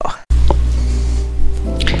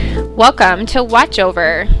Welcome to Watch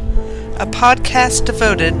Over, a podcast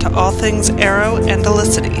devoted to all things Arrow and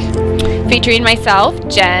Elicity. Featuring myself,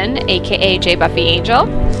 Jen, aka J. Buffy Angel.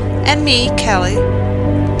 And me, Kelly,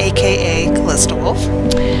 aka Callista Wolf.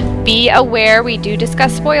 Be aware we do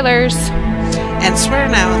discuss spoilers. And swear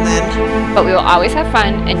now and then. But we will always have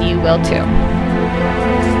fun, and you will too.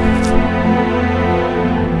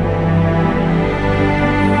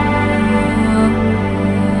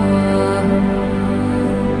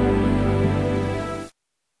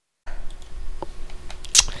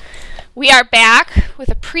 We are back with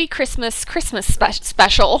a Christmas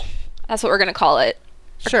special. That's what we're going to call it.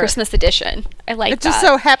 Sure. Christmas edition. I like that. It just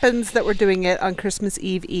so happens that we're doing it on Christmas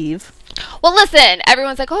Eve. Well, listen,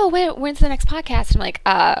 everyone's like, oh, when's the next podcast? I'm like,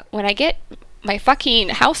 when I get my fucking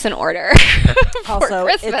house in order for also,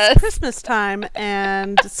 Christmas. It's Christmas time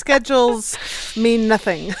and schedules mean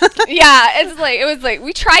nothing. Yeah, it was like,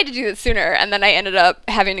 we tried to do this sooner, and then I ended up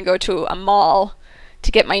having to go to a mall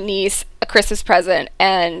to get my niece a Christmas present,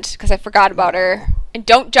 and because I forgot about her. And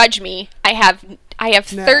don't judge me. I have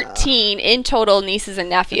 13 in total nieces and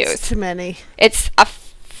nephews. It's too many. It's a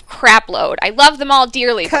crap load. I love them all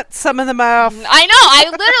dearly. Cut some of them off. I know. I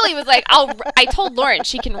literally was like, I told Lauren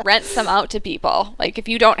she can rent some out to people. Like, if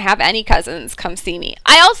you don't have any cousins, come see me.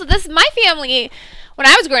 My family, when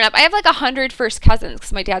I was growing up, I have like 100 first cousins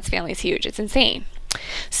because my dad's family is huge. It's insane.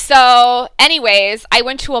 So, anyways, I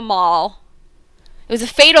went to a mall. It was a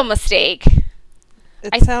fatal mistake.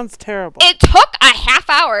 It sounds terrible. It took a half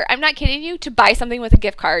hour, I'm not kidding you, to buy something with a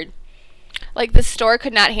gift card. Like, the store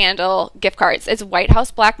could not handle gift cards. It's White House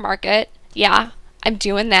Black Market. Yeah, I'm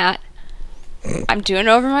doing that. I'm doing it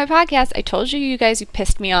over my podcast. I told you guys, you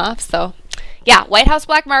pissed me off. So, yeah, White House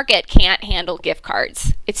Black Market can't handle gift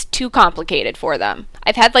cards. It's too complicated for them.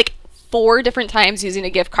 I've had like 4 different times using a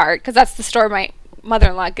gift card because that's the store my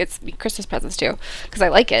mother-in-law gets me Christmas presents to because I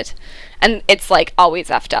like it. And it's like always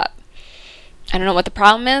effed up. I don't know what the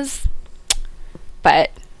problem is,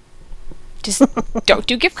 but just don't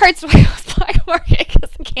do gift cards to White House Black Market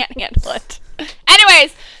because I can't handle it.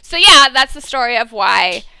 Anyways, so yeah, that's the story of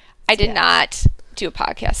why I did not do a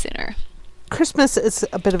podcast sooner. Christmas is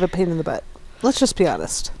a bit of a pain in the butt. Let's just be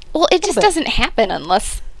honest. Well, it just doesn't happen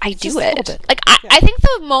unless I do it. Like, Yeah. I think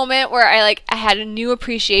the moment where I had a new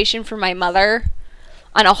appreciation for my mother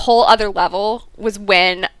on a whole other level was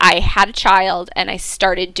when I had a child and I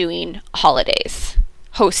started doing holidays,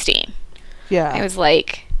 hosting. Yeah. I was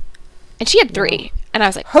like, and she had 3, and I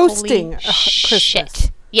was like, hosting holy Christmas.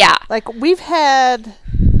 shit. Yeah. Like, we've had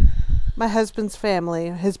my husband's family,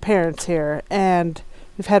 his parents here, and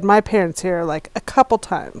we've had my parents here like a couple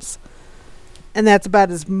times. And that's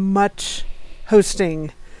about as much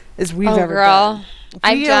hosting as we've ever done.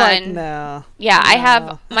 I've done. Like, no. Yeah, no. I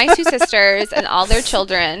have my 2 sisters and all their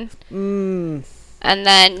children. And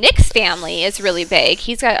then Nick's family is really big.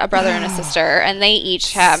 He's got a brother and a sister, and they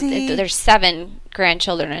each have, there's 7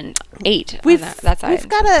 grandchildren and 8 on that side. We've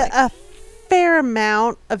got a fair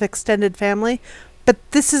amount of extended family, but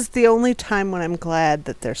this is the only time when I'm glad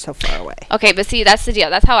that they're so far away. Okay, but see, that's the deal.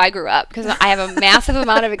 That's how I grew up, because I have a massive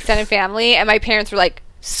amount of extended family, and my parents were like,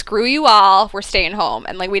 screw you all, we're staying home.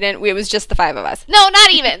 And like, it was just the 5 of us. No,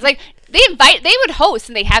 not even. It's like, they would host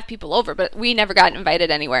and they have people over, but we never got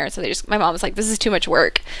invited anywhere. So my mom was like, this is too much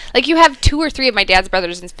work. Like, you have 2 or 3 of my dad's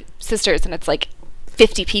brothers and sisters, and it's like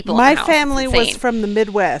 50 people in the house. My family was from the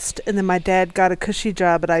Midwest, and then my dad got a cushy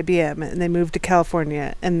job at IBM, and they moved to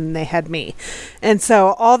California, and then they had me. And so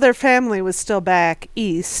all their family was still back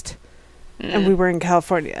east, and we were in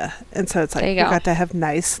California. And so it's like, we got to have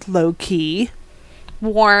nice, low-key,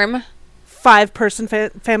 warm 5-person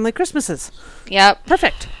family Christmases. Yep.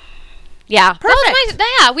 Perfect. Yeah. Perfect.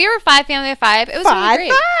 We were 5 family of 5. It was really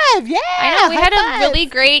great. 5, yeah. I know. We had a really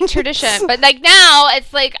great tradition. But like now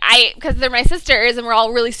it's like because they're my sisters and we're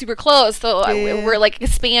all really super close. So we're like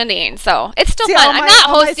expanding. So it's still fun. I'm not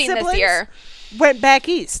hosting this year. Went back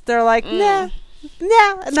east. They're like, nah.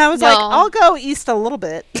 And I was like, I'll go east a little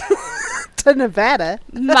bit. To Nevada.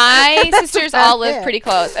 My sisters all live pretty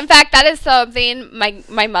close. In fact, that is something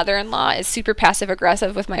my mother-in-law is super passive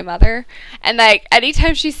aggressive with my mother, and like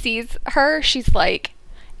anytime she sees her, she's like,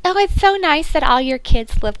 oh, it's so nice that all your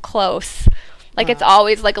kids live close. Like, it's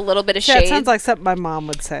always like a little bit of shade. That sounds like something my mom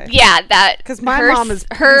would say. Yeah, that because my mom is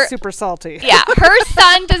super salty. Yeah, her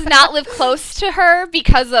son does not live close to her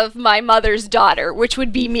because of my mother's daughter, which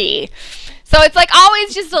would be me. So it's like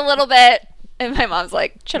always just a little bit, and my mom's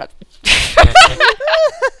like, shut up.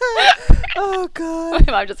 Oh God!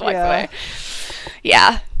 My mom just walks away.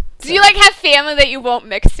 Yeah. Do you like have family that you won't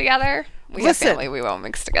mix together? We have family we won't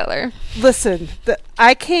mix together. Listen,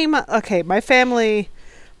 my family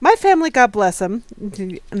my family, God bless them,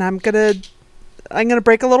 and I'm gonna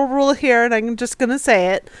break a little rule here, and I'm just gonna say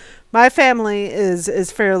it. My family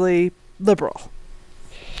is fairly liberal.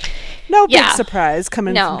 No big surprise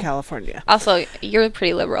coming from California. Also, you're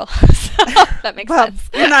pretty liberal, so that makes sense.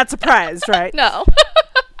 You're not surprised, right? No.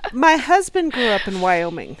 My husband grew up in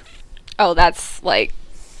Wyoming. Oh, that's like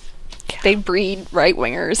they breed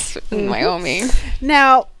right-wingers in Wyoming.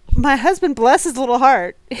 Now, my husband, bless his little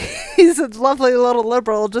heart, he's a lovely little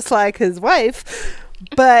liberal, just like his wife,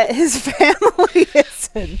 but his family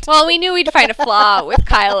isn't. Well, we knew we'd find a flaw with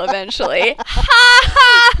Kyle eventually. Ha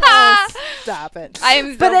ha ha! Oh, stop it.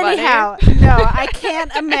 I'm so But funny. anyhow, no, I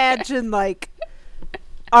can't imagine, like,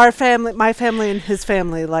 our family, my family and his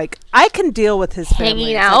family, like, I can deal with his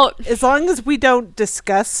family. Hanging out. Like, as long as we don't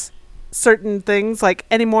discuss certain things, like,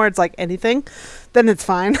 anymore, it's like anything, then it's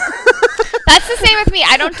fine. That's the same with me.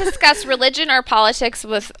 I don't discuss religion or politics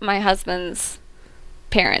with my husband's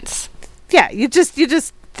parents. Yeah, you just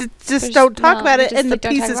don't talk about it, and the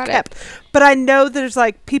peace is kept. But I know there's,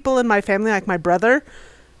 like, people in my family, like my brother,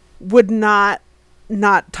 would not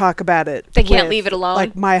talk about it. They can't leave it alone.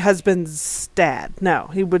 Like my husband's dad. No,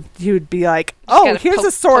 he would be like, "Oh, here's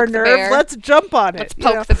a sore nerve. Let's jump on it. Let's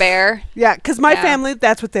poke the bear." Yeah, because my family,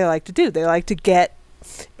 that's what they like to do. They like to get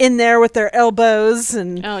in there with their elbows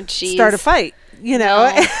and start a fight. You know,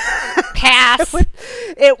 pass.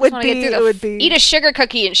 It would be eat a sugar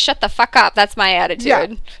cookie and shut the fuck up. That's my attitude. Yeah.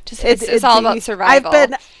 It's all about survival.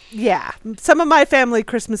 Some of my family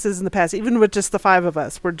Christmases in the past, even with just the 5 of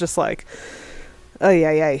us, were just like, oh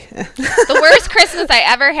yeah. The worst Christmas I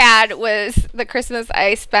ever had was the Christmas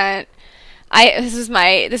I spent.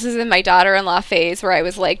 This is in my daughter-in-law phase where I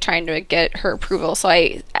was like trying to get her approval. So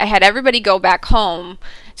I had everybody go back home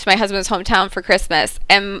to my husband's hometown for Christmas,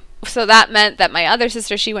 and so that meant that my other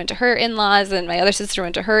sister, she went to her in-laws, and my other sister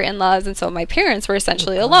went to her in-laws, and so my parents were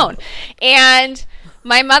essentially alone. And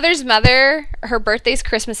my mother's mother, her birthday's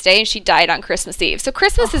Christmas Day, and she died on Christmas Eve. So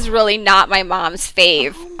Christmas is really not my mom's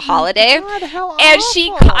fave holiday. God, how and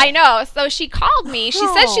awful. I know. So she called me. She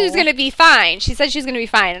said she was going to be fine.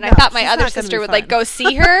 And I thought my other sister would like go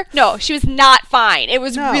see her. No, she was not fine. It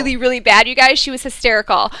was really, really bad, you guys. She was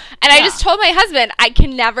hysterical. And I just told my husband, I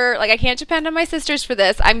can't depend on my sisters for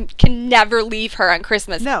this. I can never leave her on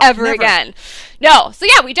Christmas ever again. No. So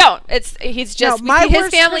yeah, we don't. He's just his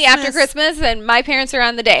family after Christmas, and my parents are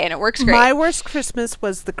on the day, and it works great. My worst Christmas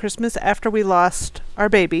was the Christmas after we lost our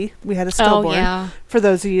baby. We had a stillborn. Oh, yeah. For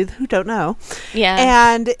those of you who don't know. Yeah.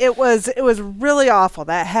 And it was really awful.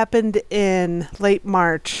 That happened in late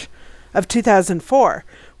March of 2004,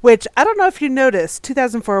 which I don't know if you noticed,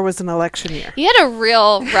 2004 was an election year. You had a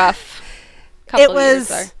real rough couple of years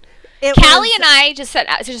there. Callie and I, just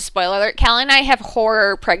a spoiler alert, Callie and I have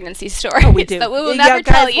horror pregnancy stories. Oh, we do. That we will never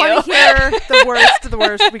tell you. Want to hear the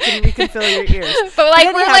worst, we can fill your ears. But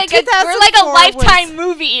like, we're like a Lifetime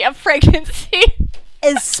movie of pregnancy.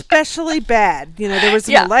 Especially bad. You know, there was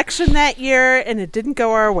an election that year, and it didn't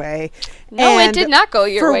go our way. No, it did not go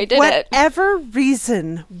your way, did it? For whatever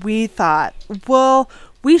reason, we thought, well,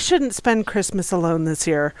 we shouldn't spend Christmas alone this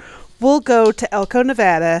year. We'll go to Elko,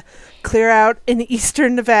 Nevada, clear out in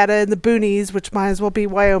eastern Nevada in the boonies, which might as well be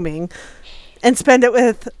Wyoming, and spend it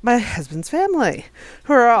with my husband's family,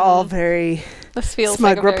 who are all very this feels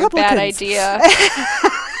smug like a very Republicans. bad idea.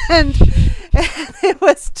 and it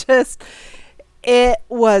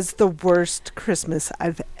was the worst Christmas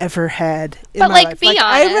I've ever had in my life. Be honest.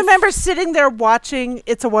 I remember sitting there watching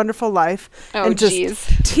It's a Wonderful Life and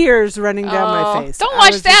just tears running down my face. Don't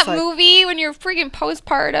watch that movie when you're freaking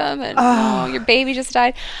postpartum and your baby just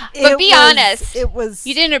died. But be honest,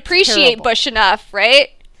 you didn't appreciate terrible. Bush enough, right?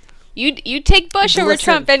 You'd take Bush over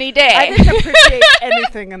Trump any day. I didn't appreciate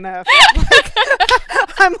anything enough.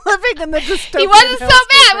 I'm living in the dystopian. He wasn't so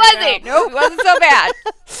bad, was he? Nope, he wasn't so bad.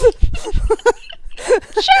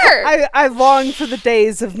 Sure. I long for the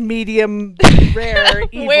days of medium rare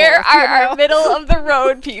evil. Where are our middle of the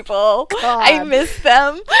road people? God. I miss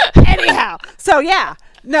them. Anyhow, so yeah.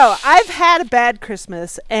 No, I've had a bad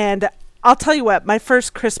Christmas, and I'll tell you what, my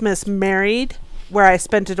first Christmas married, where I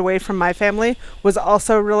spent it away from my family, was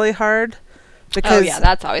also really hard. Because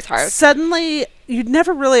that's always hard. Suddenly, you'd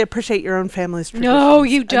never really appreciate your own family's traditions. No,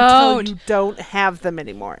 you don't. Until you don't have them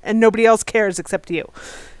anymore, and nobody else cares except you.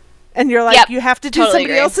 And you're like, you have to do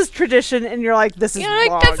somebody else's tradition, and you're like, this is wrong.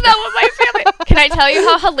 Like, that's not what my family... Can I tell you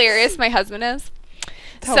how hilarious my husband is?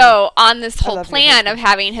 On this whole plan of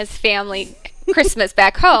having his family Christmas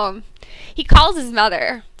back home, he calls his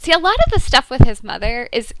mother. See, a lot of the stuff with his mother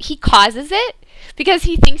is he causes it because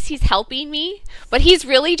he thinks he's helping me, but he's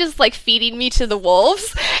really just like feeding me to the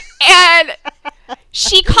wolves. And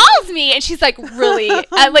she calls me and she's like really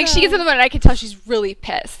like she gets in the mood and I can tell she's really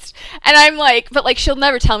pissed. And I'm like, but like she'll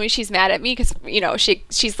never tell me she's mad at me because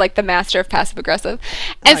she's like the master of passive aggressive.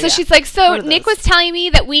 And so she's like, so Nick was telling me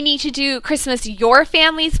that we need to do Christmas your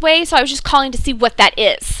family's way, so I was just calling to see what that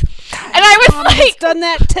is. And I was Mom like, has done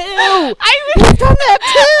that too. I've done that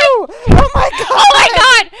too. Oh my god. Oh my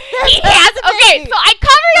god. He has. Okay, so I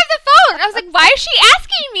covered up the phone. I was like, why is she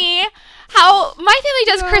asking me how my family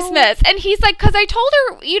does Christmas? And he's like, because I told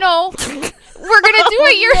her, we're going to do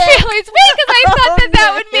it your family's way because I thought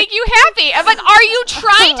that would make you happy. I'm like, are you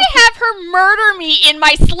trying to have her murder me in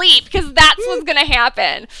my sleep? Because that's what's going to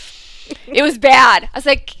happen. It was bad. I was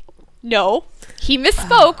like, no, he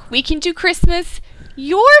misspoke. We can do Christmas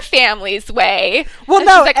your family's way. Well, and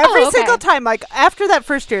no, like, every okay. single time, like after that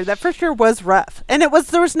first year was rough, and there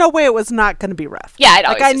was no way it was not going to be rough. Yeah, it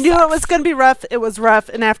always I just knew sucks. it was going to be rough. It was rough,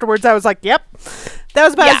 and afterwards I was like, "Yep, that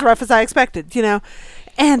was about as rough as I expected,"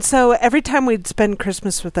 And so every time we'd spend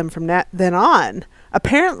Christmas with them from then on,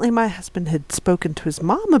 apparently my husband had spoken to his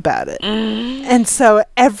mom about it, and so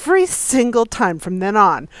every single time from then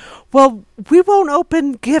on, well, we won't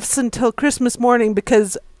open gifts until Christmas morning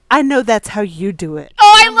because I know that's how you do it.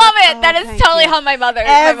 Oh, I love it. That is thank totally you. how my mother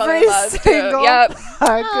Every was too. single Yep.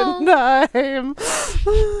 fucking time.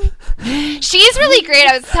 She's really great.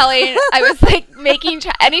 I was like making,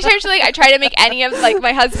 anytime I try to make any of like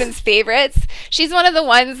my husband's favorites, she's one of the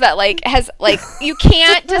ones that like has like, you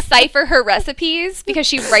can't decipher her recipes because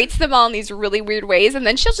she writes them all in these really weird ways and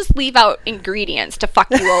then she'll just leave out ingredients to fuck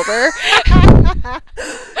you over.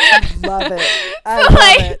 Love it. So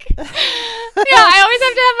like, yeah, I always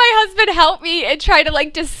have to have my husband help me and try to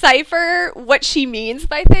like decipher what she means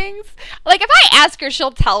by things. Like if I ask her,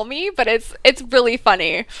 she'll tell me, but it's really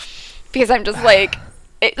funny because I'm just like,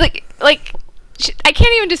 I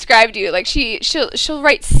can't even describe to you. Like she'll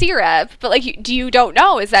write syrup, but like you don't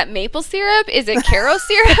know. Is that maple syrup? Is it Caro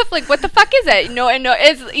syrup? Like what the fuck is it? No,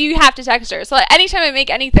 you have to text her. So like, anytime I make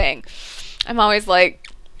anything, I'm always like,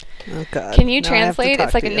 oh God, can you now I have to translate? talk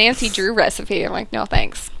It's like to a you. Nancy Drew recipe. I'm like, no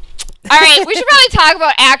thanks. All right, we should probably talk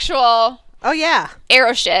about actual Oh yeah,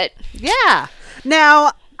 arrow shit. yeah.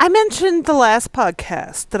 Now I mentioned the last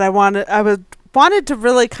podcast that I wanted to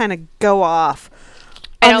really kind of go off.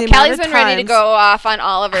 I on know the Callie's amount been of ready to times- go off on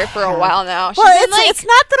Oliver for a while now. She's Well, been like, it's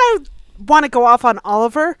not that I want to go off on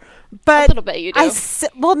Oliver, but a little bit you do. But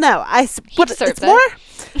deserves it's more.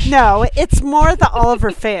 No, it's more the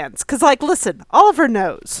Oliver fans. Because, like, listen, Oliver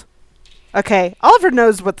knows. Okay, Oliver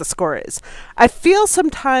knows what the score is. I feel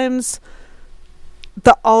sometimes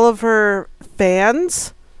the Oliver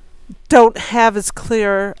fans don't have as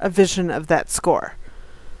clear a vision of that score.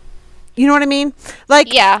 You know what I mean?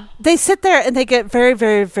 Like, yeah. they sit there and they get very,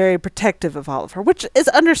 very, very protective of Oliver, which is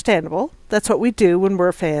understandable. That's what we do when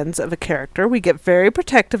we're fans of a character. We get very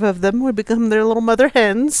protective of them. We become their little mother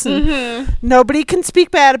hens. And nobody can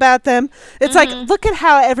speak bad about them. It's like, look at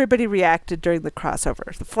how everybody reacted during the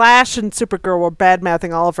crossover. The Flash and Supergirl were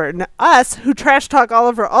bad-mouthing Oliver. And us, who trash talk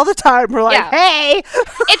Oliver all the time, we're like, hey!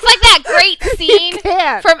 It's like that great scene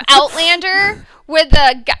can't. from Outlander when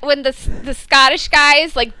the Scottish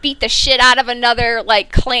guys like beat the shit out of another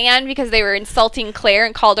like clan because they were insulting Claire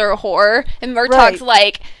and called her a whore, and Murtaugh's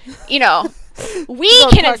like, we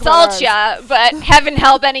Don't can talk insult about ya, but heaven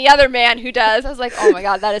help any other man who does. I was like, oh my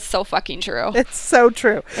god, that is so fucking true. It's so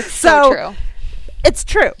true. It's so true. It's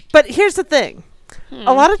true. But here's the thing.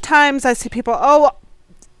 A lot of times I see people,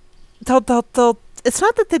 they'll it's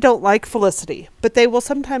not that they don't like Felicity, but they will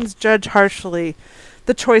sometimes judge harshly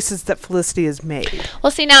the choices that Felicity has made.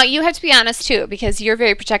 Well, see, now you have to be honest too, because you're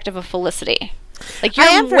very protective of Felicity. Like I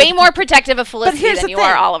am you're very way more protective of Felicity here's than the you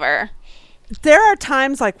are thing. Oliver. There are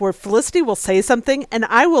times like where Felicity will say something and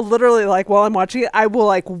I will literally like while I'm watching it, I will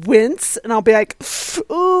like wince and I'll be like,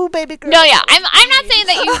 ooh, baby girl. No, yeah, I'm not saying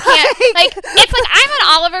that you can't. Like, it's like I'm an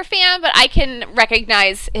Oliver fan, but I can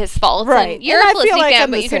recognize his faults. Right. And you're And a I feel Felicity like fan,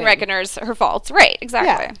 I'm but the you can same. recognize her faults. Right,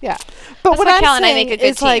 exactly. Yeah. But That's what why I'm Cal and I saying make a good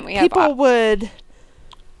is team. like We have people would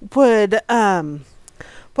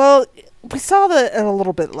well, we saw that a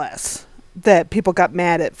little bit less that people got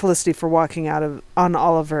mad at Felicity for walking out on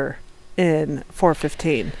Oliver in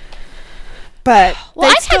 415. But Well,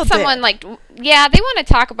 they I've still had someone did. like, yeah, they want to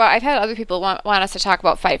talk about. I've had other people want us to talk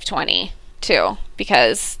about 520 too,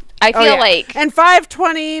 because I feel like and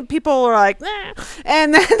 520 people were like, nah.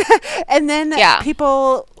 and then Yeah.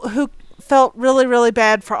 people who felt really, really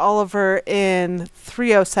bad for Oliver in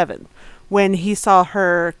 307 when he saw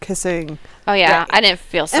her kissing. oh yeah, Yeah. I didn't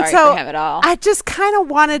feel sorry And so for him at all. I just kind of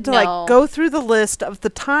wanted to No. like go through the list of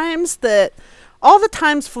all the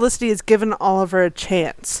times Felicity has given Oliver a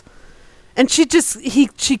chance And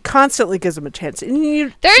she constantly gives him a chance.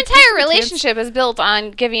 And their entire relationship is built on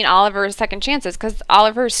giving Oliver second chances because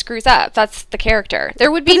Oliver screws up. That's the character.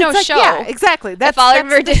 There would be no show. Yeah, exactly. If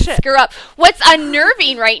Oliver didn't screw up. What's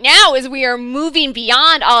unnerving right now is we are moving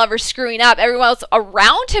beyond Oliver screwing up. Everyone else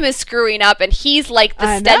around him is screwing up, and he's like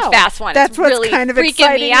the steadfast one. That's it's what's really kind of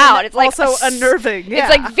freaking me out. It's like also unnerving. Yeah. It's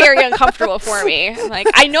like very uncomfortable for me. I'm like,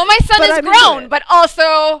 I know my son is grown, but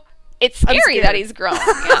also it's scary that he's grown.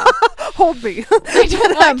 Yeah. Hold me. I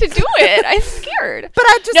don't want to do it. I'm scared. But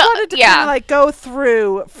I just wanted to kind of like go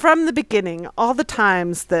through from the beginning all the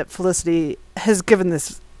times that Felicity has given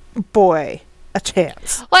this boy a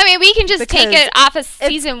chance. Well, I mean, we can just take it off of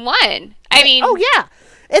season 1. I mean, oh yeah,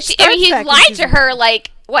 he lied to her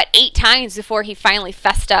like 8 times before he finally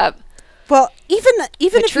fessed up. Well, even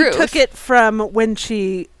if you took it from when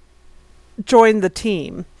she joined the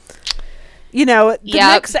team. You know, the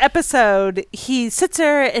next episode, he sits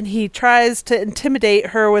there and he tries to intimidate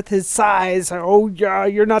her with his size. Oh, yeah,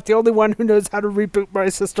 you're not the only one who knows how to reboot my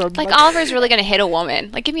system. Like, Oliver's really going to hit a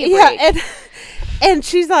woman. Like, give me a break. Yeah, and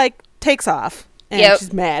she's like, takes off. And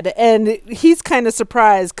she's mad. And he's kind of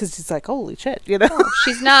surprised because he's like, holy shit, you know?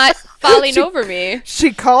 She's not falling over me.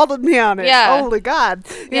 She called me on it. Yeah. Holy God.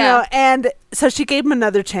 You know, and so she gave him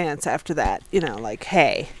another chance after that. You know, like,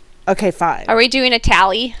 hey, okay, fine. Are we doing a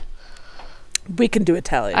tally? We can do a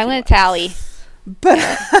tally. I'm going to tally. But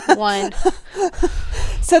 1.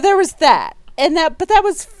 So there was that. But that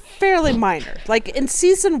was fairly minor. Like in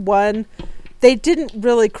season 1, they didn't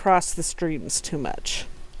really cross the streams too much.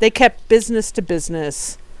 They kept business to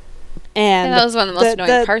business. And that was one of the most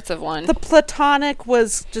annoying parts of 1. The platonic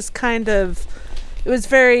was just kind of, it was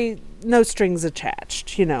very no strings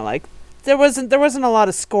attached, you know, like there wasn't a lot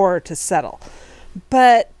of score to settle.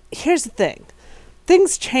 But here's the thing.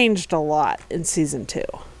 Things changed a lot in season 2.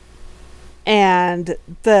 And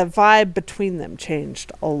the vibe between them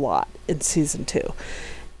changed a lot in season 2.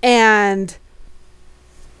 And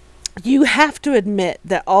you have to admit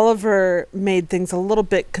that Oliver made things a little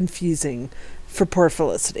bit confusing for poor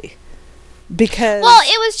Felicity. Because well,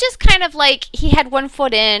 it was just kind of like he had one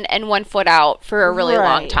foot in and one foot out for a really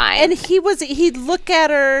long time. And he'd look at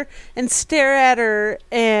her and stare at her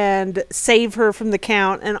and save her from the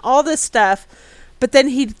count and all this stuff. But then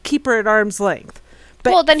he'd keep her at arm's length.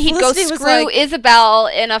 But then he'd go screw Isabel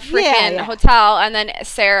in a freaking hotel and then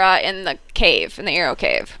Sarah in the cave, in the Arrow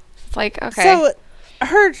Cave. It's like, okay. So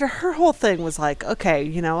her whole thing was like, okay,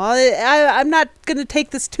 you know, I'm not going to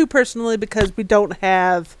take this too personally because we don't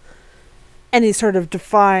have any sort of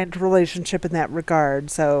defined relationship in that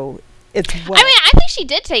regard. So it's I mean, I think she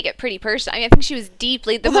did take it pretty personally. I mean, I think she was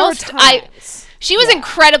deeply she was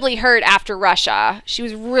incredibly hurt after Russia. She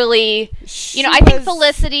was really, I think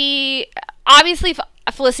Felicity, obviously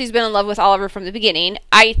Felicity's been in love with Oliver from the beginning.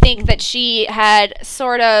 I think that she had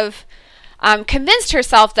sort of convinced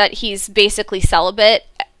herself that he's basically celibate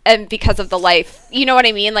and because of the life, you know what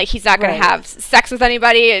I mean? Like he's not going to have sex with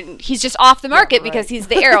anybody and he's just off the market because he's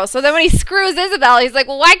the Arrow. So then when he screws Isabel, he's like,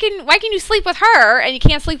 well, why can you sleep with her and you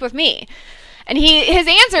can't sleep with me? And his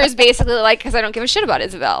answer is basically like, because I don't give a shit about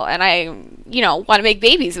Isabel, and I, want to make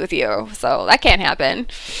babies with you, so that can't happen.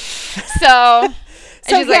 So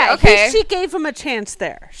she's like, okay. She gave him a chance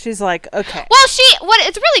there. She's like, okay. Well, what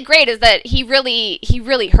it's really great is that he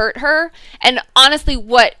really hurt her, and honestly,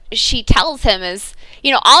 what she tells him is,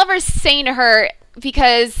 Oliver's saying to her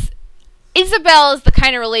because Isabel is the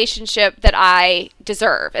kind of relationship that I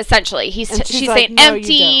deserve, essentially. She's saying no,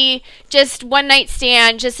 empty, just one night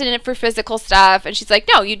stand, just in it for physical stuff. And she's like,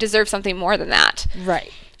 no, you deserve something more than that. Right.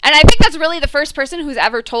 And I think that's really the first person who's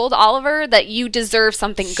ever told Oliver that you deserve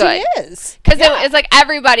something good. She is. Because it's like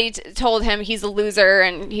everybody told him he's a loser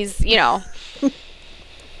and he's,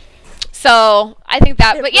 So I think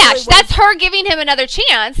that, that's her giving him another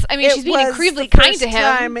chance. I mean, she's being incredibly kind to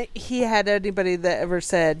him. Time he had anybody that ever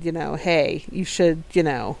said, hey, you should,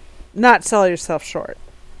 not sell yourself short.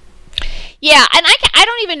 Yeah, and I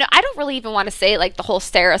don't really even want to say like the whole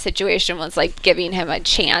Sarah situation was like giving him a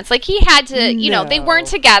chance. Like he had to, they weren't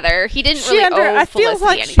together. He didn't really owe Felicity anything. I feel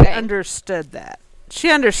like she understood that.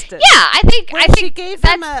 She understood. Yeah, I think she gave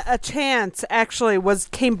him a chance. Actually,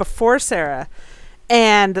 came before Sarah.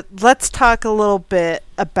 And let's talk a little bit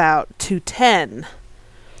about 210,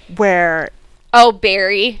 where... Oh,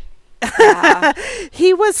 Barry. Yeah.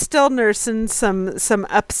 He was still nursing some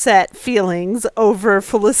upset feelings over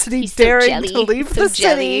Felicity He's so daring jelly. to leave So the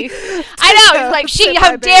city. jelly. I know. He's like, sit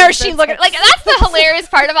how by dare Barry's she look at, like, that's the hilarious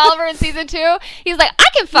part of Oliver in season 2. He's like, I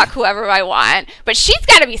can fuck whoever I want, but she's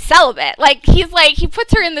got to be celibate. Like, he's like, he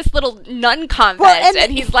puts her in this little nun convent,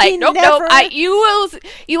 and he's like, nope, you will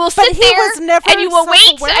sit there, and you will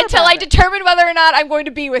wait until I determine whether or not I'm going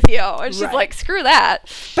to be with you. And she's like, screw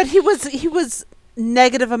that. But he was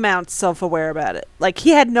negative amounts self-aware about it. Like, he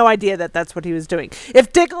had no idea that that's what he was doing.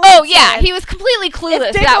 If Diggle he was completely clueless.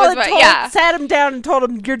 If Diggle sat him down and told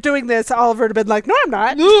him, you're doing this, Oliver would have been like, no, I'm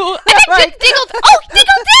not. I think Diggle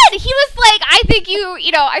did. He was like,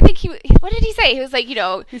 what did he say? He was like,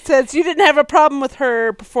 he says, you didn't have a problem with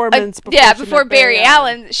her performance before Barry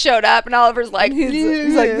Allen showed up, and Oliver's like,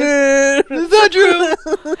 he's like, is that true?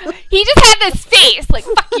 He just had this face, like,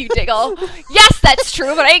 fuck you, Diggle. Yes, that's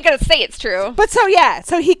true, but I ain't gonna say it's true. But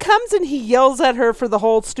so he comes and he yells at her for the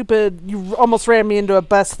whole stupid, you almost ran me into a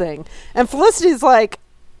bus thing. And Felicity's like,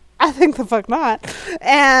 I think the fuck not.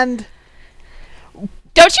 And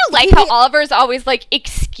don't you like how Oliver's always like,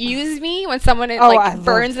 excuse me, when someone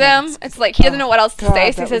burns them? It's like he doesn't know what else to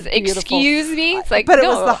say, so he says, excuse me. It's like,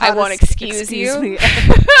 no, I won't excuse you.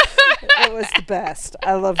 It was the best.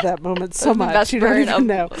 I love that moment so much. Best you don't even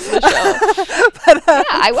know. The show. But, yeah,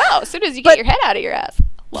 I will. As soon as you get your head out of your ass.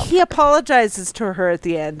 He apologizes to her at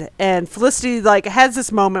the end, and Felicity like has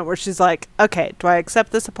this moment where she's like, okay, do I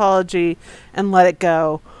accept this apology and let it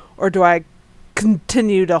go, or do I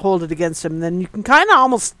continue to hold it against him? And then you can kind of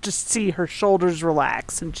almost just see her shoulders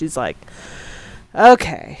relax, and she's like,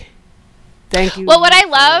 okay, thank you. Well, what I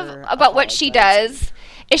love about what she does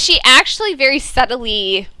is she actually very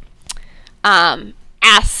subtly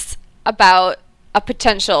asks about a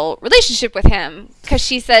potential relationship with him, because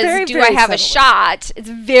she says, do I have a shot? It's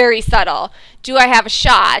very subtle. Do I have a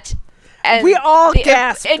shot? And we all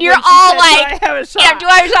gasp. And you're all like, do I have a shot? Yeah, do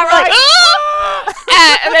I have a shot? We're like, oh!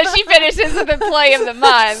 And then she finishes with Employee of the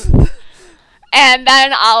Month. And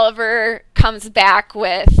then Oliver comes back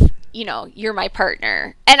with, you're my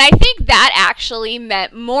partner. And I think that actually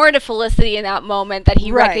meant more to Felicity in that moment, that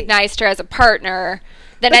he recognized her as a partner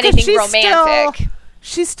than anything romantic.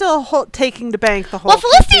 She's still taking the bank the whole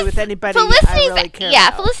time with anybody I really care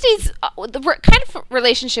about. Felicity's the kind of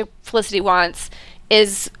relationship Felicity wants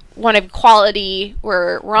is one of equality,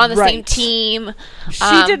 where we're on the same team.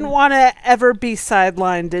 She didn't want to ever be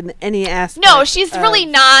sidelined in any aspect. No, she's really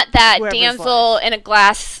not that damsel in a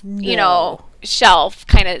glass, shelf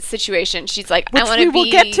kind of situation. She's like, I want to be. Which we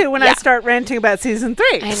will get to when I start ranting about season 3.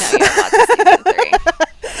 I know you're about season 3.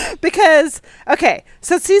 Because,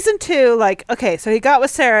 so season 2, so he got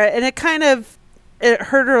with Sarah, and it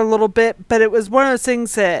hurt her a little bit, but it was one of those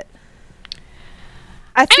things that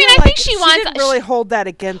I think she didn't really hold that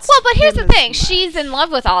against. Well, but here's the thing: she's in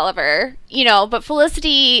love with Oliver, but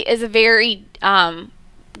Felicity is a very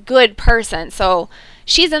good person, so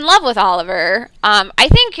she's in love with Oliver. I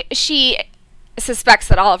think she suspects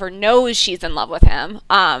that Oliver knows she's in love with him.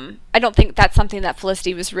 I don't think that's something that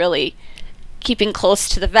Felicity was really keeping close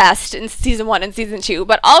to the vest in season 1 and season 2,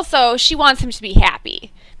 but also she wants him to be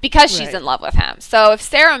happy because she's in love with him. So if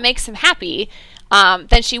Sarah makes him happy,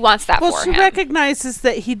 then she wants that for him. Well, she recognizes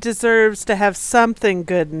that he deserves to have something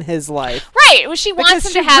good in his life. Right. Well, she wants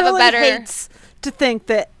him to have a better... hates to think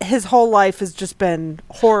that his whole life has just been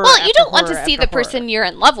horror. Well, you don't want to see the person you're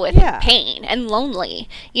in love with in pain and lonely,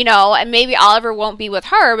 and maybe Oliver won't be with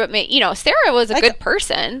her, but Sarah was a good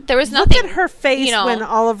person. There was nothing. Look at her face when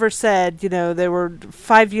Oliver said, there were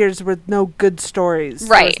 5 years with no good stories.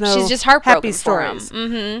 Right. No she's just heartbroken happy stories. For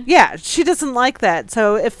him. Mm-hmm. Yeah, she doesn't like that.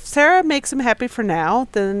 So if Sarah makes him happy for now,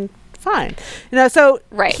 then fine. So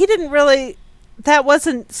he didn't really. That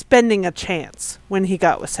wasn't spending a chance when he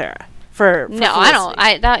got with Sarah. For no, Felicity.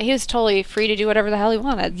 I don't. He was totally free to do whatever the hell he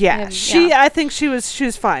wanted. Yeah, I think she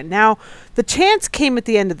was fine. Now, the chance came at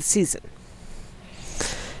the end of the season.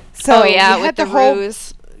 So with the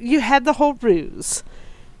ruse. You had the whole ruse,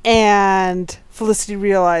 and Felicity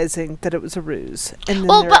realizing that it was a ruse. And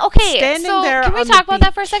then so can we talk about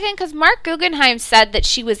that for a second? Because Mark Guggenheim said that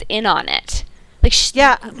she was in on it. Like,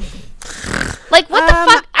 like what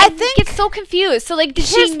the fuck? I think get so confused. So, like, did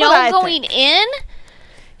she know going in?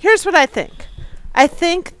 Here's what I think. I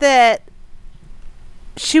think that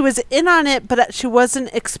she was in on it, but she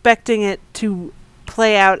wasn't expecting it to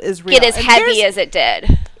play out as real. Get as heavy as it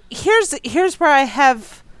did. Here's where I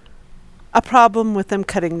have a problem with them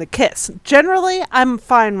cutting the kiss. Generally, I'm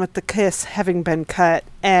fine with the kiss having been cut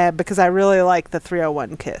because I really like the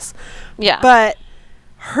 301 kiss. Yeah. But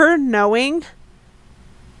her knowing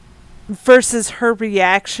versus her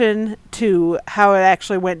reaction to how it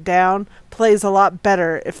actually went down plays a lot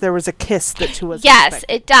better if there was a kiss that she was Yes,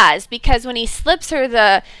 expecting. it does, because when he slips her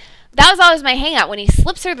that was always my hang-up. When he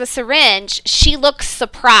slips her the syringe, she looks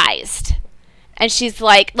surprised. And she's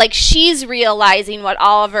like she's realizing what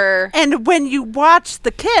Oliver... And when you watch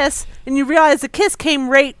the kiss and you realize the kiss came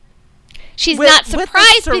right... She's with- not with the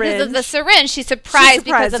surprised because of the syringe. syringe. She's surprised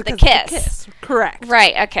because of the kiss. Correct.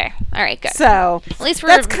 Right, okay. All right, good. So, At least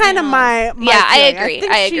that's kind of my yeah, I feeling. agree.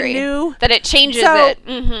 think I she agree. knew- That it changes So- it.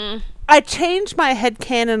 Mm-hmm. I changed my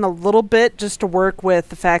headcanon a little bit just to work with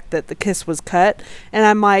the fact that the kiss was cut. And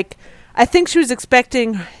I'm like, I think she was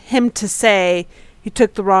expecting him to say he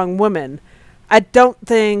took the wrong woman. I don't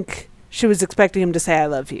think she was expecting him to say I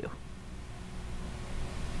love you.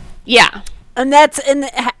 Yeah. And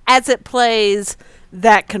as it plays,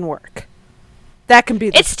 that can work. That can be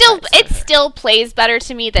the It still plays better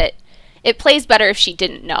to me that it plays better if she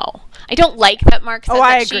didn't know. I don't like that Mark said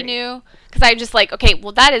I that she agree. knew, because I'm just like, okay,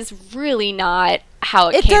 well, that is really not how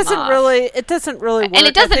it came doesn't off. It doesn't really work. And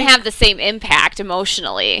it doesn't I think- have the same impact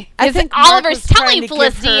emotionally. I Because think Mark Oliver's was trying telling to give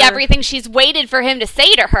Felicity her- everything she's waited for him to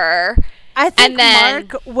say to her. I think and then-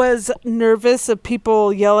 Mark was nervous of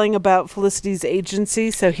people yelling about Felicity's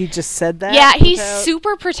agency, so he just said that. Yeah, he's without-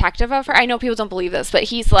 super protective of her. I know people don't believe this, but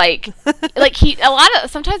he's like,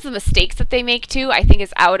 sometimes the mistakes that they make too, I think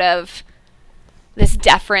is out of this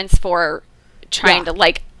deference for trying Yeah. to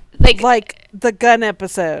like the gun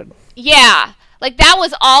episode. yeah. Like, that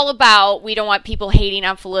was all about, we don't want people hating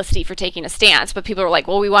on Felicity for taking a stance, but people were like,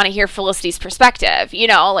 well, we want to hear Felicity's perspective, you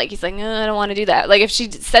know? Like, he's like, I don't want to do that. Like, if she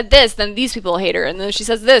said this, then these people will hate her, and then if she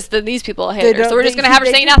says this, then these people will hate her. So we're just going to have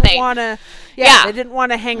her say nothing. Yeah. They didn't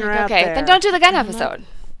want to hang her out Okay, there. then don't do the gun episode.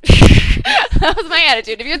 That was my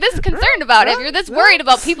attitude. If you're this concerned about it, if you're this worried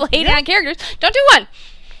about people hating on characters, don't do one.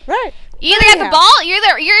 Right. You either got the ball, you're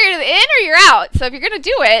either in or you're out. So if you're gonna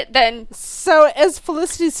do it, then So as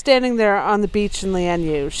Felicity's standing there on the beach in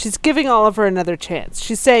Lianyu, she's giving Oliver another chance.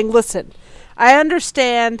 She's saying, listen, I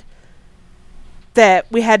understand that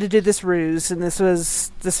we had to do this ruse and this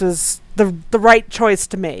was the right choice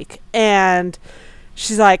to make. And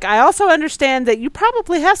she's like, I also understand that you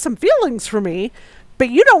probably have some feelings for me, but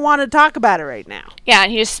you don't want to talk about it right now. yeah,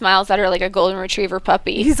 and he just smiles at her like a golden retriever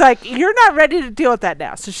puppy. He's like, you're not ready to deal with that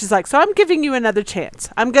now. So she's like, so I'm giving you another chance.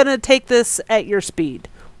 I'm going to take this at your speed.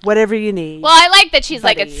 Whatever you need. Well, I like that she's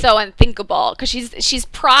like, Buddy. it's so unthinkable, because she's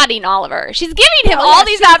prodding Oliver. She's giving him Oh, all yeah,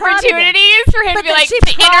 these she prodded him. opportunities for him But to be then like, she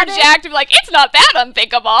to prodded- interject and be like, it's not that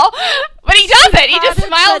unthinkable. But he doesn't. He just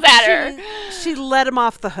smiles at her. She let him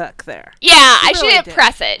off the hook there. Yeah, She she really didn't did.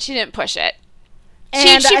 press it. She didn't push it. She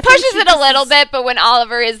And I think pushes she it a just little is- bit, but when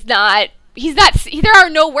Oliver is not, there are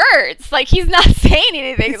no words. Like, he's not saying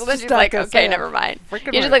anything. He's So then just she's not like, gonna okay, say it. never mind. Freaking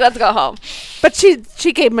You're right. just like, let's go home. But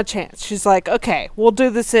she gave him a chance. She's like, okay, we'll do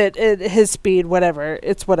this at his speed, whatever.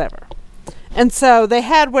 It's whatever. And so they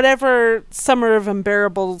had whatever summer of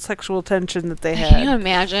unbearable sexual tension that they Can you had.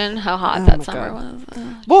 imagine how hot Oh that my summer God.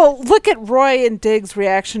 was? Well, look at Roy and Dig's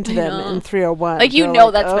reaction to I them know. in 301. Like, you They're know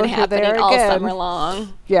like, that's "Oh, been here they happening are all again." summer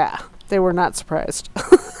long. Yeah, they were not surprised.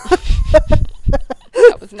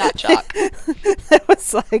 That was not Chuck. It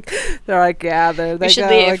was like, they're like, yeah, there they We should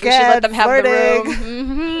go leave. again, We should let them have flirting. the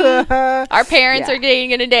room. Mhm. Our parents Yeah. are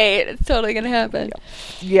dating in a date. It's totally going to happen.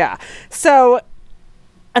 Yeah. So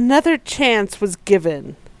another chance was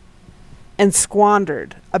given and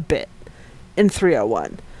squandered a bit in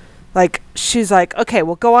 301. Like, she's like, okay,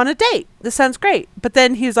 we'll go on a date. This sounds great. But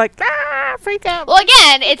then he's like, freak out. Well,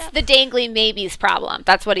 again, it's the dangling maybes problem.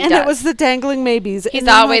 That's what he And does. it was the dangling maybes. He's And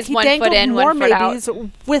then, always he one foot dangled in, more one foot out. maybes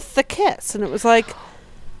with the kiss. And it was like,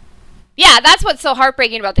 Yeah, that's what's so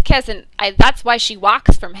heartbreaking about the kiss, and that's why she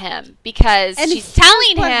walks from him, because And she's here's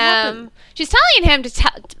telling what him happened. to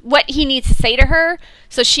tell what he needs to say to her,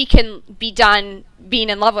 so she can be done being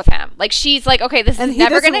in love with him. Like, she's like, okay, this and is he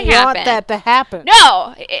never doesn't going to happen. want that to happen.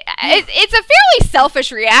 No, it's a fairly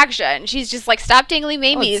selfish reaction. She's just like, stop dangling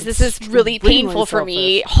maybes. it's This is really extremely painful for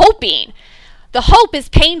me. Hoping. The hope is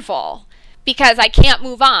painful because I can't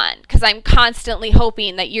move on, because I'm constantly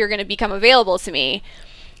hoping that you're going to become available to me.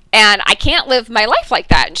 And I can't live my life like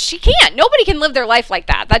that. And she can't. Nobody can live their life like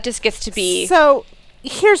that. That just gets to be... So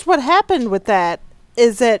here's what happened with that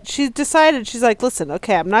is that she decided, she's like, listen,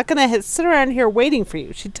 okay, I'm not going to sit around here waiting for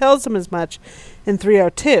you. She tells him as much in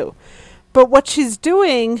 302. But what she's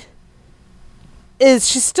doing is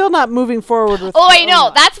she's still not moving forward with Oh, her I know.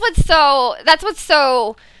 own life. That's what's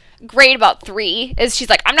so great about 3 is she's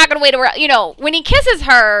like, I'm not going to wait around. You know, when he kisses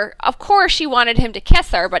her, of course she wanted him to kiss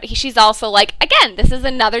her, but she's also like, again, this is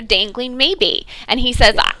another dangling maybe. And he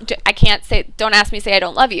says, I can't say, don't ask me to say I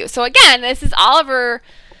don't love you. So again, this is Oliver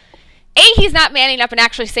he's not manning up and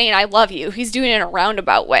actually saying I love you. He's doing it in a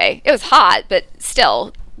roundabout way. It was hot, but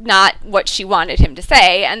still not what she wanted him to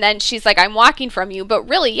say. And then she's like, I'm walking from you. But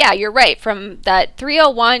really, yeah, you're right. From that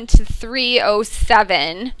 301 to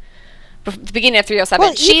 307, the beginning of 307,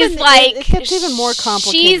 Well, she's even- like, it gets even more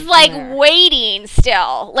complicated she's from like there. waiting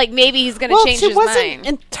still. Like maybe he's going to Well, change she his wasn't mind.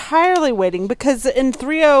 entirely waiting because in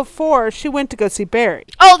 304 she went to go see Barry.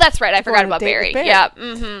 Oh, that's right. I Go forgot on a about date Barry. with Barry. Yeah.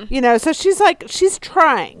 Mm-hmm. You know, so she's like, she's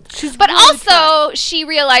trying. She's But really trying. also, she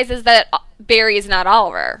realizes that Barry is not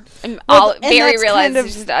Oliver. And, Well, and Barry that's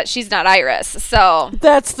realizes kind that she's not Iris. So,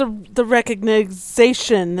 that's the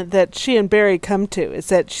recognition that she and Barry come to, is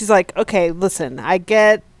that she's like, okay, listen, I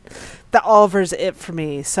get that Oliver's it for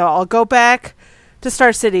me, so I'll go back to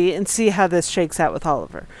Star City and see how this shakes out with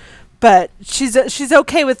Oliver. But she's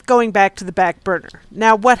okay with going back to the back burner.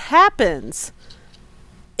 Now, what happens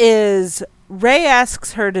is Ray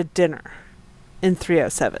asks her to dinner in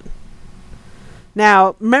 307.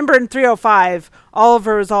 Now, remember in 305,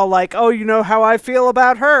 Oliver is all like, oh, you know how I feel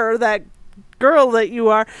about her, that girl that you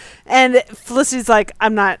are. And Felicity's like,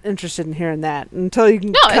 I'm not interested in hearing that until you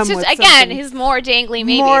can no, come it's just, with again, something his more dangly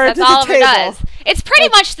maybes. more That's to all the Oliver table. does. It's pretty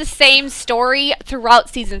much the same story throughout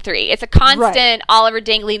season 3. It's a constant Right. Oliver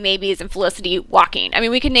dangly maybes and Felicity walking. I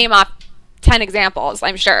mean, we could name off 10 examples,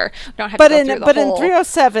 I'm sure. We don't have But to go in through the but whole. in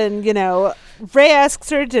 307, you know, Ray asks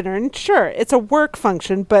her to dinner, and sure, it's a work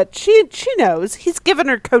function, but she knows he's given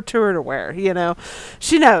her couture to wear. You know,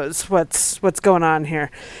 she knows what's going on here,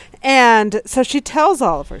 and so she tells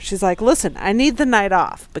Oliver, she's like, "Listen, I need the night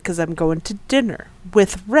off because I'm going to dinner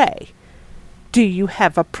with Ray. Do you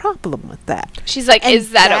have a problem with that?" She's like, And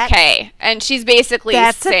is that that's- okay? And she's basically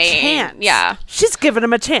That's saying, a chance. yeah. She's giving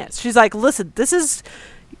him a chance. She's like, "Listen, this is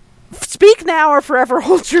speak now or forever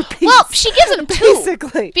hold your peace." Well, she gives him 2.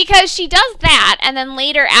 basically. Because she does that, and then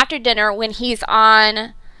later after dinner, when he's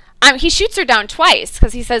on, he shoots her down twice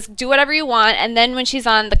because he says, "Do whatever you want," and then when she's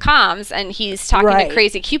on the comms and he's talking Right. to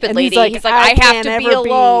Crazy Cupid And lady, he's like, "I have can't to be ever be."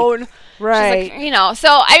 alone." Right. She's like, you know. So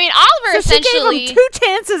I mean, Oliver So she essentially. gave him 2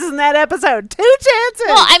 chances in that episode. 2 chances.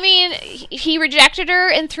 Well, I mean, he rejected her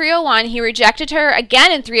in 301. He rejected her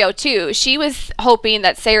again in 302. She was hoping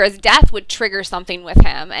that Sarah's death would trigger something with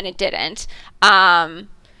him, and it didn't.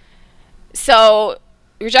 So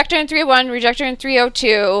reject her in 301, reject her in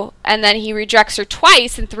 302, and then he rejects her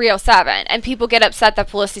twice in 307. And people get upset that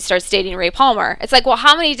Felicity starts dating Ray Palmer. It's like, well,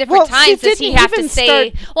 how many different Well, she times does he didn't have to even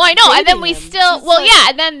say? start Well, I know, and then dating we him. still, She's well, like- yeah,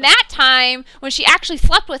 and then that time when she actually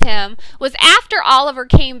slept with him was after Oliver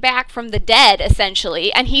came back from the dead,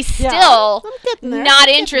 essentially, and he's Yeah, still I'm getting there. not I'm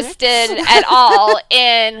getting interested there. at all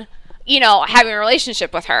in, you know, having a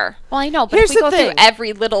relationship with her. Well, I know, but Here's if we the go through thing.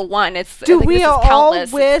 every little one, it's Do like, we this is all countless.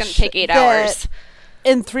 It's going to wish take 8 that- hours.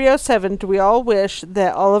 in 307, do we all wish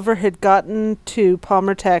that Oliver had gotten to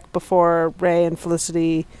Palmer Tech before Ray and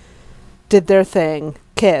Felicity did their thing,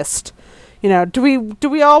 kissed? You know, do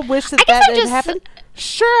we all wish that I guess that I'm had just- happened?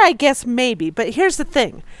 Sure, I guess maybe. But here's the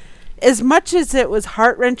thing. As much as it was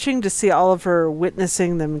heart-wrenching to see Oliver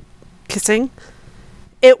witnessing them kissing,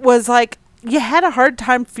 it was like you had a hard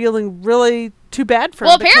time feeling really too bad for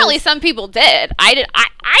Well, him. apparently because- some people did. I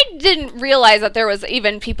didn't realize that there was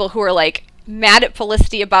even people who were like mad at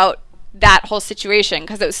Felicity about that whole situation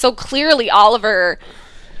because it was so clearly Oliver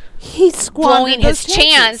he squandered blowing his those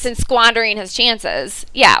chance chances. and squandering his chances.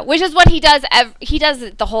 Yeah, which is what he does. He does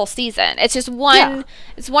it the whole season. It's just one. Yeah.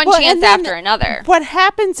 It's one Well, chance and then after another. What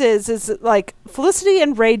happens is like Felicity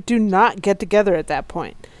and Ray do not get together at that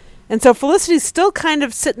point. And so Felicity's still kind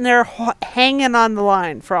of sitting there hanging on the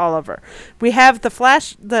line for Oliver. We have the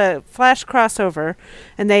flash crossover,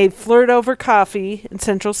 and they flirt over coffee in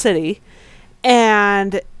Central City,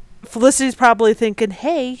 and Felicity's probably thinking,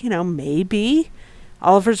 hey, you know, maybe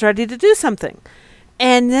Oliver's ready to do something.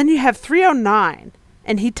 And then you have 309,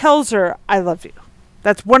 and he tells her, I love you.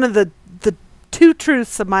 That's one of the 2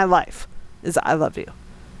 truths of my life is I love you.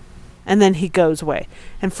 And then he goes away.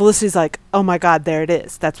 And Felicity's like, oh my God, there it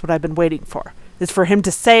is. That's what I've been waiting for. Is for him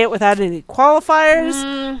to say it without any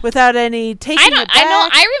qualifiers, without any taking it back. I know.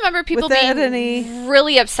 I remember people without being any-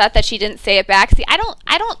 really upset that she didn't say it back. See, I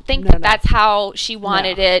don't think No, that no. that's how she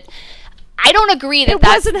wanted No. it. I don't agree that It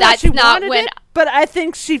that's wasn't how she not wanted when. it, but I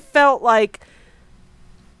think she felt like,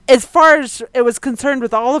 as far as it was concerned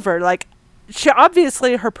with Oliver, like, she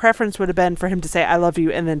obviously her preference would have been for him to say I love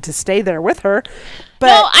you and then to stay there with her. But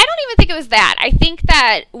No, I don't even think it was that. I think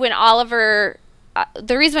that when Oliver,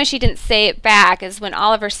 the reason why she didn't say it back is when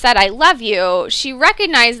Oliver said I love you, she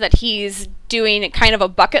recognized that he's doing kind of a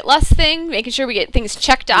bucket list thing, making sure we get things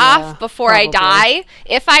checked off before I probably. die,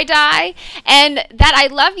 if I die. And that I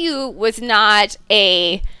love you was not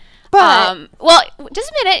a Well,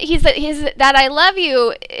 just a minute. He's that I love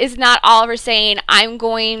you is not Oliver saying I'm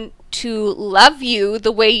going to love you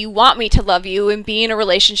the way you want me to love you and be in a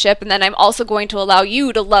relationship, and then I'm also going to allow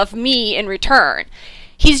you to love me in return.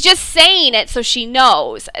 He's just saying it so she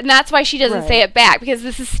knows, and that's why she doesn't say it back, because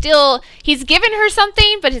this is still, he's given her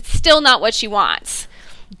something, but it's still not what she wants.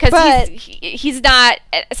 Because he's not.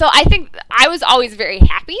 So I think I was always very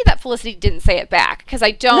happy that Felicity didn't say it back, because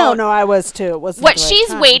I don't. No, I was too. It wasn't what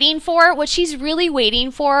she's waiting for, what she's really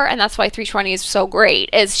waiting for, and that's why 320 is so great,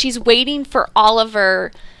 is she's waiting for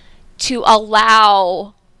Oliver to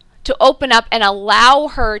open up and allow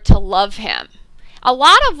her to love him. A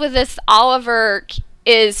lot of with this, Oliver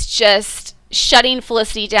is just shutting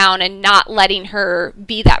Felicity down and not letting her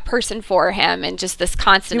be that person for him, and just this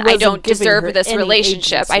constant, I don't deserve this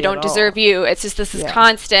relationship, I don't deserve you. It's just this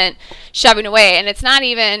constant shoving away, and it's not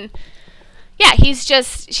even,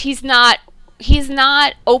 he's not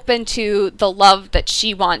open to the love that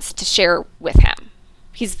she wants to share with him.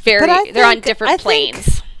 He's they're on different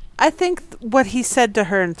planes. I think what he said to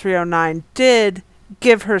her in 309 did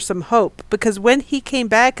give her some hope, because when he came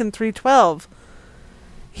back in 312,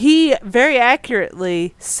 he very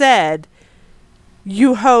accurately said,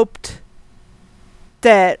 you hoped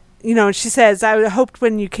that, she says, I hoped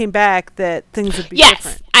when you came back that things would be different.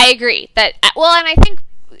 Yes, I agree. And I think,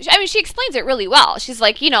 she explains it really well. She's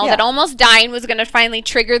like, that almost dying was going to finally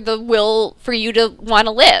trigger the will for you to want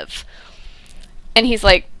to live. And he's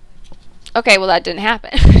like, okay, well, that didn't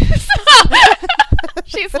happen.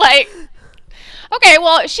 She's like, okay,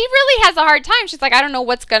 well, she really has a hard time. She's like, I don't know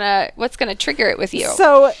what's gonna trigger it with you.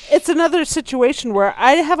 So it's another situation where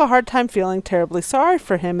I have a hard time feeling terribly sorry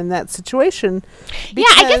for him in that situation. Yeah,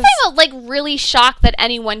 I guess I'm really shocked that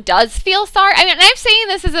anyone does feel sorry. I mean, I'm saying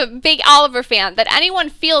this as a big Oliver fan, that anyone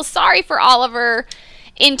feels sorry for Oliver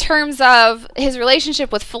in terms of his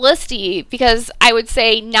relationship with Felicity, because I would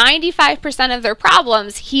say 95% of their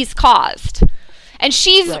problems he's caused. And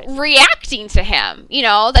she's reacting to him.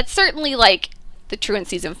 That's certainly the true in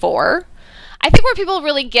season 4. I think where people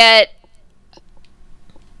really get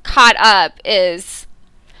caught up is,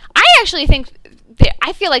 I actually think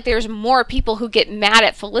I feel like there's more people who get mad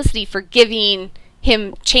at Felicity for giving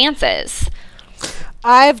him chances.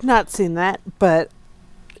 I've not seen that, but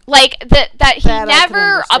that he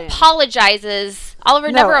never apologizes.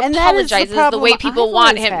 Oliver never apologizes the way people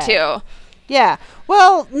want him to. Yeah.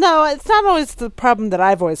 Well, no, it's not always the problem that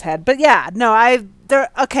I've always had. But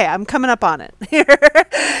I'm coming up on it here.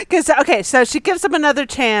 So she gives him another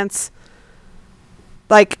chance.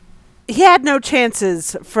 He had no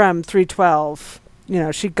chances from 312.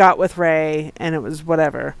 She got with Ray and it was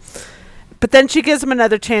whatever. But then she gives him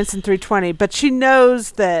another chance in 320. But she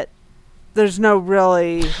knows that there's nothing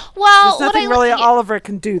really Oliver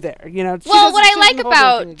can do there. What I like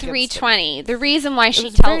about 320, the reason why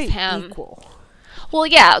she tells him equal. Well,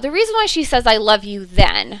 yeah, the reason why she says I love you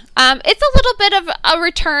then, it's a little bit of a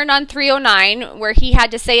return on 309, where he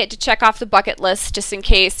had to say it to check off the bucket list just in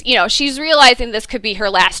case, she's realizing this could be her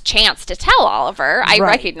last chance to tell Oliver. I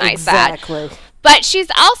recognize that. But she's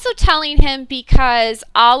also telling him because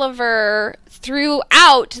Oliver,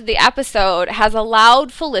 throughout the episode, has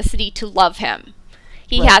allowed Felicity to love him.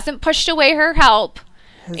 He hasn't pushed away her help.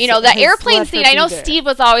 The airplane scene, I know Steve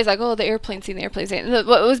was always like, oh, the airplane scene. What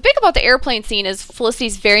was big about the airplane scene is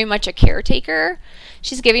Felicity's very much a caretaker.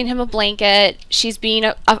 She's giving him a blanket. She's being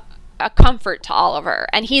a comfort to Oliver.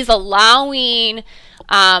 And he's allowing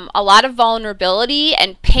a lot of vulnerability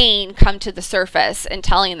and pain come to the surface and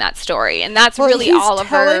telling that story. And that's really Oliver. He's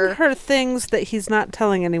telling her things that he's not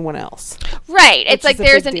telling anyone else. Right. It's like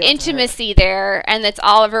there's an intimacy there, and it's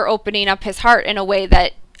Oliver opening up his heart in a way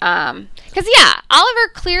that... Because, Oliver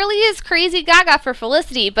clearly is crazy gaga for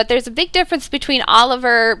Felicity, but there's a big difference between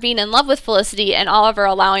Oliver being in love with Felicity and Oliver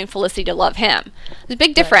allowing Felicity to love him. There's a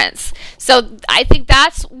big difference. So I think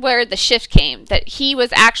that's where the shift came, that he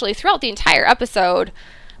was actually, throughout the entire episode,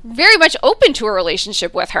 very much open to a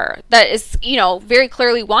relationship with her, that is, very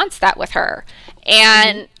clearly wants that with her.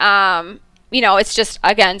 And, it's just,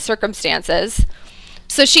 again, circumstances.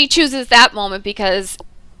 So she chooses that moment because,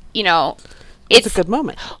 it's a good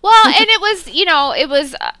moment. Well, and it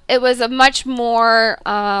was a much more,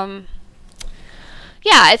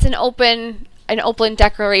 it's an open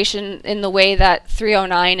declaration in the way that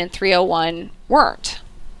 309 and 301 weren't.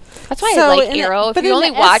 That's why I like Arrow. If you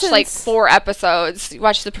only watch 4 episodes, you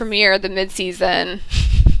watch the premiere, the mid-season,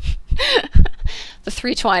 the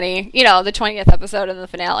 320, the 20th episode and the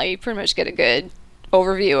finale, you pretty much get a good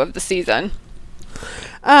overview of the season.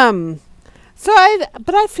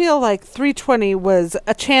 But I feel like 320 was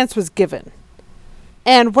a chance was given.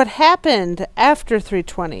 And what happened after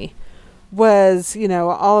 320 was,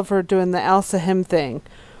 Oliver doing the Elsa him thing.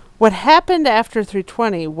 What happened after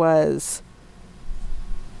 320 was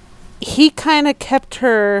he kind of kept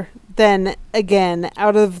her then again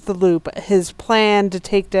out of the loop. His plan to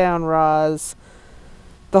take down Roz,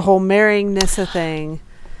 the whole marrying Nyssa thing.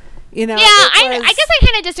 Yeah, I guess I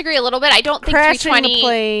kind of disagree a little bit. I don't think crashing 320. The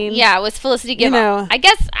plane, yeah, was Felicity give up. I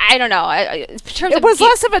guess I don't know. It was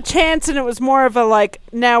less of a chance, and it was more of a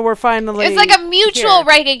now we're finally. It's like a mutual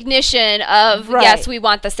recognition of yes, we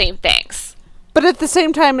want the same things. But at the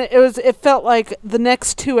same time, it felt like the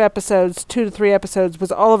next 2 to 3 episodes was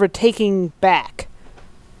Oliver taking back.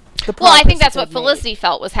 Well, I think that's what Felicity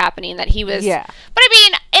felt was happening. That he was. Yeah. But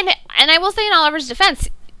I mean, and I will say in Oliver's defense,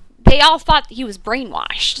 they all thought he was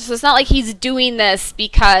brainwashed. So it's not like he's doing this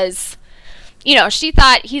because, she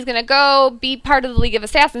thought he's going to go be part of the League of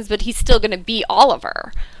Assassins, but he's still going to be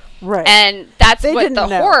Oliver. Right. And that's what the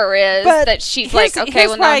horror is, that she's like, okay,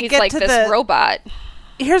 well now he's like this robot.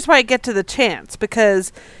 Here's why I get to the chance,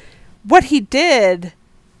 because what he did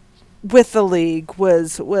with the League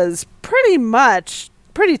was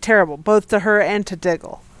pretty terrible, both to her and to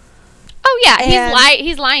Diggle. Oh yeah,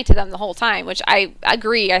 he's lying to them the whole time, which I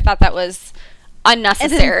agree. I thought that was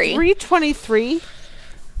unnecessary. And in 323,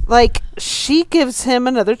 she gives him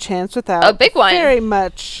another chance without a big one, very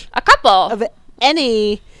much a couple of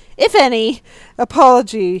any, if any,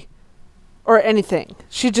 apology or anything.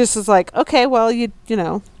 She just is like, okay, well, you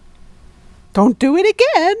don't do it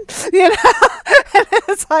again, And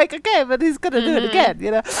it's like, okay, but he's gonna do it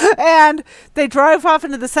again, And they drive off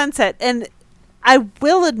into the sunset, and I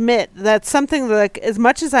will admit that something as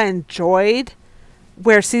much as I enjoyed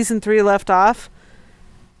where season 3 left off,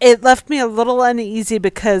 it left me a little uneasy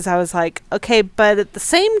because I was like, okay, but at the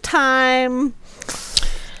same time,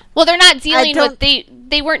 well, they're not dealing with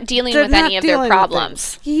they weren't dealing with any of their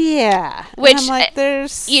problems. Yeah, which and I'm like,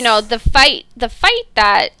 there's the fight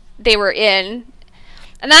that they were in,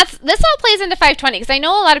 and this all plays into 520 because I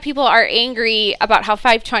know a lot of people are angry about how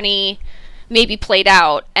 520 maybe played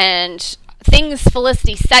out and things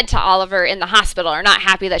Felicity said to Oliver in the hospital are not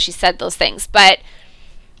happy that she said those things. But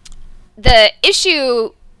the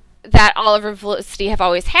issue that Oliver and Felicity have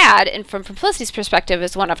always had, and from Felicity's perspective,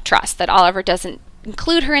 is one of trust, that Oliver doesn't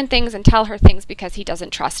include her in things and tell her things because he doesn't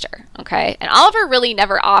trust her. Okay. And Oliver really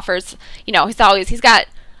never offers, he's always got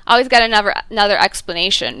another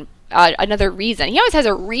explanation, another reason. He always has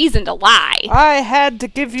a reason to lie. I had to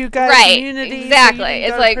give you guys immunity. Exactly.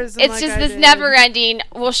 It's like it's just this never-ending.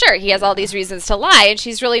 Well, sure, he has all these reasons to lie, and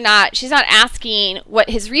she's not asking what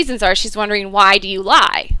his reasons are. She's wondering, why do you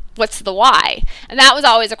lie? What's the why? And that was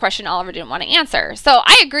always a question Oliver didn't want to answer. So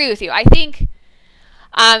I agree with you. I think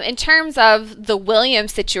in terms of the William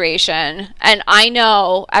situation, and I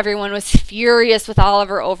know everyone was furious with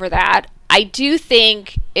Oliver over that, I do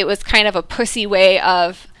think it was kind of a pussy way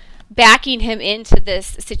of backing him into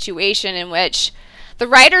this situation in which the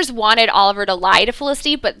writers wanted Oliver to lie to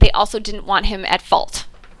Felicity, but they also didn't want him at fault.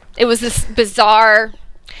 It was this bizarre.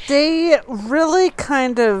 They really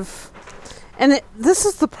kind of, and this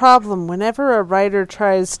is the problem. Whenever a writer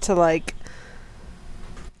tries to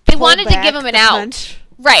they wanted to give him an out.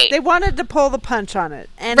 Right. They wanted to pull the punch on it.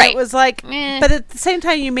 And it was like, but at the same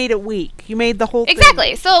time, you made it weak. You made the whole thing.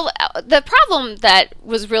 Exactly. So the problem that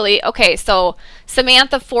was really, okay, so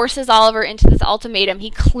Samantha forces Oliver into this ultimatum.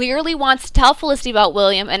 He clearly wants to tell Felicity about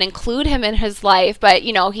William and include him in his life, but,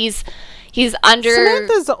 he's under...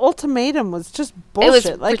 Samantha's ultimatum was just bullshit.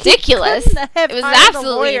 It was ridiculous. It was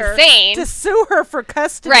absolutely insane. To sue her for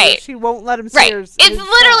custody if she won't let him see her. It's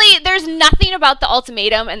literally, there's nothing about the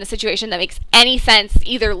ultimatum and the situation that makes any sense,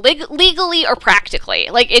 either legally or practically.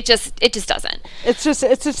 It just doesn't. It's just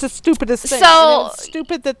the stupidest thing. So it's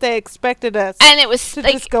stupid that they expected us and it was to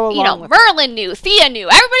just go along with Merlin knew, Thea knew,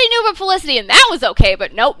 everybody knew about Felicity, and that was okay,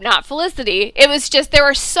 but nope, not Felicity. It was just, there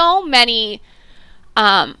were so many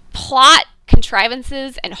plot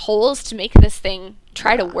contrivances and holes to make this thing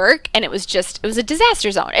try to work, and it was a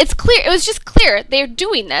disaster zone. It was just clear they're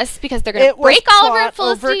doing this because they're going to break Oliver and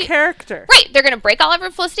Felicity over character. Right, they're going to break Oliver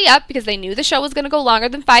and Felicity up because they knew the show was going to go longer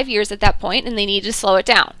than 5 years at that point, and they needed to slow it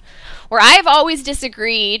down. Where I've always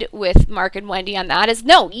disagreed with Mark and Wendy on that is,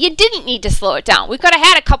 no, you didn't need to slow it down. We could have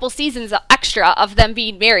had a couple seasons extra of them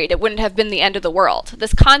being married. It wouldn't have been the end of the world.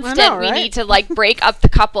 This constant, we need to break up the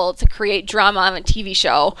couple to create drama on a TV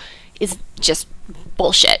show is just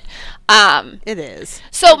bullshit. It is.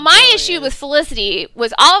 So my issue with Felicity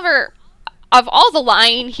was Oliver, of all the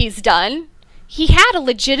lying he's done, he had a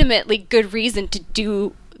legitimately good reason to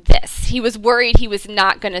do this. He was worried he was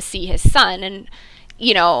not going to see his son, and,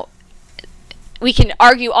 we can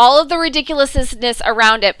argue all of the ridiculousness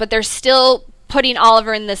around it, but they're still putting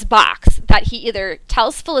Oliver in this box. that he either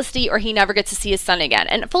tells Felicity or he never gets to see his son again.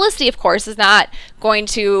 And Felicity, of course, is not going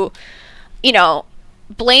to,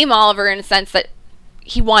 blame Oliver in a sense that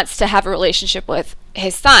he wants to have a relationship with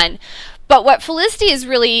his son. But what Felicity's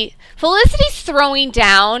throwing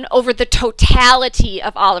down over the totality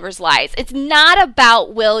of Oliver's lies. It's not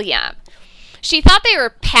about William. She thought they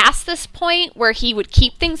were past this point where he would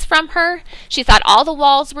keep things from her. She thought all the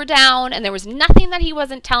walls were down and there was nothing that he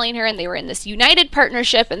wasn't telling her, and they were in this united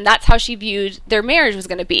partnership, and that's how she viewed their marriage was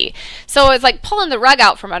going to be. So it was like pulling the rug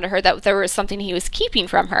out from under her that there was something he was keeping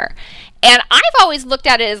from her. And I've always looked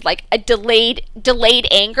at it as like a delayed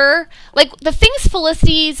anger. Like the things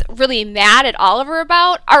Felicity's really mad at Oliver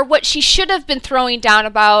about are what she should have been throwing down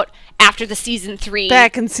about after the season 3.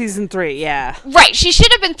 Back in season 3, yeah. Right. She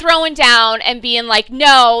should have been throwing down and being like,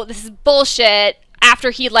 no, this is bullshit,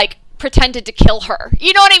 after he like pretended to kill her.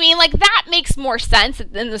 You know what I mean? Like that makes more sense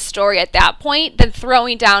in the story at that point than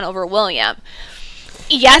throwing down over William.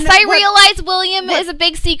 Yes, I realize William is a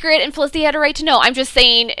big secret and Felicity had a right to know. I'm just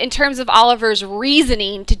saying in terms of Oliver's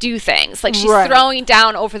reasoning to do things. Like she's throwing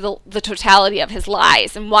down over the totality of his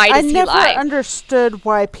lies. And why does he lie? I never understood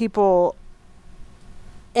why people,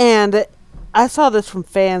 and I saw this from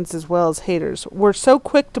fans as well as haters, were so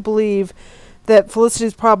quick to believe that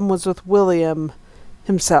Felicity's problem was with William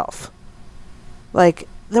himself. Like,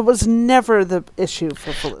 that was never the issue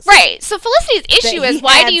for Felicity. Right. So Felicity's issue is,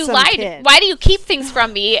 why do you lie? Why do you keep things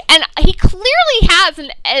from me? And he clearly has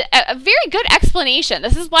a very good explanation.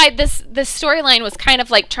 This is why this storyline was kind of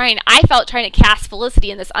like trying to cast Felicity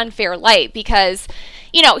in this unfair light, because,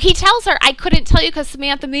 he tells her, I couldn't tell you because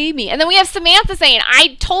Samantha made me. And then we have Samantha saying,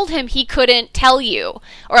 I told him he couldn't tell you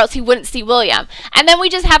or else he wouldn't see William. And then we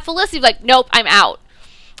just have Felicity like, nope, I'm out.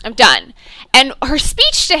 I'm done. And her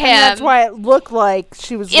speech to him... And that's why it looked like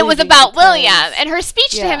she was... It was about William. And her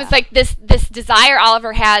speech to him is like this desire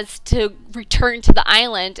Oliver has to return to the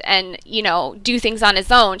island and, do things on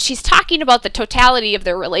his own. She's talking about the totality of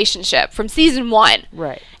their relationship from season 1.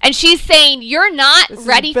 Right. And she's saying, you're not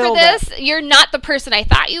ready for this. You're not the person I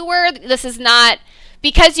thought you were. This is not...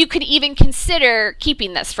 Because you could even consider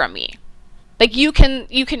keeping this from me. Like, you can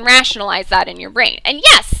rationalize that in your brain. And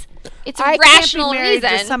yes... It's a rational reason.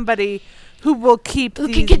 To somebody who will keep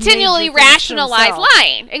who can continually rationalize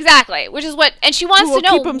lying. Exactly. Which is what, and she wants to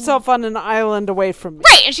know. Keep himself on an island away from me.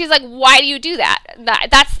 Right. And she's like, why do you do that?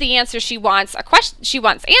 That's the answer she wants. A question she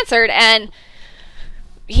wants answered, and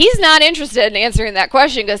he's not interested in answering that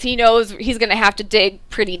question because he knows he's going to have to dig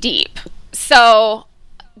pretty deep. So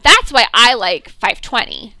that's why I like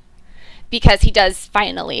 520, because he does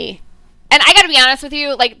finally. And I got to be honest with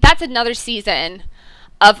you, like that's another season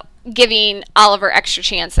of giving Oliver extra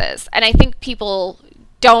chances. And I think people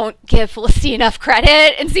don't give Felicity enough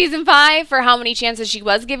credit in season 5 for how many chances she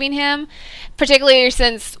was giving him, particularly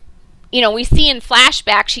since, we see in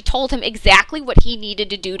flashback, she told him exactly what he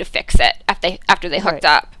needed to do to fix it after they hooked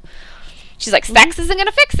up. She's like, sex isn't going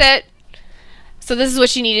to fix it. So this is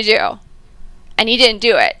what you need to do. And he didn't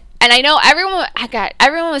do it. And I know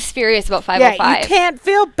everyone was furious about 505. Yeah, you can't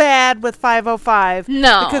feel bad with 505.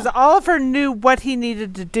 No. Because Oliver knew what he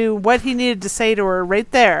needed to do, what he needed to say to her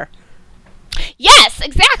right there. Yes,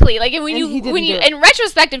 exactly. Like when you in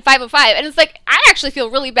retrospect in 505, and it's like, I actually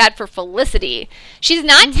feel really bad for Felicity. She's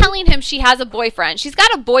not telling him she has a boyfriend. She's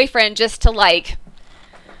got a boyfriend just to like,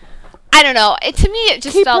 I don't know. To me, it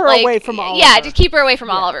just felt like... away from Oliver. Yeah, to keep her away from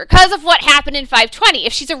Oliver. Because of what happened in 520.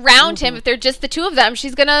 If she's around him, if they're just the two of them,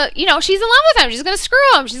 she's going to, she's in love with him. She's going to screw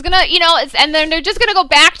him. She's going to, and then they're just going to go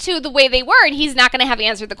back to the way they were, and he's not going to have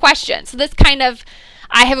answered the question. So this kind of,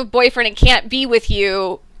 I have a boyfriend and can't be with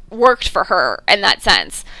you, worked for her in that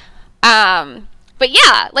sense. But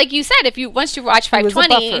yeah, like you said, once you watch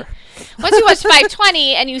 520... Once you watch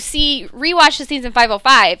 520 and you rewatch the season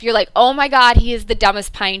 505, you're like, oh my God, he is the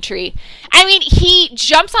dumbest pine tree. I mean, he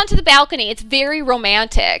jumps onto the balcony. It's very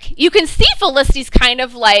romantic. You can see Felicity's kind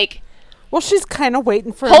of like... Well, she's kind of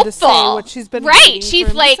waiting for him to say what she's been waiting she's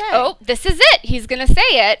for him like, to say. oh, this is it. He's going to say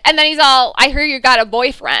it. And then he's all, I hear you got a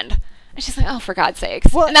boyfriend. And she's like, oh, for God's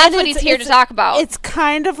sakes. Well, and that's what he's here to talk about. It's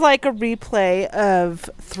kind of like a replay of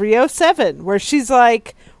 307, where she's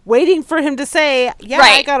like... waiting for him to say,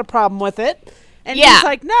 I got a problem with it. And he's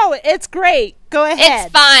like, no, it's great. Go ahead.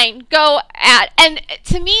 It's fine. Go at. And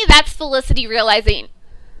to me, that's Felicity realizing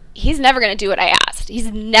he's never going to do what I asked.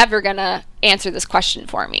 He's never going to answer this question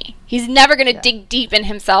for me. He's never going to dig deep in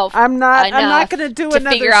himself. I'm not going to do another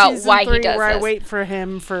figure out season why 3 he does where this. I wait for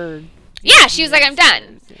him for... Yeah, she was like, I'm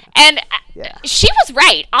done. And she was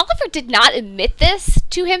right. Oliver did not admit this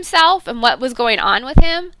to himself and what was going on with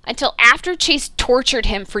him until after Chase tortured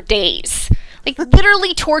him for days. Like,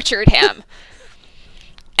 literally tortured him.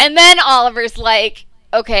 And then Oliver's like,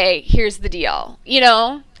 okay, here's the deal,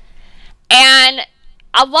 And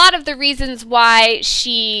a lot of the reasons why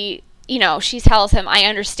she tells him, I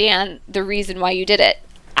understand the reason why you did it.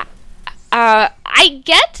 I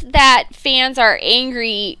get that fans are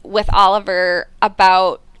angry with Oliver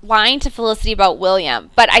about lying to Felicity about William,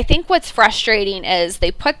 but I think what's frustrating is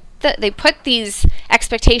they put these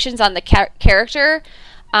expectations on the character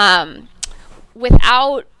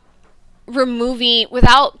without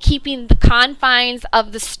keeping the confines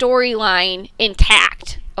of the storyline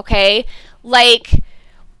intact. Okay, like.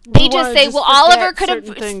 They just say, well, Oliver could have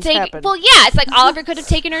taken... Well, yeah, it's like Oliver could have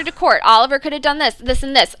taken her to court. Oliver could have done this,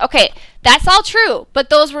 and this. Okay, that's all true, but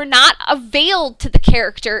those were not availed to the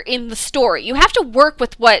character in the story. You have to work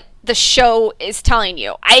with what the show is telling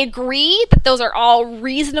you. I agree that those are all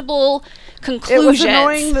reasonable conclusions. It was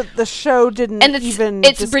annoying that the show didn't even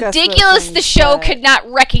It's ridiculous the show could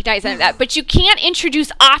not recognize any of that, but you can't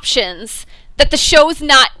introduce options that the show's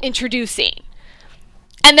not introducing.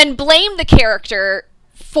 And then blame the character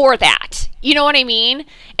for that. You know what I mean?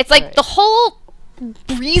 It's like the whole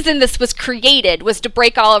reason this was created was to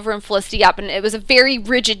break Oliver and Felicity up, and it was a very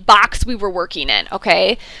rigid box we were working in,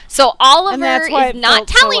 okay? So Oliver is not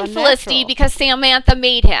telling Felicity because Samantha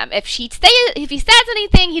made him. If he says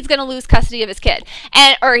anything, he's going to lose custody of his kid,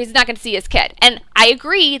 or he's not going to see his kid. And I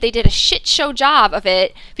agree, they did a shit show job of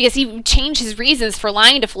it because he changed his reasons for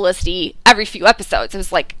lying to Felicity every few episodes. It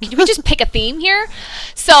was like, can we just pick a theme here?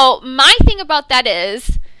 So my thing about that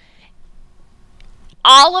is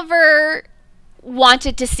Oliver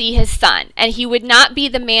wanted to see his son, and he would not be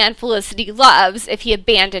the man Felicity loves if he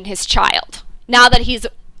abandoned his child, now that he's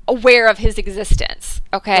aware of his existence,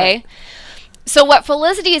 okay? Right. So what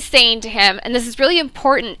Felicity is saying to him, and this is really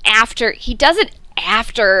important after he does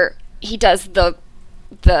the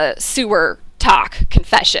sewer talk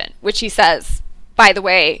confession, which he says, by the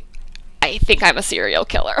way, I think I'm a serial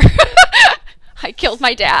killer. I killed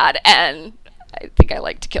my dad, and I think I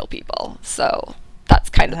like to kill people, so... That's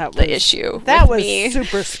kind of the issue. That was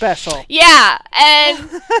super special. Yeah. And,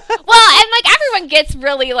 everyone gets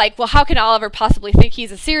really like, well, how can Oliver possibly think he's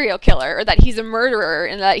a serial killer or that he's a murderer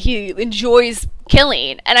and that he enjoys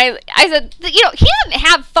killing? And I said, he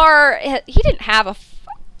didn't have a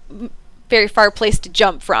very far place to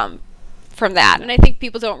jump from that. And I think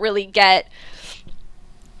people don't really get,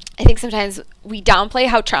 I think sometimes we downplay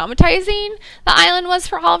how traumatizing the island was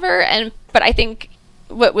for Oliver. But I think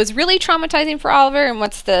what was really traumatizing for Oliver and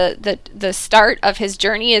what's the start of his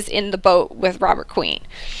journey is in the boat with Robert Queen.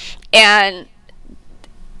 And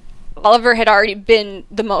Oliver had already been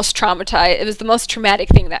the most traumatized. It was the most traumatic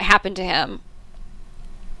thing that happened to him,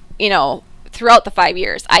 throughout the 5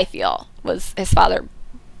 years, I feel, was his father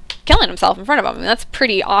killing himself in front of him. I mean, that's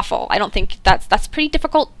pretty awful. I don't think that's pretty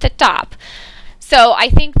difficult to top. So I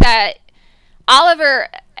think that Oliver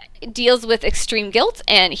deals with extreme guilt,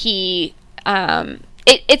 and he...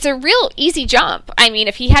 It's a real easy jump. I mean,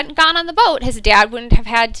 if he hadn't gone on the boat, his dad wouldn't have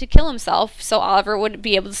had to kill himself, so Oliver wouldn't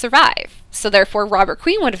be able to survive. So therefore, Robert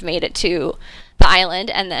Queen would have made it to the island,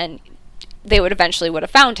 and then they would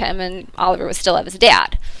have found him, and Oliver would still have his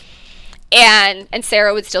dad. And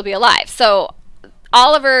Sarah would still be alive. So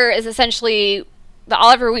Oliver is essentially the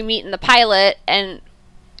Oliver we meet in the pilot, and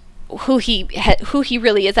who he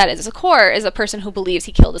really is at his core is a person who believes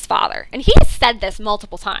he killed his father. And he has said this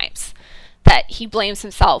multiple times, that he blames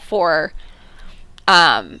himself for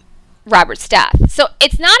Robert's death. So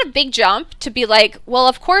it's not a big jump to be like, well,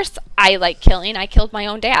 of course I like killing. I killed my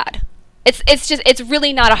own dad. It's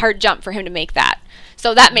really not a hard jump for him to make that.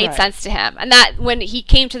 So that made sense to him. And that when he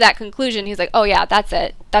came to that conclusion, he's like, oh yeah, that's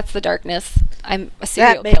it. That's the darkness. I'm a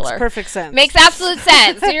serial killer. That makes perfect sense. Makes absolute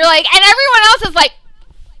sense. And you're like, and everyone else is like,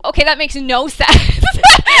 okay, that makes no sense.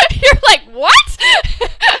 You're like, what?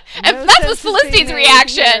 And that was Felicity's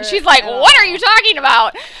reaction. She's like, what are you talking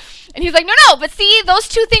about? And he's like, no, but see, those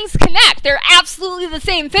two things connect. They're absolutely the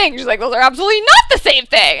same thing. She's like, those are absolutely not the same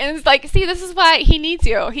thing. And it's like, see, this is why he needs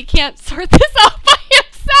you. He can't sort this out by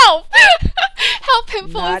himself. Help him,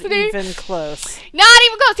 Felicity. Not even close. Not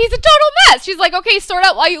even close. He's a total mess. She's like, okay, sort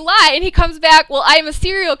out why you lie. And he comes back, well, I'm a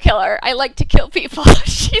serial killer. I like to kill people.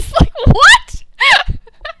 She's like, what?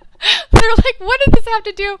 They're like, what does this have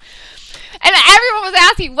to do? And everyone was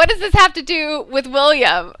asking, what does this have to do with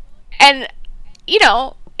William? And,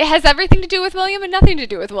 it has everything to do with William and nothing to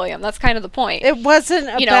do with William. That's kind of the point. It wasn't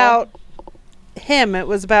about him. It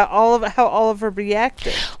was about how Oliver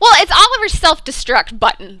reacted. Well, it's Oliver's self-destruct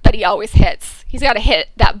button that he always hits. He's got to hit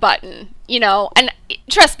that button, And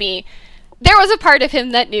trust me, there was a part of him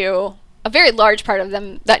that knew, a very large part of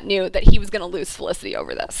them that knew that he was going to lose Felicity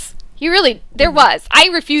over this. There was. I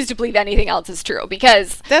refuse to believe anything else is true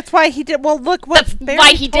because that's why he did. Well, look what that's Barry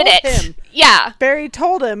why he did told it. him. Yeah. Barry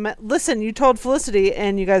told him, listen, you told Felicity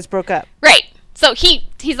and you guys broke up. Right. So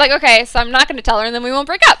he's like, okay, so I'm not going to tell her and then we won't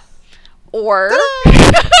break up. Or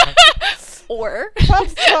or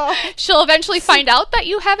she'll eventually find out that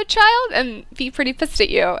you have a child and be pretty pissed at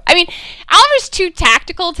you. I mean, Oliver's too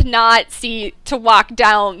tactical to walk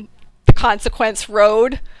down the consequence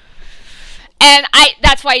road. And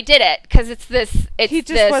that's why I did it, because he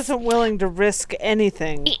just wasn't willing to risk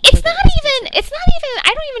anything. It's not even,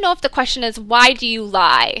 I don't even know if the question is, why do you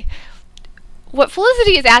lie? What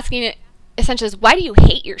Felicity is asking essentially is, why do you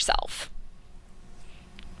hate yourself?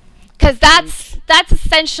 Because that's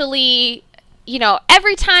essentially,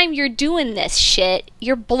 every time you're doing this shit,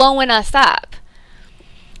 you're blowing us up.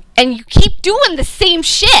 And you keep doing the same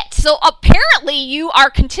shit. So apparently you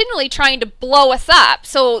are continually trying to blow us up.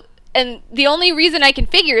 And the only reason I can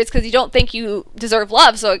figure is because you don't think you deserve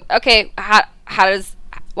love. So, okay,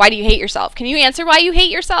 why do you hate yourself? Can you answer why you hate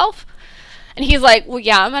yourself? And he's like, well,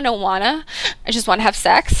 yeah, I don't wanna. I just want to have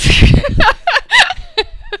sex.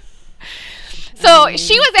 So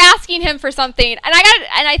she was asking him for something, and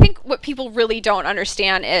I think what people really don't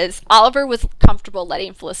understand is Oliver was comfortable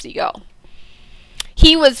letting Felicity go.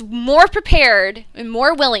 He was more prepared and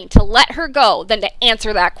more willing to let her go than to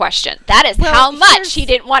answer that question. That is how much he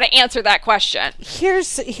didn't want to answer that question.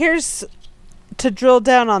 Here's to drill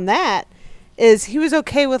down on that, is he was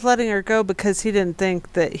okay with letting her go because he didn't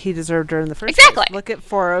think that he deserved her in the first place. Look at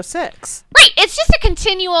 406. Right. It's just a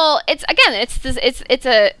continual. It's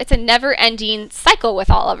a never-ending cycle with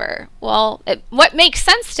Oliver. Well, what makes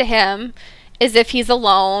sense to him is if he's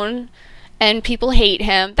alone and people hate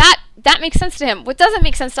him. That makes sense to him. What doesn't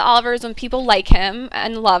make sense to Oliver is when people like him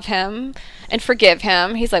and love him and forgive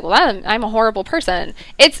him. He's like, well, I'm a horrible person.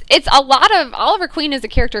 It's a lot of Oliver Queen is a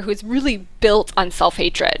character who's really built on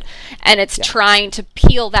self-hatred, and it's trying to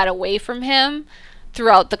peel that away from him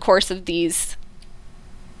throughout the course of these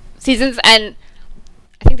seasons. And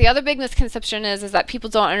I think the other big misconception is that people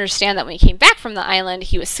don't understand that when he came back from the island,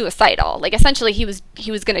 he was suicidal. Like, essentially, he was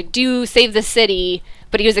going to save the city,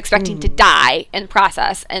 but he was expecting to die in the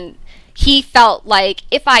process. And he felt like,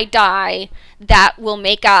 if I die, that will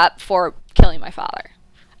make up for killing my father.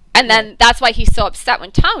 And then that's why he's so upset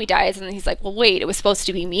when Tommy dies. And then he's like, well, wait, it was supposed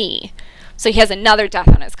to be me. So he has another death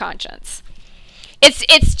on his conscience. He's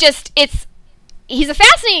a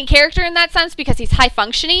fascinating character in that sense because he's high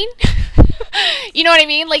functioning. You know what I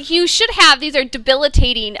mean? Like, these are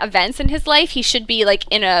debilitating events in his life. He should be like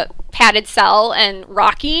in a padded cell and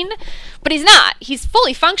rocking, but he's not. He's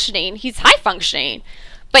fully functioning. He's high functioning,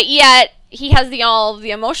 but yet he has all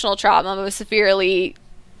the emotional trauma of a severely,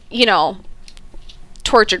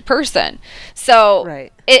 tortured person. So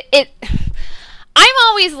right. I'm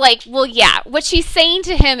always like, well, yeah, what she's saying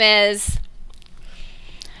to him is,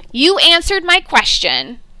 you answered my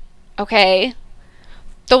question, okay?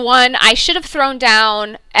 The one I should have thrown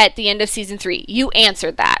down at the end of season 3. You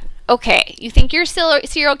answered that. Okay, you think you're a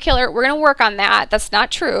serial killer. We're going to work on that. That's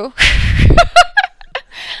not true.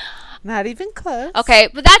 Not even close. Okay,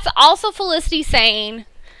 but that's also Felicity saying,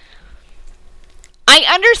 I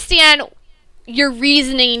understand your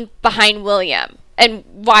reasoning behind William and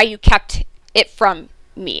why you kept it from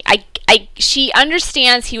me. She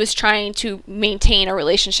understands he was trying to maintain a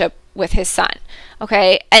relationship with his son.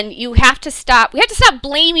 Okay, and we have to stop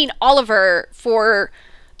blaming Oliver for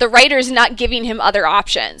the writers not giving him other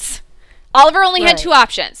options. Oliver only had 2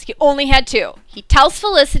 options. He only had 2. He tells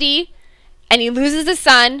Felicity and he loses his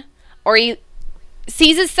son, or he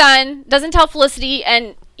sees his son, doesn't tell Felicity,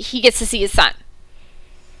 and he gets to see his son.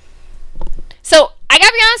 So I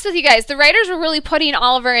gotta be honest with you guys, the writers were really putting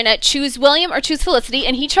Oliver in a choose William or choose Felicity,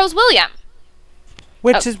 and he chose William.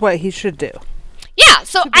 Which is what he should do. Yeah,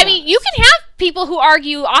 so, I mean, you can have people who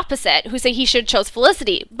argue opposite, who say he should have chose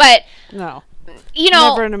Felicity, but... No.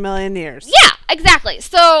 Never in a million years. Yeah, exactly.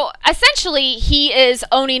 So, essentially, he is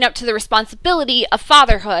owning up to the responsibility of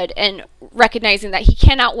fatherhood and recognizing that he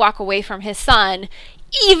cannot walk away from his son,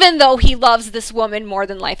 even though he loves this woman more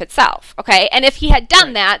than life itself, okay? And if he had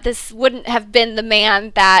done that, this wouldn't have been the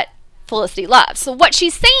man that Felicity loves. So what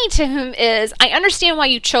she's saying to him is, I understand why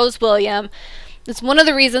you chose William. It's one of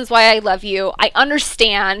the reasons why I love you. I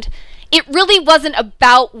understand. It really wasn't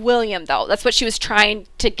about William, though. That's what she was trying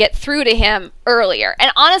to get through to him earlier.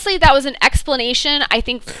 And honestly, that was an explanation, I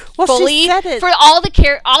think, fully for all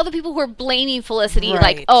the people who were blaming Felicity,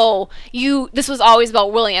 like, oh, this was always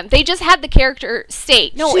about William. They just had the character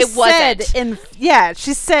state. No, it wasn't.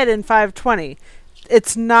 She said in 520,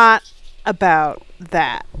 it's not about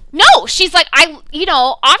that. No, she's like,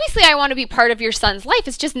 obviously I want to be part of your son's life.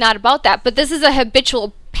 It's just not about that. But this is a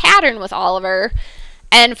habitual pattern with Oliver.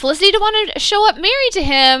 And Felicity wanted to show up married to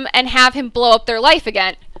him and have him blow up their life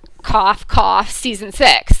again. Cough, cough, season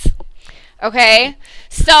 6. Okay?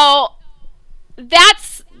 So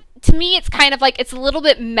that's, to me, it's kind of like, it's a little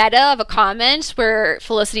bit meta of a comment where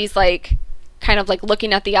Felicity's like, kind of like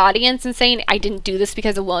looking at the audience and saying, I didn't do this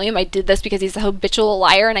because of William. I did this because he's a habitual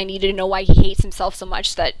liar and I needed to know why he hates himself so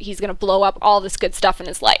much that he's going to blow up all this good stuff in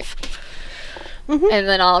his life. Mm-hmm. And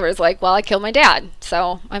then Oliver's like, well, I killed my dad,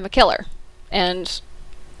 so I'm a killer. And,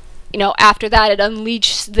 after that, it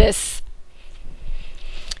unleashed this,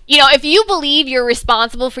 if you believe you're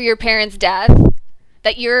responsible for your parents' death,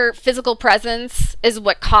 that your physical presence is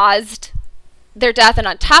what caused their death, and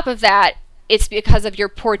on top of that, it's because of your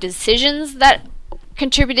poor decisions that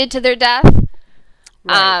contributed to their death.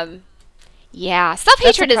 Right.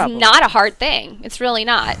 Self-hatred is not a hard thing. It's really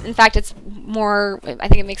not. In fact, I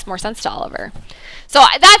think it makes more sense to Oliver. So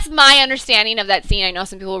that's my understanding of that scene. I know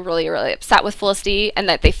some people were really, really upset with Felicity and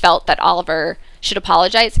that they felt that Oliver should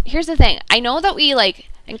apologize. Here's the thing. I know that we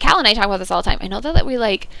and Cal and I talk about this all the time. I know that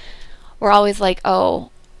we're always like,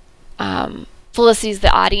 Felicity's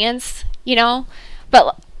the audience,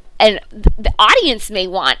 but and the audience may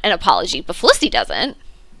want an apology, but Felicity doesn't.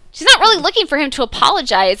 She's not really looking for him to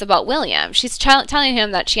apologize about William. She's telling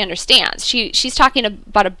him that she understands. She's talking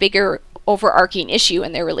about a bigger overarching issue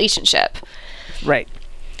in their relationship. Right.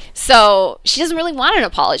 So she doesn't really want an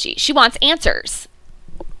apology. She wants answers.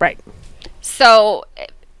 Right. So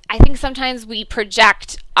I think sometimes we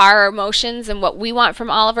project our emotions and what we want from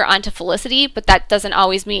Oliver onto Felicity, but that doesn't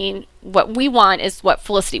always mean what we want is what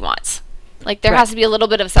Felicity wants. Like there has to be a little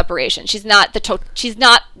bit of separation. She's not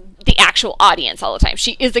the actual audience all the time.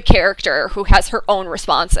 She is a character who has her own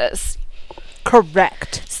responses.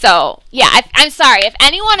 Correct. So, yeah, I'm sorry. If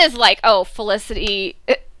anyone is like, oh, Felicity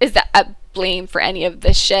is a blame for any of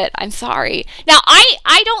this shit, I'm sorry. Now,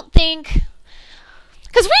 I don't think...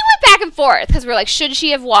 Because we went back and forth. Because we're like, should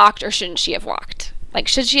she have walked or shouldn't she have walked? Like,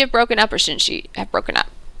 should she have broken up or shouldn't she have broken up?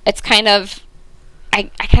 It's kind of... I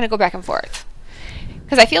kind of go back and forth.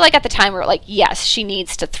 Because I feel like at the time we were like, yes, she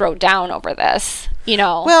needs to throw down over this,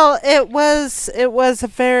 Well, it was a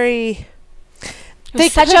very... It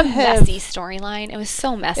was such a messy storyline. It was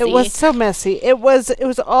so messy. It was so messy. It was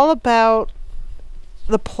all about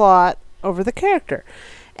the plot over the character.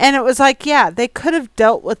 And it was like, yeah, they could have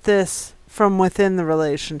dealt with this from within the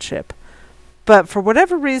relationship. But for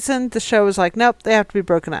whatever reason, the show was like, nope, they have to be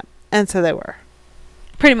broken up. And so they were.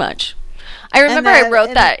 Pretty much. I remember I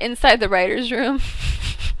wrote that inside the writer's room.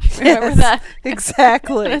 Remember that?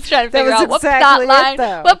 Exactly. I was trying to figure out what plot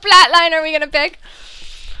line are we going to pick?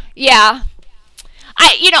 Yeah.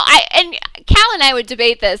 And Cal and I would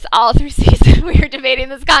debate this all through season. We were debating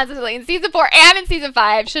this constantly in season 4 and in season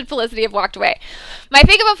 5. Should Felicity have walked away? My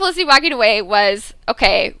thing about Felicity walking away was,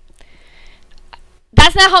 okay,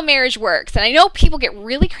 that's not how marriage works. And I know people get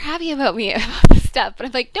really crabby about me about this stuff, but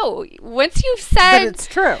I'm like, no, once you've said... But it's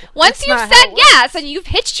true. Once you've said yes and you've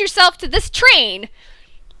hitched yourself to this train,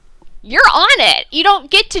 you're on it. You don't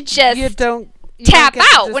get to just... You tap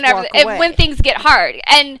out when things get hard.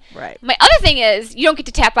 And my other thing is, you don't get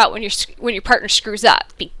to tap out when your partner screws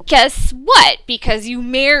up. Guess what? Because you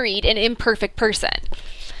married an imperfect person.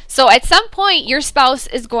 So at some point, your spouse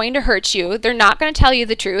is going to hurt you. They're not going to tell you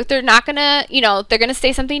the truth. They're not going to, they're going to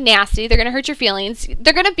say something nasty. They're going to hurt your feelings.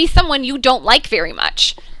 They're going to be someone you don't like very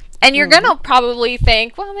much. And you're going to probably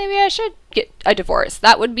think, well, maybe I should get a divorce.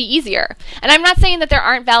 That would be easier. And I'm not saying that there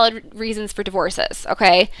aren't valid reasons for divorces,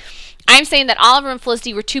 okay? I'm saying that Oliver and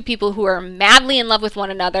Felicity were two people who are madly in love with one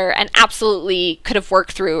another and absolutely could have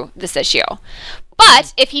worked through this issue.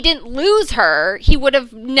 But if he didn't lose her, he would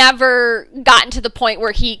have never gotten to the point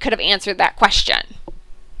where he could have answered that question.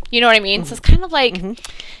 You know what I mean? Mm-hmm. So it's kind of like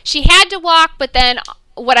she had to walk, but then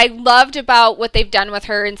what I loved about what they've done with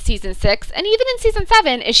her in season 6 and even in season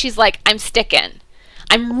 7 is she's like, I'm sticking.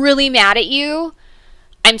 I'm really mad at you.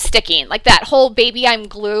 I'm sticking. Like that whole baby, I'm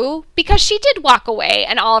glue. Because she did walk away.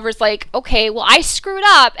 And Oliver's like, okay, well, I screwed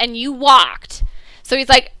up and you walked. So he's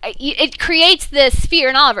like, it creates this fear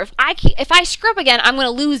in Oliver. If I screw up again, I'm going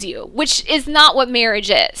to lose you. Which is not what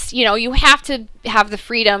marriage is. You have to have the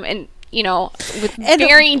freedom and, with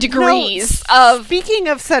varying degrees of... Speaking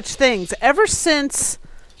of such things, ever since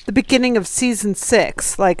the beginning of season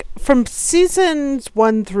 6, like from seasons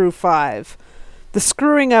 1 through 5... the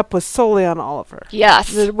screwing up was solely on Oliver.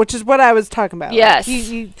 Yes. Which is what I was talking about. Yes.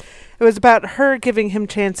 Like it was about her giving him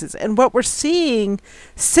chances. And what we're seeing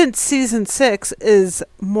since season 6 is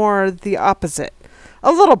more the opposite.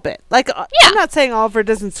 A little bit. Like, Yeah. I'm not saying Oliver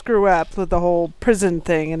doesn't screw up with the whole prison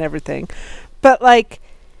thing and everything, but like,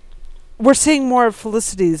 we're seeing more of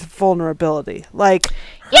Felicity's vulnerability. Like,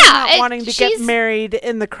 her not wanting to get married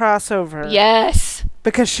in the crossover. Yes.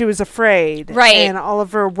 Because she was afraid. Right. And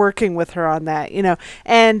Oliver working with her on that, you know.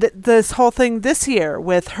 And this whole thing this year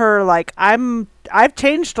with her, like, I've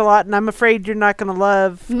changed a lot and I'm afraid you're not going to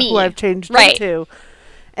love me. Who I've changed right. into.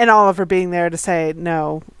 And Oliver being there to say,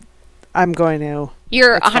 no, I'm going to.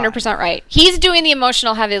 You're 100% right. He's doing the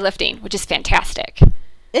emotional heavy lifting, which is fantastic.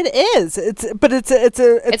 It is.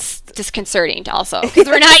 It's disconcerting also because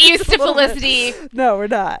we're not used to Felicity. No, we're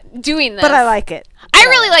not doing this. But I like it. I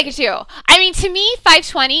really like it too. I mean, to me,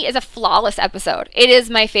 520 is a flawless episode. It is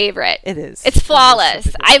my favorite. It is. It's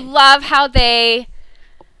flawless. I love how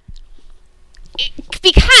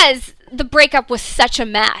because the breakup was such a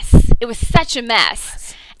mess. It was such a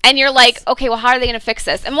mess. And you're like, okay, well, how are they going to fix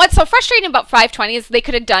this? And what's so frustrating about 520 is they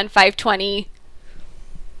could have done 520,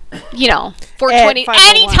 420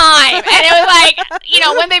 anytime. And it was like,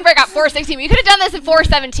 when they break up 416, you could have done this in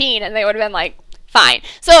 417 and they would have been like, fine.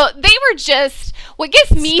 So they were just, what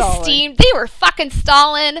gets me steamed, they were fucking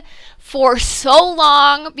stalling for so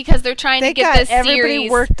long because they're trying to get this series. Everybody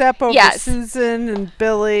worked up over Susan and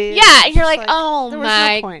Billy. Yeah, and you're like, oh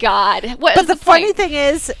my God. But the funny thing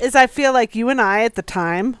is I feel like you and I at the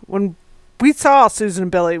time, when we saw Susan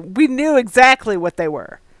and Billy, we knew exactly what they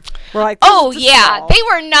were. We're like, oh yeah, they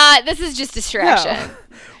were not, this is just distraction. No.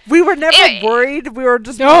 We were never worried. We were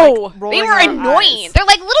just they were annoying. Eyes. They're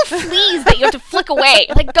like little fleas that you have to flick away.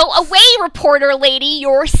 Like, go away, reporter lady.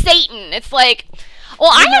 You're Satan. It's like, well,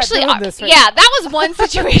 that was one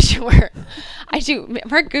situation where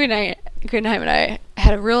Mark Guggenheim and I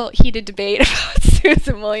had a real heated debate about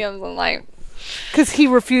Susan Williams and like, because he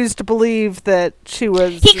refused to believe that she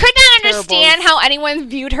was. He could not understand how anyone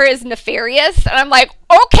viewed her as nefarious, and I'm like,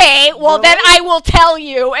 okay, well then I will tell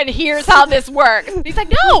you, and here's how this works. And he's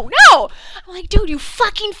like, no. I'm like, dude, you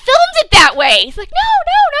fucking filmed it that way. He's like, no,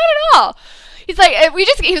 not at all. He's like,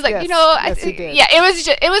 he was like, yes, he did. Yeah,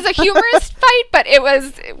 it was a humorous fight, but it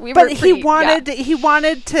was, he wanted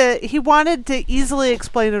to easily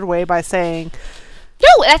explain it away by saying,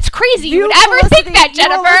 no, that's crazy. You would ever think that,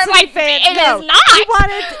 Jennifer. Like, it is not.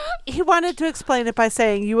 He wanted to explain it by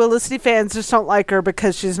saying, you Felicity fans just don't like her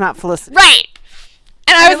because she's not Felicity. Right.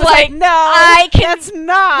 And I was like, no, that's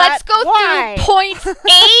not. Let's go through point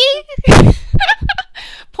A,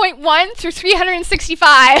 point 1 through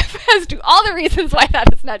 365 as to all the reasons why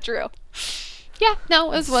that is not true. Yeah,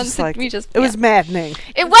 no, it was one that It was maddening.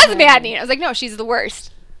 It was maddening. I was like, no, she's the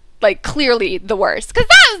worst. Like, clearly the worst. Because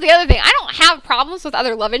that was the other thing. I don't have problems with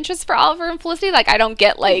other love interests for Oliver and Felicity. Like, I don't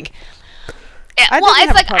get, like...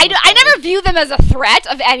 I never view them as a threat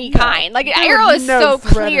of any kind. Like, Arrow is so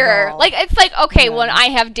clear. Like, it's like, okay, when I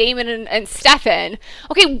have Damon and Stefan,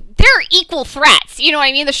 okay, they're equal threats. You know what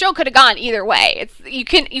I mean? The show could have gone either way. You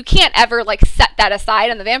can't ever, like, set that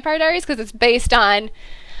aside on the Vampire Diaries because it's based on...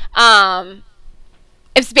 a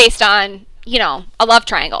love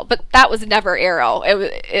triangle, but that was never Arrow.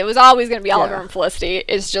 It was always going to be Oliver and Felicity.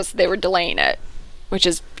 It's just they were delaying it, which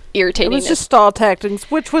is irritating. It was just stall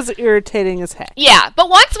tactics, which was irritating as heck. Yeah, but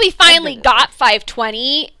once we finally got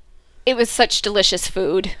 520, it was such delicious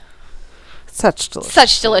food. Such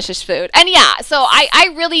delicious food. And yeah, so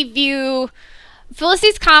I really view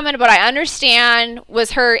Felicity's comment about I understand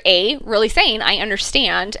was her really saying I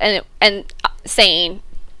understand and saying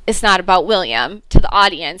it's not about William to the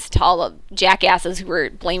audience, to all the jackasses who were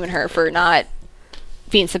blaming her for not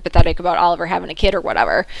being sympathetic about Oliver having a kid or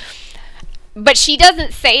whatever. But she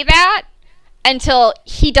doesn't say that until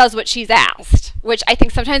he does what she's asked, which I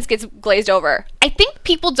think sometimes gets glazed over. I think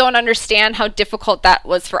people don't understand how difficult that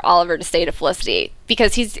was for Oliver to say to Felicity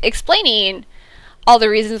because he's explaining all the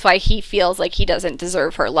reasons why he feels like he doesn't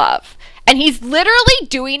deserve her love. And he's literally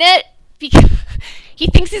doing it because... he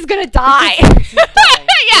thinks he's gonna die.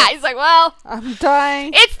 Yeah, he's like, well, I'm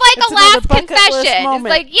dying. It's like a last confession. It's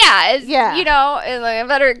like, I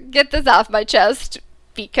better get this off my chest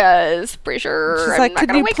because pretty sure she's I'm like, not could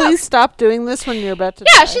gonna you wake please up. stop doing this when you're about to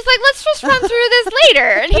die? die? She's like, let's just run through this later.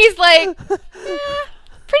 And he's like,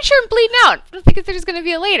 pretty sure I'm bleeding out. I don't think there's gonna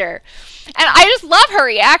be a later. And I just love her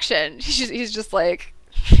reaction. He's just like,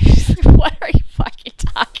 what are you fucking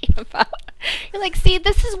talking about? You're like, see,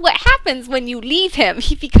 this is what happens when you leave him.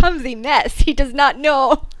 He becomes a mess. He does not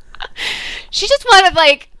know. She just wanted,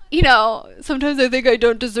 like, sometimes I think I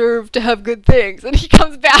don't deserve to have good things. And he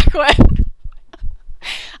comes back with,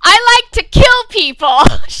 I like to kill people.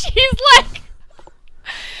 She's like,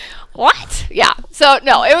 what? Yeah. So,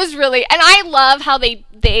 no, it was really, and I love how they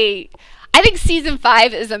I think season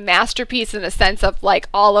 5 is a masterpiece in the sense of like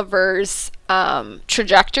Oliver's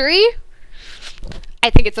trajectory. I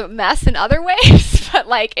think it's a mess in other ways, but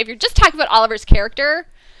like if you're just talking about Oliver's character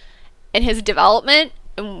and his development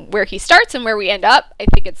and where he starts and where we end up, I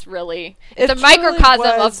think it's a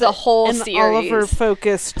microcosm of the whole series. Oliver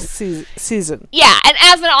focused season. Yeah, and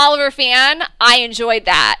as an Oliver fan, I enjoyed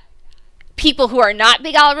that. People who are not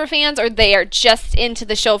big Oliver fans, or they are just into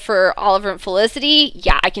the show for Oliver and Felicity,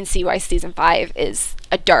 yeah, I can see why season 5 is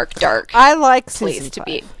a dark I like place season to 5.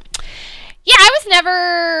 be. Yeah, I was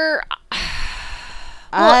never.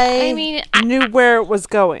 I knew where it was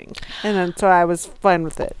going, and then so I was fine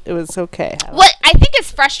with it. It was okay. What I think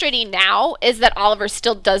is frustrating now is that Oliver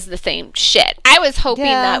still does the same shit. I was hoping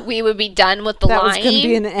that we would be done with the line. That was going to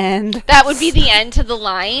be an end. That would be the end to the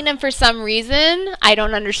line, and for some reason, I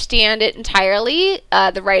don't understand it entirely.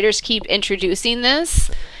 The writers keep introducing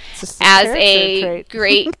this as a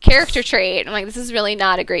great character trait. I'm like, this is really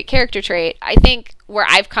not a great character trait. I think where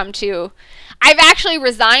I've come to, I've actually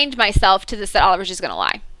resigned myself to this, that Oliver's just going to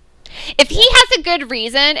lie. If he has a good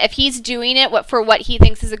reason, if he's doing it for what he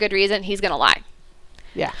thinks is a good reason, he's going to lie.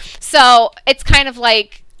 Yeah. So it's kind of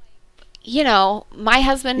like, you know, my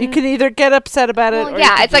husband. You can either get upset about it or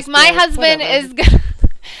yeah, it's like my husband is,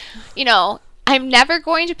 you know, I'm never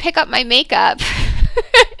going to pick up my makeup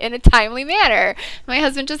in a timely manner. My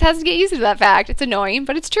husband just has to get used to that fact. It's annoying,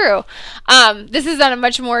 but it's true. This is on a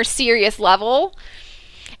much more serious level.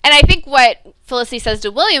 And I think what Felicity says to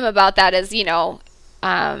William about that is, you know,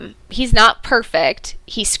 he's not perfect.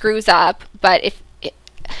 He screws up. But if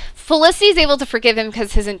Felicity's able to forgive him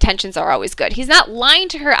because his intentions are always good. He's not lying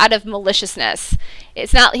to her out of maliciousness.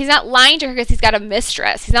 He's not lying to her because he's got a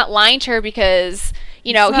mistress. He's not lying to her because,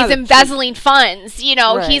 you know, he's embezzling funds. You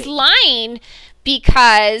know, he's lying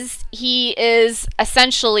because he is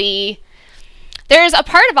essentially... There's a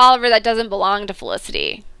part of Oliver that doesn't belong to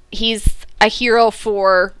Felicity. He's a hero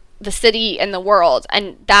for the city and the world,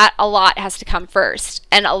 and that a lot has to come first.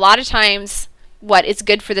 And a lot of times what is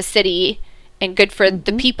good for the city and good for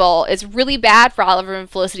the people is really bad for Oliver and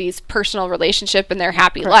Felicity's personal relationship and their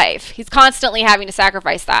happy life. He's constantly having to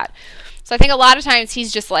sacrifice that. So I think a lot of times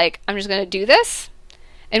he's just like, I'm just going to do this,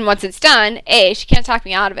 and once it's done, A, she can't talk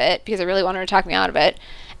me out of it because I really want her to talk me out of it,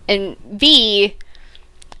 and B,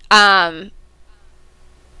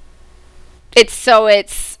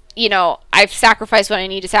 it's you know, I've sacrificed what I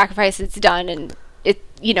need to sacrifice, it's done, and it,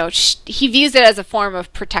 you know, he views it as a form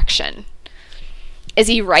of protection. Is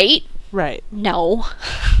he right? Right. No.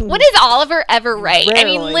 When is Oliver ever right? Rarely. I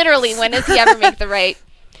mean, literally, when does he ever make the right?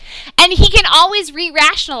 And he can always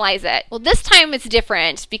re-rationalize it. Well, this time it's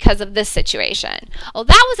different because of this situation. Oh,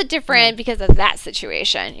 that was different because of that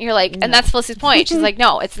situation. You're like, and that's Felicity's point. She's like,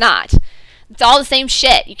 no, it's not. It's all the same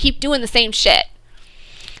shit. You keep doing the same shit.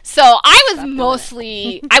 So I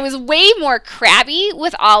was way more crabby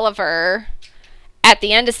with Oliver at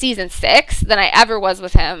the end of season 6 than I ever was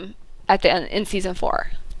with him in season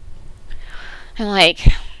 4. I'm like,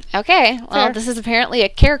 okay, well, this is apparently a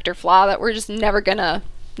character flaw that we're just never gonna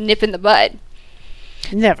nip in the bud.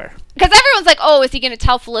 Never. Because everyone's like, oh, is he gonna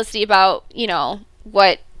tell Felicity about, you know,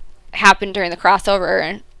 what happened during the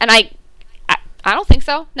crossover? And I don't think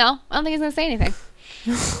so. No, I don't think he's gonna say anything.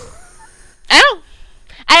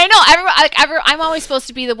 I don't know. I'm always supposed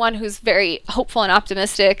to be the one who's very hopeful and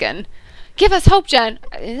optimistic and give us hope, Jen.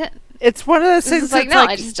 It's one of those things like, no,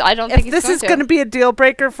 I don't think this is going to be a deal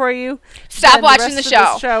breaker for you. Stop watching the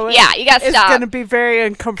show. Yeah, you got to stop. It's going to be very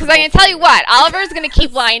uncomfortable. Because I can tell you what, Oliver's going to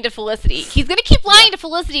keep lying to Felicity. He's going to keep lying to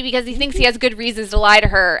Felicity because he thinks he has good reasons to lie to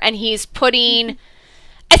her, and he's putting...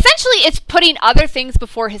 Essentially, it's putting other things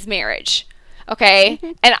before his marriage. Okay?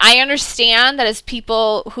 And I understand that as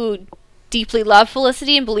people who deeply love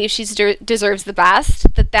Felicity and believe she deserves the best,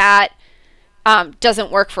 that doesn't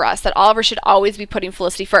work for us, that Oliver should always be putting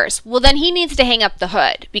Felicity first. Well, then he needs to hang up the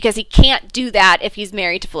hood because he can't do that if he's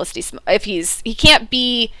married to Felicity. He can't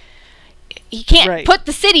put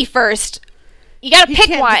the city first. You got to pick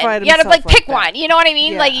one. You got to pick one. You know what I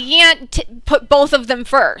mean? Yeah. Like you can't put both of them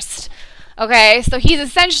first. Okay, so he's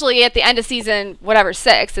essentially at the end of season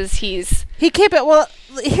 6 he can't. Well,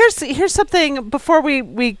 here's something before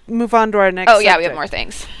we move on to our next. Oh yeah, we have more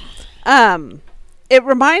things. It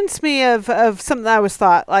reminds me of something I always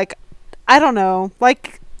thought. Like, I don't know.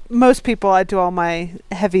 Like most people, I do all my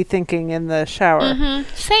heavy thinking in the shower.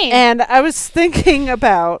 Same. And I was thinking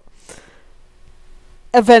about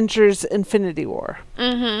Avengers: Infinity War.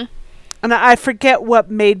 And I forget what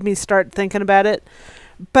made me start thinking about it.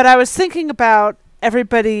 But I was thinking about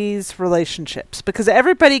everybody's relationships because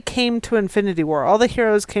everybody came to Infinity War. All the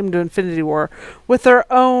heroes came to Infinity War with their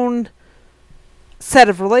own set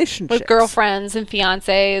of relationships with girlfriends and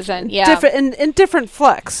fiancés and different in different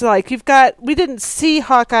flux. Like we didn't see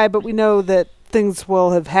Hawkeye, but we know that things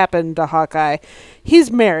will have happened to Hawkeye. He's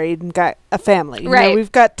married and got a family. Right. You know,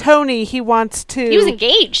 we've got Tony. He was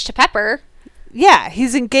engaged to Pepper. Yeah,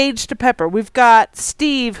 he's engaged to Pepper. We've got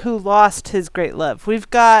Steve, who lost his great love. We've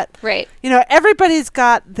got, right. You know, everybody's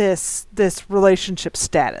got this relationship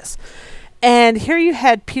status. And here you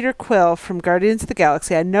had Peter Quill from Guardians of the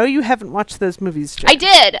Galaxy. I know you haven't watched those movies, Jen. I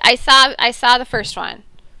did. I saw the first one.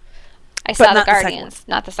 I saw the Guardians,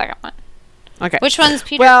 not the second one. Okay. Which one's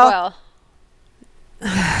Peter Quill?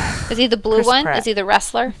 Is he the blue Chris one? Pratt. Is he the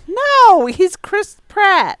wrestler? No, he's Chris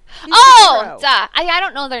Pratt. He's duh. I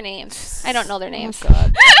don't know their names. Oh,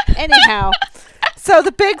 God. Anyhow, so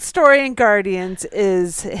the big story in Guardians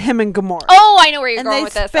is him and Gamora. Oh, I know where you're going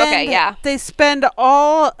with this. Okay, yeah. They spend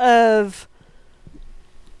all of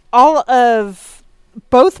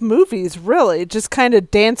both movies really just kind of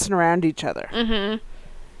dancing around each other. Mm-hmm.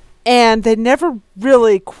 And they never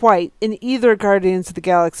really quite, in either Guardians of the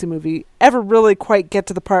Galaxy movie, ever really quite get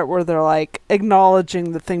to the part where they're, like,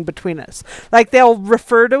 acknowledging the thing between us. Like, they'll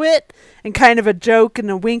refer to it in kind of a joke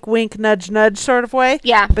and a wink, wink, nudge, nudge sort of way.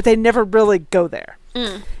 Yeah. But they never really go there.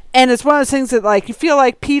 Mm. And it's one of those things that, like, you feel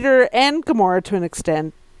like Peter and Gamora, to an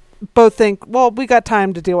extent, both think, well, we got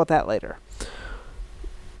time to deal with that later.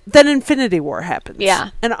 Then Infinity War happens.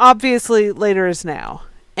 Yeah. And obviously later is now.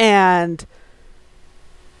 And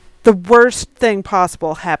the worst thing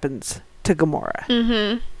possible happens to Gamora.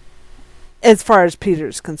 Mm-hmm. As far as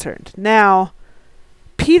Peter's concerned. Now,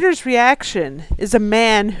 Peter's reaction is a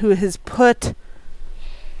man who has put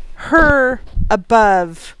her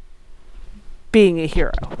above being a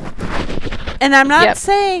hero. And I'm not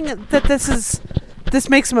saying that this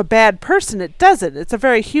makes him a bad person. It doesn't. It's a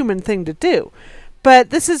very human thing to do.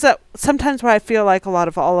 But this is sometimes why I feel like a lot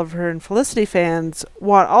of Oliver and Felicity fans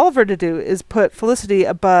want Oliver to do is put Felicity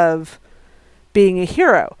above being a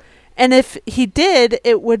hero. And if he did,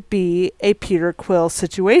 it would be a Peter Quill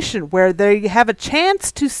situation where they have a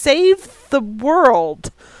chance to save the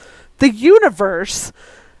world, the universe,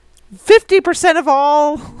 50% of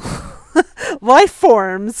all life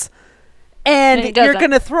forms, and you're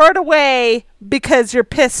going to throw it away because you're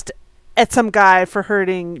pissed at some guy for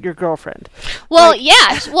hurting your girlfriend. Well,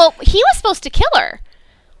 yeah. Well, he was supposed to kill her.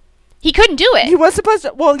 He couldn't do it. He was supposed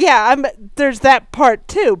to. Well, yeah. There's that part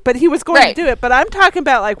too. But he was going to do it. But I'm talking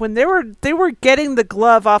about like when they were getting the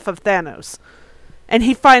glove off of Thanos, and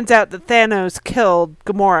he finds out that Thanos killed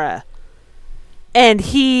Gamora, and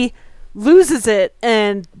he loses it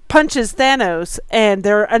and punches Thanos, and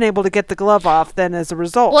they're unable to get the glove off. Then as a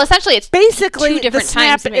result, well, essentially, it's basically 2 different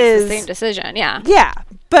times he makes the same decision. Yeah. Yeah,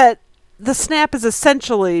 but the snap is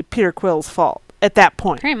essentially Peter Quill's fault at that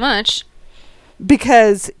point. Pretty much.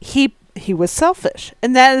 Because he was selfish.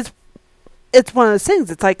 And it's one of those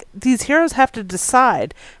things. It's like these heroes have to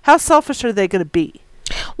decide how selfish are they going to be.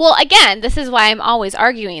 Well, again, this is why I'm always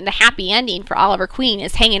arguing the happy ending for Oliver Queen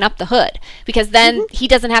is hanging up the hood. Because then he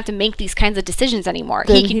doesn't have to make these kinds of decisions anymore.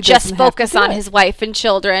 He can just focus on his wife and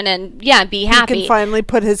children and, be happy. He can finally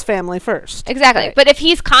put his family first. Exactly. Right. But if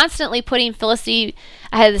he's constantly putting Felicity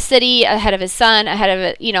ahead of the city, ahead of his son,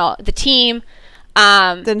 ahead of, the team,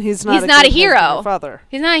 then he's not a hero. Father.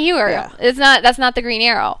 He's not a hero. Yeah. That's not the Green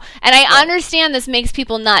Arrow. And I understand this makes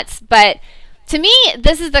people nuts, but to me,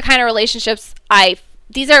 this is the kind of relationships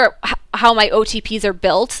these are how my OTPs are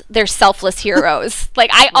built. They're selfless heroes. Like,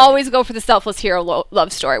 I always go for the selfless hero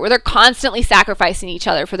love story where they're constantly sacrificing each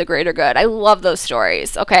other for the greater good. I love those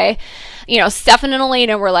stories, okay? Stefan and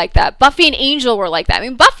Elena were like that. Buffy and Angel were like that. I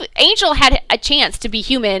mean, Angel had a chance to be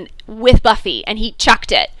human with Buffy, and he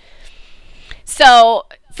chucked it. So,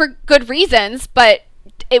 for good reasons, but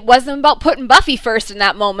it wasn't about putting Buffy first in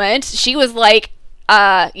that moment. She was like,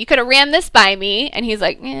 you could have ran this by me. And he's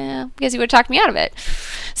like, yeah, I guess you would have talked me out of it.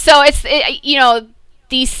 So it's,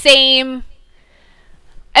 the same.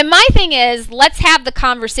 And my thing is, let's have the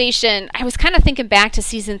conversation. I was kind of thinking back to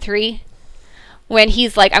season 3 when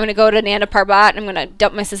he's like, I'm going to go to Nanda Parbat and I'm going to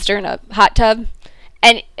dump my sister in a hot tub.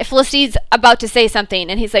 And Felicity's about to say something.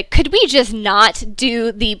 And he's like, could we just not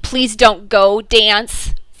do the please don't go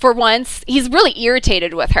dance for once? He's really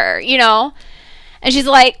irritated with her, And she's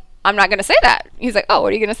like, I'm not going to say that. He's like, oh,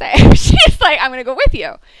 what are you going to say? She's like, I'm going to go with you.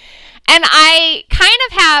 And I kind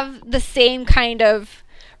of have the same kind of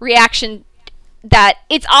reaction that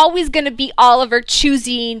it's always going to be Oliver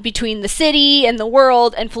choosing between the city and the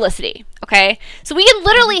world and Felicity. Okay? So we can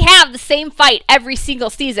literally have the same fight every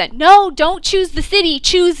single season. No, don't choose the city.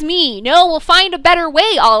 Choose me. No, we'll find a better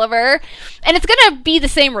way, Oliver. And it's going to be the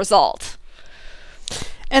same result.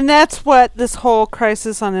 And that's what this whole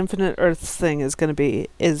Crisis on Infinite Earths thing is going to be,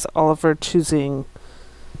 is Oliver choosing.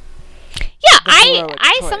 Yeah, heroic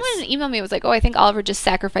choice. someone emailed me and was like, "Oh, I think Oliver just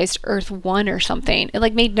sacrificed Earth 1 or something." It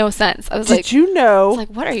like made no sense. I was Did like, you know? I was like,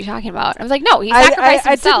 "What are you talking about?" I was like, "No, he I sacrificed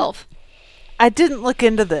didn't- himself." I didn't look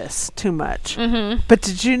into this too much. Mm-hmm. But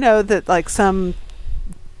did you know that like some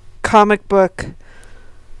comic book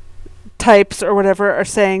types or whatever are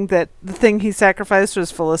saying that the thing he sacrificed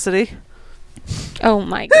was Felicity? Oh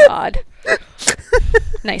my god.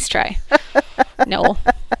 Nice try. No.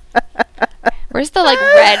 Where's the like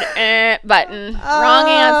red button? Wrong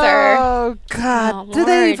answer. Oh God! Oh, Do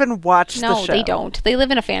they Lord. even watch the No, show? they don't. They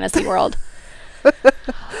live in a fantasy world.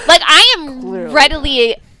 Like I am Clearly.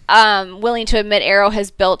 readily willing to admit Arrow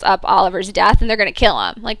has built up Oliver's death and they're gonna kill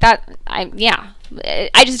him. Like that I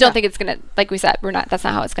just don't think it's gonna, like we said, that's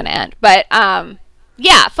not how it's gonna end. But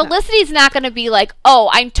yeah, Felicity's not gonna be like, "Oh,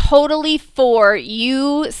 I'm totally for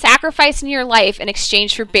you sacrificing your life in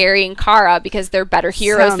exchange for burying Kara because they're better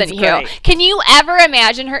heroes than Sounds you." great. Can you ever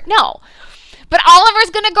imagine her? No. But Oliver's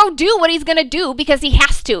going to go do what he's going to do because he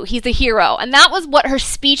has to. He's a hero. And that was what her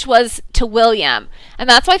speech was to William. And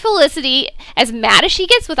that's why Felicity, as mad as she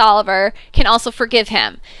gets with Oliver, can also forgive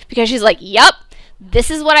him. Because she's like, "Yup, this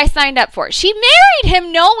is what I signed up for." She married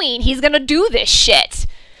him knowing he's going to do this shit.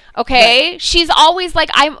 Okay? Right. She's always like,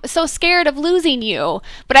 "I'm so scared of losing you,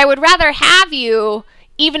 but I would rather have you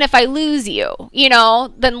even if I lose you,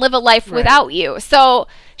 than live a life without you." So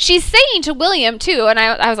she's saying to William too, and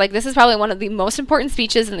I was like, this is probably one of the most important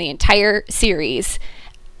speeches in the entire series.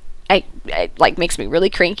 It like makes me really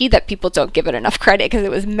cranky that people don't give it enough credit because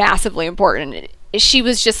it was massively important. She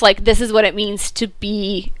was just like, this is what it means to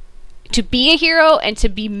be a hero and to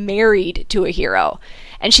be married to a hero.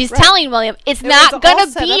 And she's telling William, it's not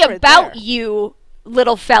going to be about you,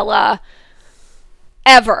 little fella,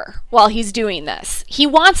 ever while he's doing this. He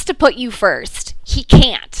wants to put you first. He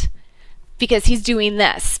can't. Because he's doing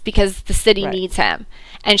this, because the city needs him.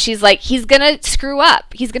 And she's like, he's going to screw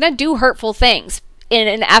up. He's going to do hurtful things in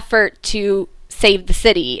an effort to save the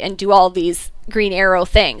city and do all these Green Arrow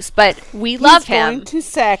things. But we love him. He's going to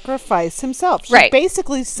sacrifice himself. She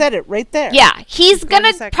basically said it right there. Yeah, he's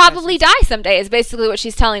going to probably die someday is basically what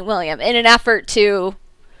she's telling William in an effort to...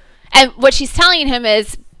 And what she's telling him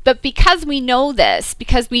is, but because we know this,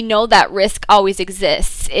 because we know that risk always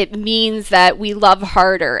exists, it means that we love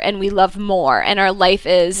harder and we love more, and our life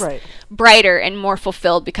is brighter and more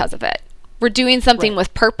fulfilled because of it. We're doing something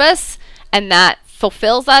with purpose, and that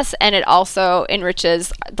fulfills us, and it also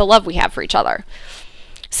enriches the love we have for each other.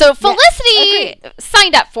 So Felicity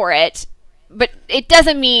signed up for it, but it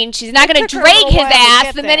doesn't mean she's not going to drag his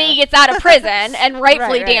ass the minute he gets out of prison, and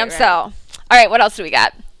rightfully so. All right, what else do we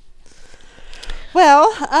got?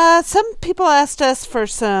 Well, some people asked us for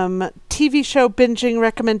some TV show binging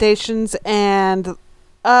recommendations and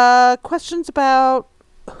questions about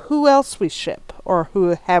who else we ship or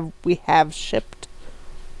who we have shipped.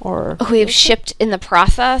 Or who we've shipped in the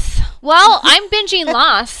process. Well, I'm binging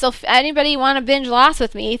Lost, so if anybody want to binge Lost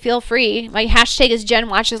with me, feel free. My hashtag is Jen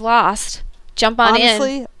Watches Lost. Jump on in.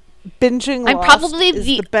 Honestly, binging Lost is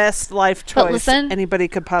the best life choice anybody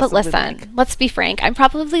could possibly make. Let's be frank. I'm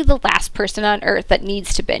probably the last person on earth that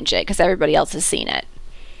needs to binge it because everybody else has seen it.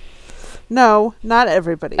 No, not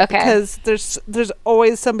everybody. Okay. Because there's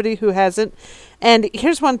always somebody who hasn't. And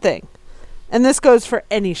here's one thing, and this goes for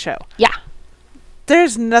any show. Yeah.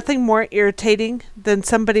 There's nothing more irritating than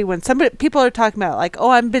when people are talking about like,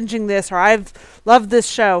 "Oh, I'm binging this," or "I've loved this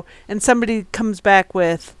show," and somebody comes back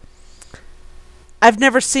with, "I've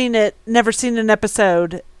never seen it, never seen an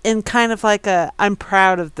episode," in kind of like a "I'm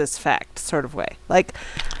proud of this fact" sort of way. Like,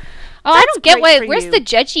 oh, I don't get where's the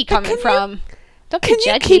judgy coming from? Don't be judgy.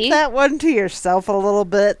 Can you keep that one to yourself a little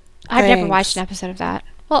bit? I've never watched an episode of that.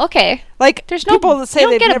 Well, okay. Like, there's people that say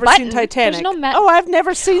they've never seen Titanic. Oh, I've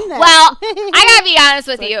never seen that. Well, I gotta be honest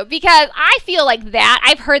with you, because I feel like that.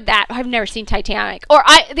 I've heard that. I've never seen Titanic. Or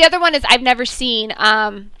the other one is I've never seen,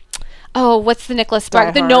 what's the Nicholas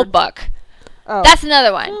Sparks? The Notebook. Oh. That's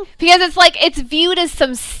another one. Because it's like, it's viewed as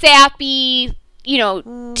some sappy,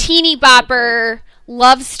 teeny bopper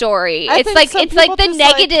love story. It's like the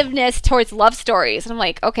negativeness towards love stories. And I'm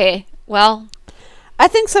like, okay, well... I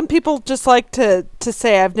think some people just like to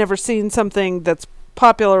say I've never seen something that's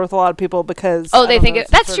popular with a lot of people because... Oh, they think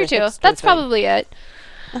that's true, too. That's probably it.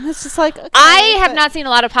 And it's just like... Okay, I have not seen a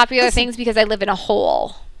lot of popular things because I live in a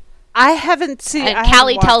hole. I haven't seen... And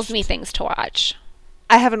Callie tells me things to watch.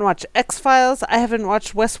 I haven't watched X-Files. I haven't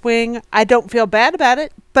watched West Wing. I don't feel bad about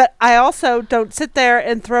it, but I also don't sit there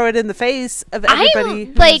and throw it in the face of everybody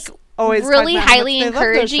who's always really highly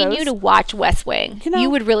encouraging you to watch West Wing. You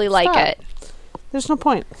would really like it. There's no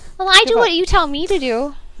point. Well, I do Give what up. you tell me to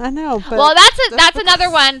do. I know. But Well, that's another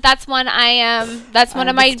one. That's one I am. That's one I'm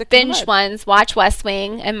of my sticking to binge mud. ones. Watch West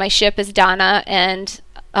Wing, and my ship is Donna and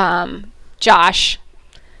Josh.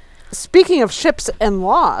 Speaking of ships and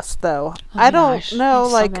Lost, though, I don't Gosh, know.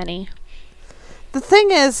 there's Like so many. the thing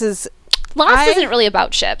is Lost I- isn't really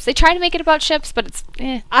about ships. They try to make it about ships, but it's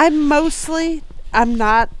I'm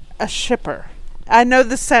not a shipper. I know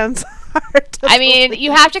this sounds hard. To I mean, believe.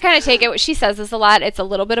 you have to kind of take it. What she says is a lot. It's a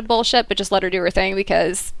little bit of bullshit, but just let her do her thing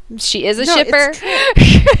because she is a No, shipper.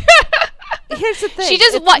 Here's the thing. She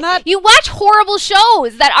just it's not. you watch horrible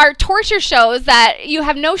shows that are torture shows that you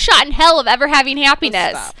have no shot in hell of ever having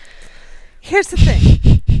happiness. Stop. Here's the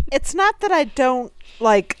thing. It's not that I don't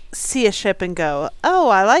like see a ship and go, "Oh,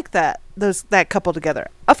 I like that that couple together."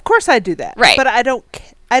 Of course I do that. Right. But I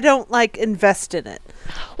don't like invest in it.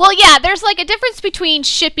 Well, yeah, there's like a difference between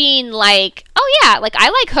shipping like, oh yeah, like I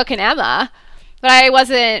like Hook and Emma, but I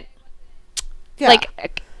wasn't Yeah.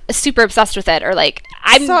 like super obsessed with it or like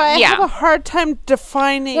so I yeah. have a hard time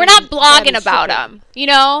defining. We're not that blogging as about shipping. them, you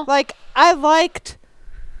know? Like I liked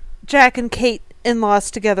Jack and Kate in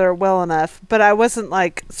Lost together well enough, but I wasn't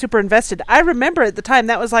like super invested. I remember at the time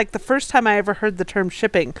that was like the first time I ever heard the term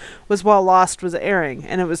shipping was while Lost was airing,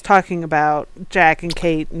 and it was talking about Jack and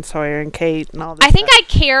Kate and Sawyer and Kate and all this. I think stuff.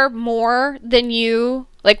 I care more than you.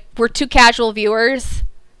 Like we're two casual viewers.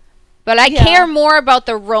 But I Yeah. care more about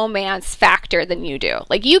the romance factor than you do.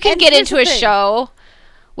 Like you can And get here's into the a thing. show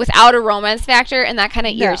without a romance factor and that kind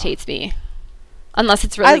of No. irritates me. Unless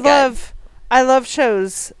it's really good. I love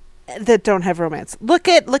shows that don't have romance. Look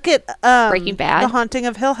at Breaking Bad. The Haunting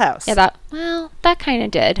of Hill House. Yeah, that kind of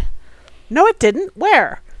did. No, it didn't.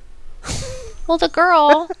 Where? Well, the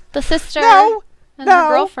girl, the sister, No, and no. her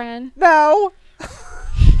girlfriend. No.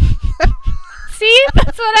 See,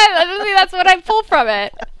 that's what I pull from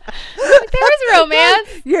it. Like, there was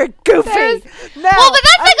romance. You're goofy. There's- No. Well, but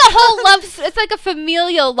that's like a whole love. It's like a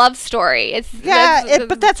familial love story. It's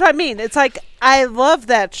but that's what I mean. It's like I love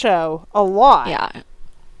that show a lot. yeah.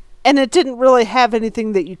 And it didn't really have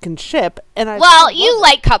anything that you can ship. And I Well, still you love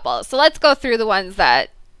like couples, so let's go through the ones that.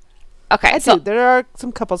 Okay, it. I so do. There are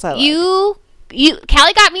some couples I like. you,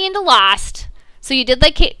 Callie got me into Lost, so you did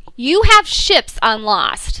like you have ships on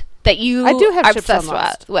Lost that you I do have are ships on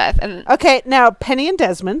obsessed Lost. with, and Okay, now Penny and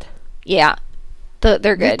Desmond. yeah, they're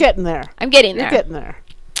You're good. getting there. I'm getting You're there. getting there.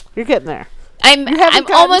 You're getting there. I'm You haven't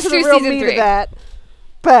gotten almost to the through real season meat 3. of that,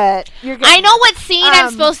 but you're getting I know what scene I'm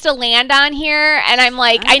Um, supposed to land on here, and I'm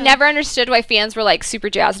like, I know. never understood why fans were like super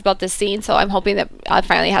jazzed about this scene. So I'm hoping that I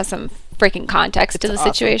finally have some freaking context to the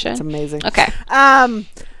awesome. situation. It's amazing. Okay.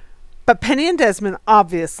 But Penny and Desmond,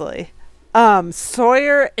 obviously.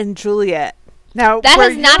 Sawyer and Juliet. Now That where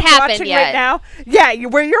has not you're happened watching yet. Right now, yeah,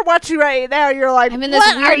 where you're watching right now, you're like, I'm in this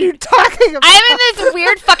what are weird- you talking about? I'm in this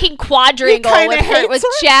weird fucking quadrangle kinda with hate with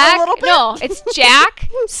Sawyer a Jack. little bit? No, it's Jack,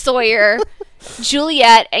 Sawyer,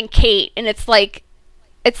 Juliet, and Kate, and it's like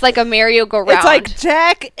a merry-go-round. It's like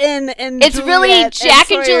Jack and It's Juliet really Jack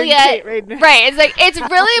Sawyer and Juliet, Kate right now. right? It's like it's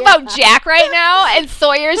really about Jack right now, and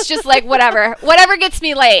Sawyer's just like whatever gets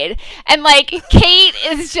me laid, and like Kate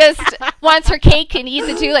is just wants her cake and eats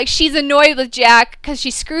it too. Like she's annoyed with Jack because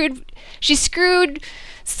she screwed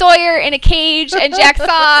Sawyer in a cage, and Jack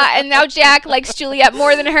saw, and now Jack likes Juliet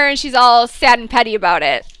more than her, and she's all sad and petty about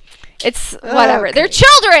it. It's whatever. Okay. They're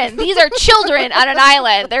children. These are children on an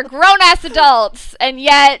island. They're grown ass adults, and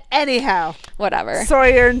yet Anyhow, whatever.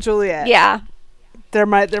 Sawyer and Juliet. Yeah. They're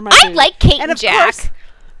my I dudes. like Kate and of Jack. course,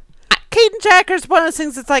 Kate and Jack is one of those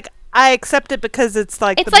things. It's like I accept it because it's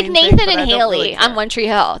like It's the like main thing, Nathan but and I don't Haley really on care. One Tree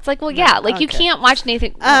Hill. It's like, well, yeah, like you okay. can't watch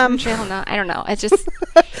Nathan One Tree Hill. No, I don't know. It's just,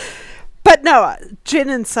 But no, Jin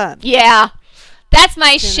and Sun. yeah, that's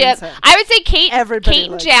my Jin and ship. Sun. I would say Kate Everybody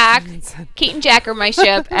and likes Jack. Jin and Sun. Kate and Jack are my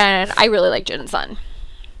ship, and I really like Jin and Sun.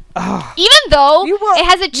 Oh, Even though you will. it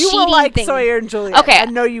has a You cheating will like thing. Sawyer and Juliet. Okay. I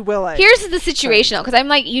know you will like. Here's the situation, though, because I'm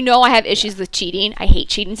like, I have issues with cheating. I hate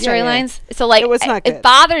cheating Yeah, yeah. storylines. So like, It was not it good.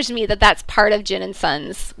 bothers me that that's part of Jin and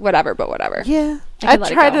Sun's whatever, but whatever. Yeah, I I can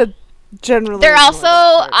let it try go. to generally. They're ignore also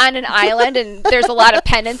that part. on an island, and there's a lot of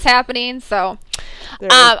penance happening. So, There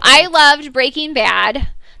is I loved Breaking Bad.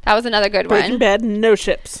 That was another good Breaking one. Bad. No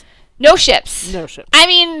ships. No ships. No ships. I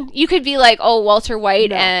mean, you could be like, oh, Walter White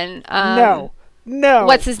No. and No.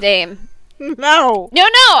 what's his name? No. No.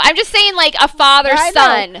 I'm just saying like a father I know.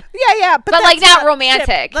 son. Yeah, But, like, that's not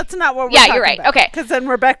romantic. That's not what we're Yeah, talking you're right. about. Okay. Because then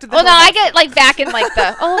we're back to the. Well, no, I romance. get like back in like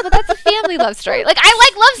the but that's a family love story. Like I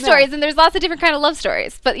like love No. stories, and there's lots of different kind of love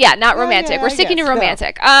stories. But yeah, not Oh, romantic. yeah, We're I sticking to guess. No.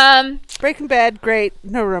 romantic. Breaking Bad, great.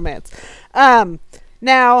 No romance.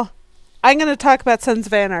 Now I'm going to talk about Sons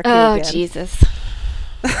of Anarchy Oh again. Jesus.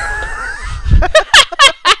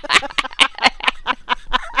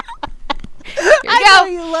 Here you I know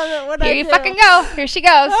go. you love it when Here I you do. fucking go. Here she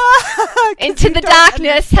goes. 'Cause Into you the don't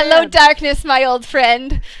darkness. Hello, understand. darkness, my old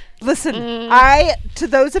friend. Listen, to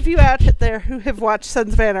those of you out there who have watched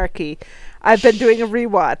Sons of Anarchy, I've been doing a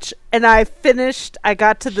rewatch, and I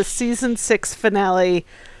got to the season 6 finale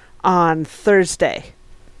on Thursday.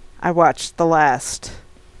 I watched the last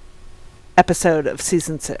episode of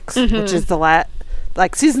season 6, which is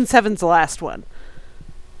season 7's the last one.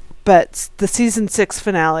 But the season 6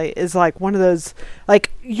 finale is like one of those,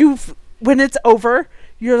 like, when it's over,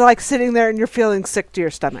 you're like sitting there and you're feeling sick to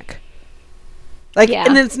your stomach. Like, Yeah.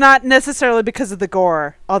 and it's not necessarily because of the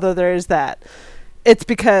gore, although there is that. It's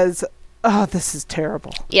because, this is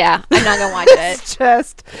terrible. Yeah, I'm not gonna watch it. It's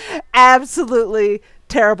just absolutely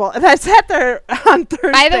terrible. And I sat there on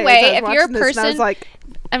Thursday. By the way, as I was if you're a watching this, and I was person- like,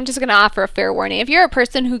 I'm just gonna offer a fair warning. If you're a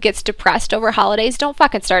person who gets depressed over holidays, don't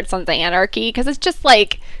fucking start Sons of Anarchy, because it's just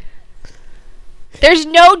like there's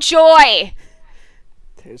no joy.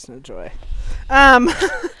 there's no joy.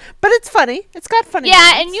 But it's funny. It's got funny. Yeah,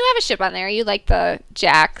 moments. and you have a ship on there. You like the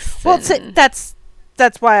Jax. Well, and- that's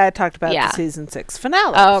why I talked about Yeah. the season 6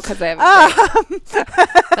 finale. oh, because I have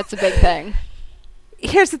that's a big thing.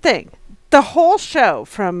 Here's the thing. The whole show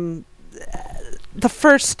from the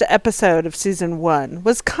first episode of season 1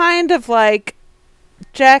 was kind of like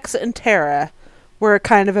Jax and Tara were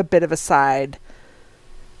kind of a bit of a side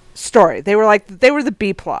story. They were the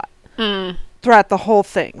B plot throughout the whole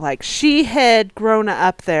thing. Like, she had grown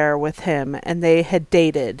up there with him and they had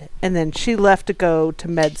dated, and then she left to go to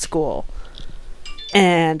med school.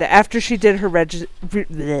 And after she did her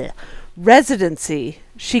residency,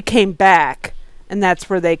 she came back, and that's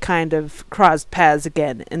where they kind of crossed paths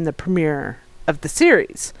again in the premiere of the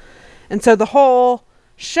series. And so the whole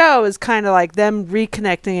show is kind of like them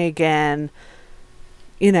reconnecting again.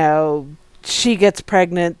 You know, she gets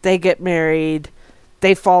pregnant, they get married,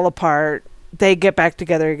 they fall apart, they get back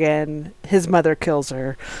together again. His mother kills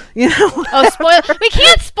her. You know? Oh, we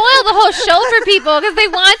can't spoil the whole show for people because they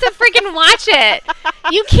want to freaking watch it.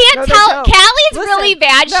 You can't No, they tell. don't. Callie's Listen, really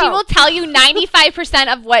bad. She no. will tell you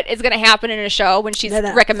 95% of what is going to happen in a show when she's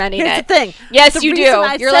No. recommending Here's it. the thing. Yes, The you reason do.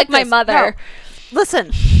 I You're said like my this- mother. no. Listen,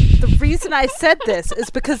 the reason I said this is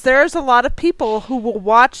because there's a lot of people who will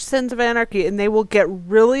watch Sons of Anarchy and they will get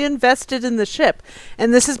really invested in the ship.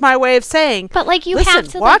 And this is my way of saying, But like you listen, have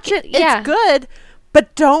to watch like, it. Yeah. It's good,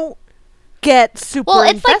 but don't get super Well,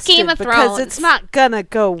 it's like invested Game of because Thrones. it's not gonna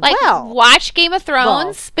go Like well. watch Game of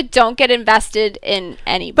Thrones, but don't get invested in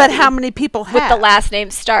anybody. But how many people have? with the last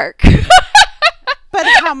name Stark? But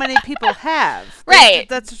how many people have? Right.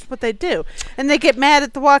 That's just what they do, and they get mad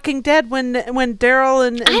at The Walking Dead when Daryl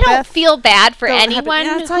and I don't Beth feel bad for don't have it. anyone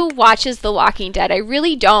Yeah, it's who like- watches The Walking Dead. I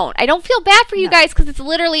really don't. I don't feel bad for you No. guys because it's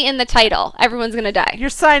literally in the title. Everyone's gonna die. You're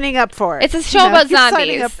signing up for it. It's a You show know, about you're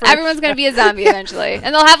signing zombies. up for Everyone's it. gonna be a zombie eventually,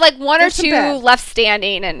 and they'll have like one or There's some two bad. left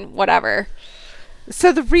standing and whatever.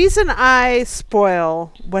 So the reason I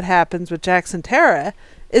spoil what happens with Jax and Tara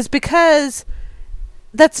is because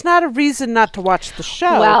that's not a reason not to watch the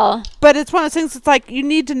show. Well- but it's one of those things. It's like you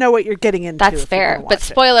need to know what you're getting into. That's if you're fair. gonna But watch it.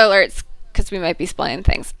 spoiler alerts because we might be spoiling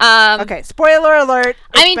things. Okay, spoiler alert.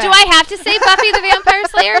 I it's mean, do bad. I have to say Buffy the Vampire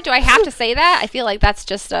Slayer? Do I have to say that? I feel like that's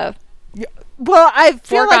just a Well, I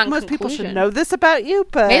feel like foregone most people should conclusion. know this about you,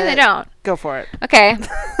 but maybe they don't. Go for it. Okay.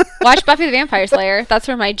 Watch Buffy the Vampire Slayer. That's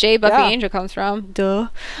where my J Buffy Yeah. Angel comes from. Duh.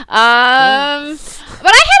 But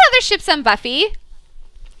I had other ships on Buffy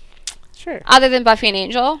Sure. other than Buffy and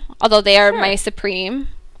Angel, although they are Sure. my supreme.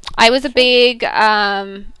 I was a big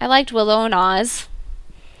I liked Willow and Oz.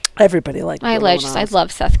 Everybody liked. I Willow and I Oz.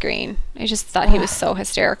 love Seth Green. I just thought he was so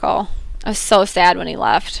hysterical. I was so sad when he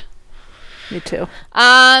left. Me too.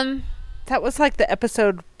 Um That was like the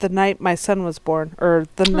episode the night my son was born, or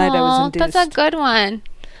the night I was aw, induced. that's a good one.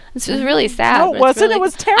 This was really sad. No, but it it's wasn't. really- It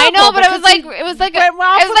was terrible. I know, but it was because like he it was like went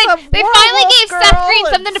off it was with like a they finally werewolf gave Seth girl Green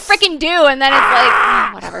and- something to freaking do, and then it's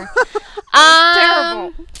like whatever.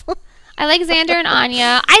 Terrible. I like Xander and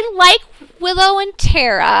Anya. I like Willow and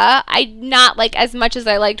Tara. I not like as much as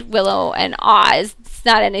I liked Willow and Oz. It's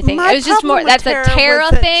not anything. My It was just problem more. with That's a Tara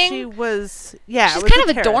was that thing. She was, yeah. She's it was kind of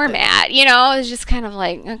a Tara thing. doormat, you know. It was just kind of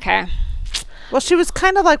like okay. Well, she was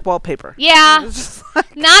kind of like wallpaper. Yeah. It was just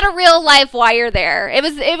like, Not a real life wire there. It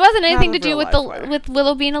wasn't anything a to do real with life wire. with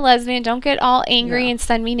Willow being a lesbian. Don't get all angry No. and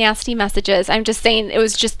send me nasty messages. I'm just saying it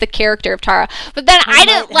was just the character of Tara. But then I didn't might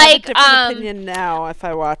have a like different opinion now if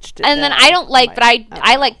I watched it. and then now. I don't like but don't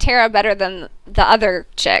I know. like Tara better than the other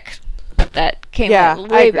chick that came Yeah, out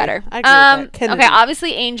I way agree. better. I agree with that. Okay, Kennedy.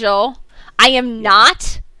 obviously Angel. I am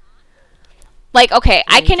not Like, okay,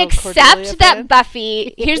 I can Angel Cordelia accept that fan?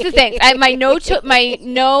 Buffy. Here's the thing: my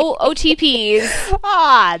no OTPs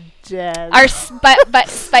Ah, Jen. are, but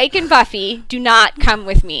Spike and Buffy do not come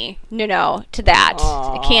with me. No, to that.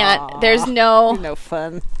 I can't. There's no. no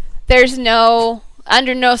fun. There's no.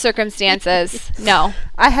 Under no circumstances. No.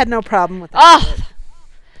 I had no problem with that. Oh,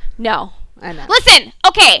 no. I know. Listen,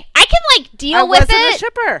 okay, I can like deal with wasn't it. a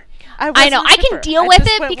shipper. I know. I can deal with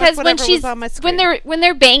it because when she's on my when screen.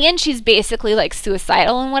 they're banging, she's basically like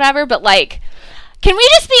suicidal and whatever. But like, can we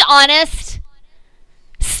just be honest?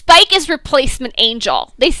 Spike is replacement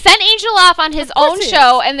Angel. They sent Angel off on his own he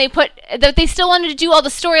show, and they put that they still wanted to do all the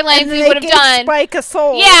storylines And they they would have gave done. Spike a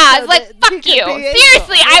soul. Yeah, I so was like, that fuck he could you. be Angel.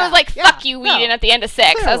 Seriously, I Yeah, was like, yeah, fuck you, no. Whedon, at the end of 6.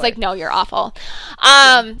 I was Clearly. like, no, you're awful.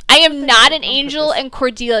 I am not an Angel and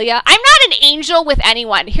Cordelia. I'm not an Angel with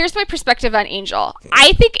anyone. Here's my perspective on Angel.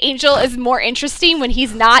 I think Angel is more interesting when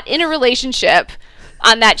he's not in a relationship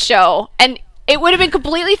on that show. And it would have been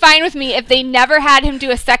completely fine with me if they never had him do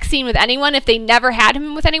a sex scene with anyone, if they never had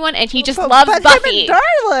him with anyone, and he just loves but Buffy. Him and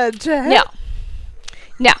Darla, Jen.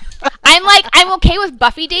 No. I'm okay with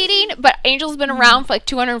Buffy dating, but Angel's been around for like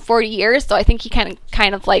 240 years, so I think he kind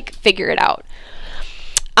of like figure it out.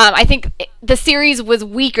 I think the series was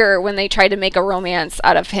weaker when they tried to make a romance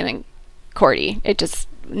out of him and Cordy. It just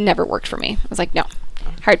never worked for me. I was like, no,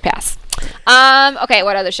 hard pass. Okay,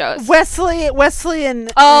 what other shows? Wesley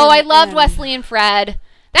and I loved Wesley and Fred.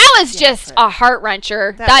 That was just Fred. a heart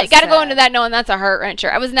wrencher. That was Got to go sad. into that knowing that's a heart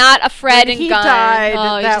wrencher. I was not a Fred When and he Gunn. died,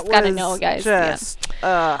 Oh, you that just got to was know, guys. Just,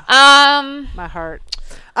 Yeah. my heart.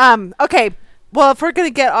 Okay. Well, if we're gonna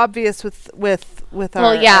get obvious with our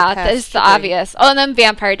Well, yeah, our past that's the shipping. obvious. Oh, and then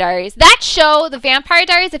Vampire Diaries. That show, The Vampire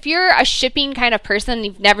Diaries, if you're a shipping kind of person and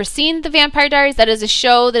you've never seen The Vampire Diaries, that is a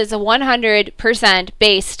show that is 100%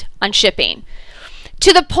 based on shipping.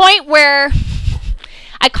 To the point where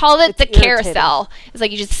I call it the carousel. It's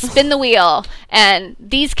like you just spin the wheel and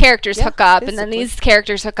these characters Yeah, hook up and then basically. these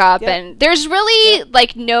characters hook up Yep. and there's really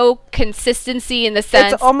like no consistency in the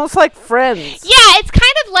sense. It's almost like Friends. Yeah, it's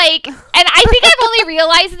kind of like, and I think I've only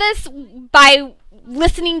realized this by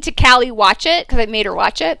listening to Callie watch it, because I made her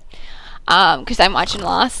watch it, because I'm watching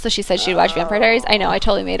Lost, so she said she'd watch Vampire Diaries. I know, I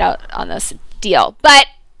totally made out on this deal. But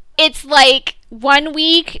it's like, one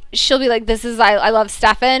week, she'll be like, this is, I love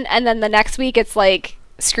Stefan, and then the next week, it's like,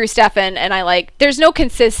 screw Stefan, and there's no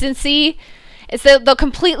consistency. It's that they'll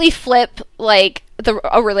completely flip, like,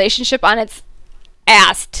 a relationship on its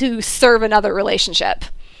ass to serve another relationship.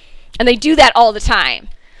 And they do that all the time.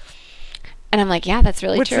 And I'm like, yeah, that's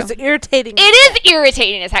really Which true. is irritating. It is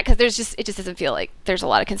irritating as heck because it just doesn't feel like there's a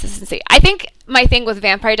lot of consistency. I think my thing with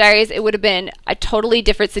Vampire Diaries, it would have been a totally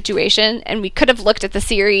different situation, and we could have looked at the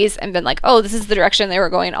series and been like, oh, this is the direction they were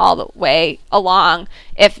going all the way along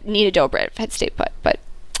if Nina Dobrev had stayed put, but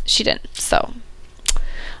she didn't. So,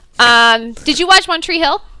 did you watch One Tree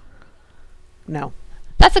Hill? No.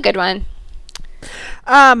 That's a good one.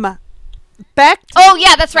 Back to Oh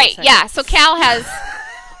yeah, that's right. Yeah, so Cal has.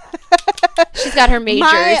 She's got her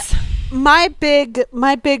majors. my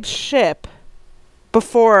big ship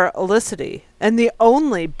before Olicity, and the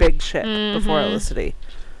only big ship before Olicity,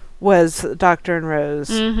 was Doctor and Rose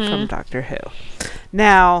from Doctor Who.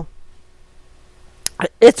 Now,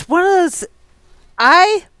 it's one of those.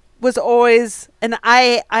 I was always, and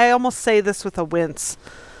I almost say this with a wince.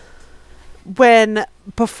 When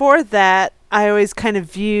before that, I always kind of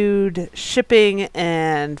viewed shipping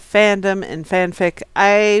and fandom and fanfic.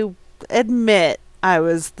 I admit I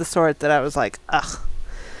was the sort that I was like, ugh.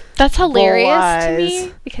 That's hilarious to Bull me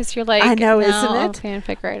eyes. because you're like, I know, no, isn't it?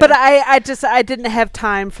 fanfic writer. But I didn't have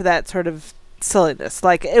time for that sort of silliness.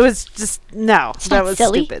 Like, it was just, no, It's that not was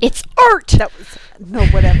silly. stupid. It's art. That was, no,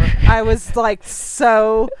 whatever. I was like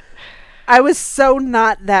I was so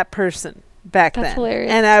not that person back That's then.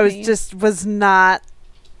 hilarious And to I me. was not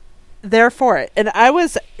there for it. And I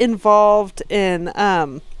was involved in,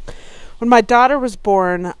 when my daughter was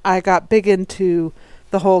born, I got big into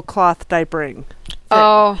the whole cloth diapering thing.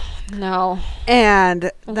 Oh no! And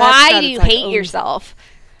that Why got do its you like hate own- yourself?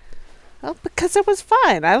 Well, because it was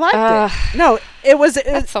fine. I liked Ugh. it. No, it was.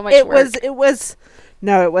 That's so much it work. was. It was.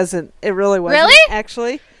 No, it wasn't. It really wasn't. Really?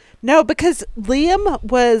 Actually, no, because Liam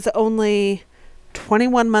was only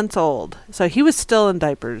 21 months old, so he was still in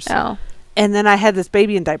diapers. Oh, And then I had this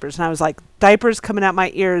baby in diapers, and I was like, diapers coming out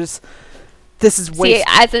my ears. This is see, waste.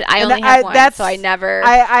 I And only have one, so I never.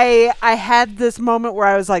 I had this moment where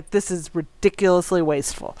I was like, this is ridiculously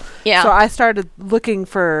wasteful. yeah, So I started looking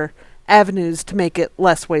for avenues to make it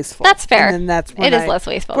less wasteful. That's fair. And then that's when it is less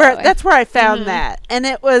wasteful. where that way. that's where I found Mhm. that, and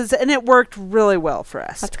it worked really well for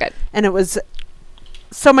us. That's good. And it was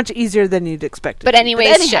so much easier than you'd expect. But to be. anyways,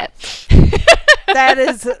 anyhow, shit. that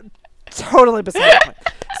is totally beside the point.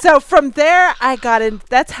 So from there,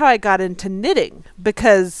 that's how I got into knitting,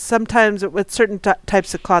 because sometimes with certain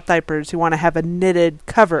types of cloth diapers, you want to have a knitted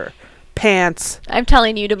cover, pants. I'm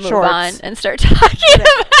telling you to move shorts. on and start talking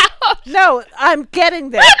about. No, I'm getting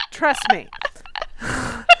there. Trust me.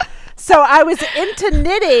 So I was into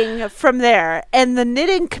knitting from there, and the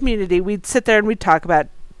knitting community, we'd sit there and we'd talk about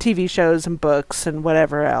TV shows and books and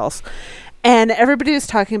whatever else. And everybody was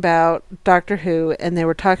talking about Doctor Who, and they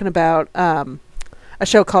were talking about a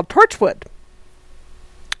show called Torchwood,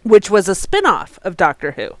 which was a spin-off of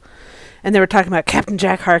Doctor Who. And they were talking about Captain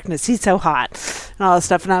Jack Harkness, he's so hot, and all this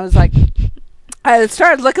stuff. And I was like, I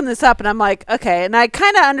started looking this up, and I'm like, okay. And I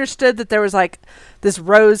kind of understood that there was like this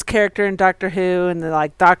Rose character in Doctor Who, and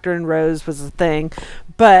like Doctor and Rose was a thing.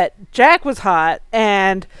 But Jack was hot,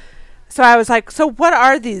 and so I was like, so what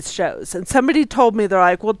are these shows? And somebody told me, they're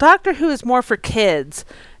like, well, Doctor Who is more for kids,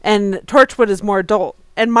 and Torchwood is more adult.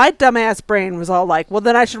 And my dumbass brain was all like, well,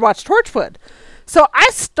 then I should watch Torchwood. So I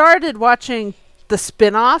started watching the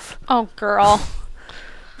spin-off. Oh, girl.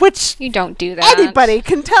 Which you don't do that. Anybody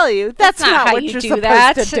can tell you. That's not how what you you're do supposed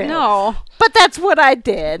that. to do. No. But that's what I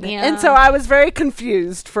did. Yeah. And so I was very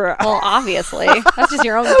confused for Well, obviously. That's just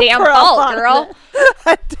your own damn for a fault, lot of girl. it.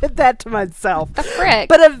 I did that to myself. The frick.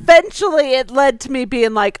 But eventually it led to me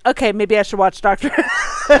being like, okay, maybe I should watch Doctor Who.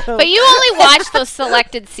 But you only watched those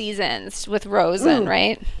selected seasons with Rosen,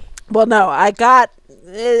 right? Well, no, I got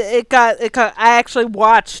I actually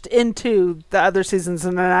watched into the other seasons,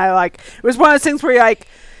 and then it was one of those things where you're like,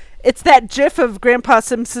 it's that gif of Grandpa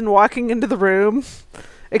Simpson walking into the room,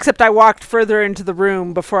 except I walked further into the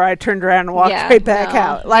room before I turned around and walked right back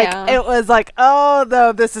out. It was like, oh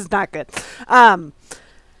no, this is not good.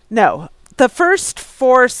 No, the first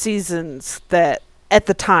 4 seasons that at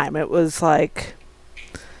the time it was like,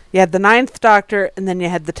 you had the 9th Doctor, and then you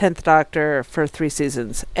had the 10th Doctor for 3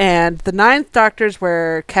 seasons. And the 9th Doctor's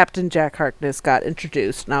where Captain Jack Harkness got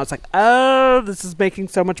introduced. And I was like, oh, this is making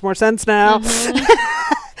so much more sense now. Mm-hmm.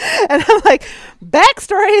 And I'm like,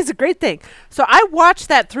 backstory is a great thing. So I watched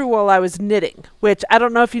that through while I was knitting, which I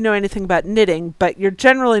don't know if you know anything about knitting, but you're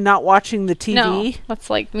generally not watching the TV. No, that's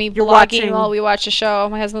like me You're blogging watching while we watch a show.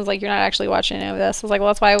 My husband's like, you're not actually watching any of this. I was like, well,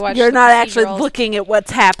 that's why I watch. You're the not TV actually Girls. looking at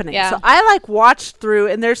what's happening. Yeah. So I watched through,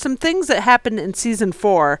 and there's some things that happened in season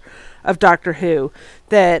 4 of Doctor Who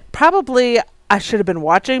that probably I should have been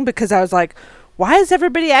watching, because I was like, why is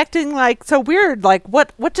everybody acting like so weird? Like,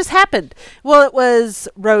 what just happened? Well, it was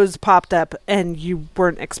Rose popped up, and you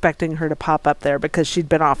weren't expecting her to pop up there because she'd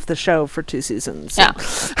been off the show for 2 seasons. Yeah.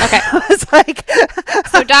 Okay. I was like,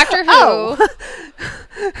 so Doctor Who. Oh.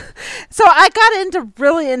 So I got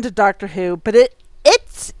really into Doctor Who, but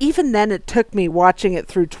it's even then it took me watching it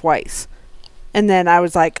through twice. And then I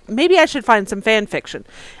was like, maybe I should find some fan fiction.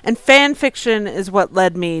 And fan fiction is what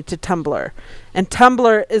led me to Tumblr. And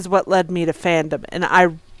Tumblr is what led me to fandom. And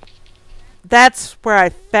that's where I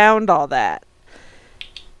found all that.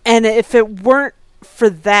 And if it weren't for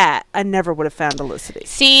that, I never would have found Elicity.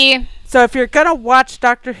 See? So if you're going to watch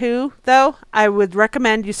Doctor Who, though, I would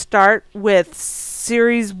recommend you start with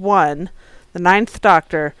Series 1, the 9th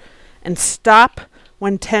Doctor, and stop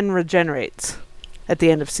when 10 regenerates at the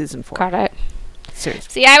end of Season 4. Got it.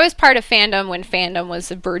 Seriously. See, I was part of fandom when fandom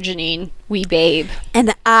was a burgeoning wee babe.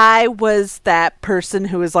 And I was that person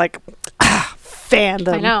who was like,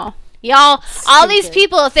 fandom. I know. Y'all, all these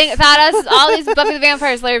people all these Buffy the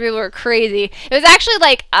Vampire Slayer people were crazy. It was actually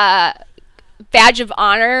like a badge of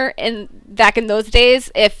honor back in those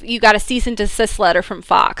days if you got a cease and desist letter from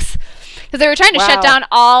Fox. Because they were trying to shut down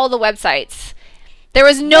all the websites. There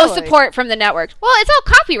was no support from the network. Well, it's all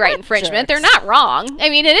copyright infringement. They're not wrong. I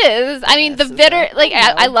mean, it is. I mean, the vidder,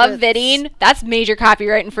 I love vidding. That's major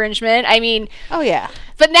copyright infringement. I mean, oh yeah.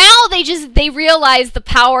 But now they realize the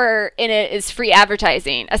power in it is free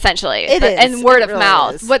advertising, essentially. It is. And word of really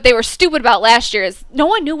mouth. is. What they were stupid about last year is no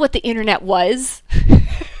one knew what the internet was.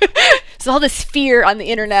 So all this fear on the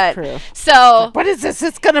internet. True. So What is this?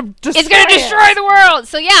 It's gonna destroy the world.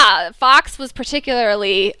 So yeah, Fox was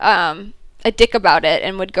particularly a dick about it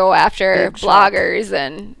and would go after bloggers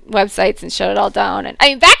and websites and shut it all down. And I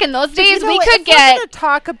mean, back in those days, we could We're gonna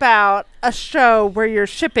talk about a show where you're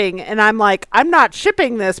shipping, and I'm like, I'm not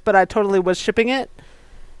shipping this, but I totally was shipping it.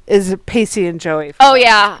 Is Pacey and Joey? Oh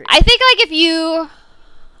yeah, I think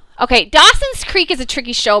Dawson's Creek is a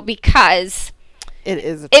tricky show because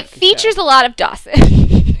it features a lot of Dawson.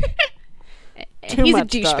 Too He's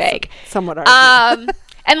much a douchebag. Somewhat argued.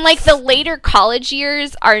 And like the later college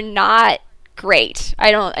years are not great.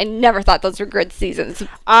 I never thought those were good seasons.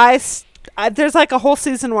 There's like a whole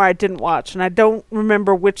season where I didn't watch, and I don't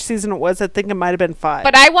remember which season it was. I think it might have been 5.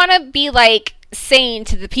 But I want to be like saying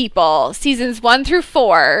to the people, seasons 1 through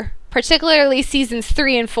 4, particularly seasons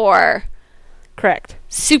 3 and 4, Correct.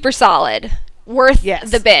 super solid, worth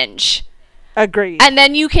Yes. the binge. Agreed. And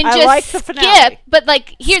then you can I just like the skip, finale. but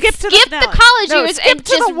like here, skip the finale. college No, years skip and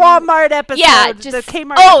to just the Walmart episode. yeah, the just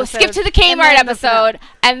Kmart oh, episode, skip to the and Kmart then the episode,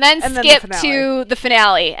 and then and then skip the to the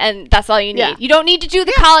finale, and that's all you need. Yeah. You don't need to do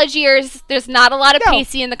the college years. There's not a lot of No,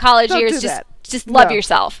 pacey in the college don't years. do that. Just love No.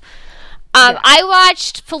 yourself. Yeah. I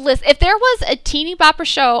watched Felicity. If there was a teeny bopper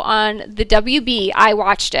show on the WB, I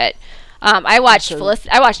watched it. I watched So Felicity.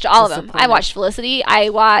 I watched all of them. I disappointed. watched Felicity. I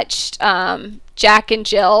watched Jack and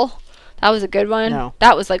Jill. That was a good one. No.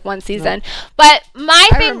 That was like one season. But my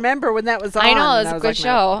I thing, remember when that was on. I know and it was I a good like,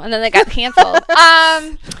 show, and then they got canceled.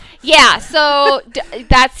 Yeah, so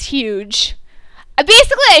that's huge.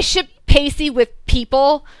 Basically, I ship Pacey with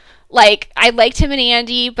people. Like I liked him and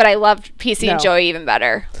Andy, but I loved Pacey and No. Joey even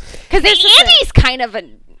better. Because Here's the thing. Andy's kind of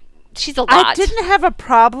she's a lot. I didn't have a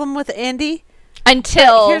problem with Andy.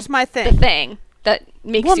 until Here's my the thing. thing that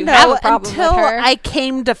makes Well, you no, have a problem until with her. I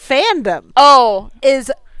came to fandom. Oh,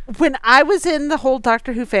 Is when I was in the whole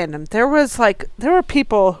Doctor Who fandom, there were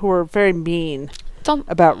people who were very mean don't.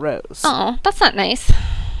 about Rose. Oh, that's not nice.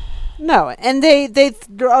 No, and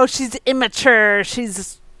she's immature,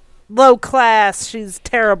 she's low class, she's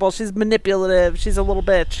terrible, she's manipulative, she's a little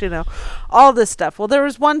bitch, all this stuff. Well, there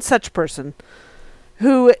was one such person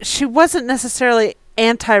who she wasn't necessarily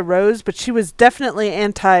anti-Rose, but she was definitely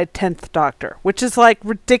anti-10th Doctor, which is like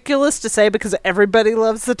ridiculous to say because everybody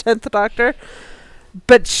loves the 10th Doctor.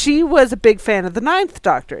 But she was a big fan of the 9th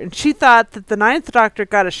Doctor, and she thought that the 9th Doctor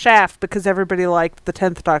got a shaft because everybody liked the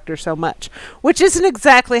 10th Doctor so much, which isn't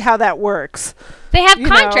exactly how that works. They have You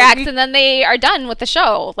know, contracts you- and then they are done with the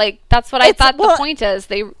show. Like that's what I thought the point is.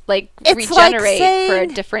 They it's like regenerate for a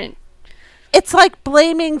saying- different. It's like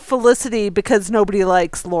blaming Felicity because nobody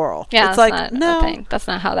likes Laurel. Yeah, it's that's like, not no, a thing. That's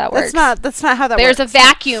not how that works. that's not how that There's works. a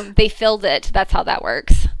vacuum. They filled it. That's how that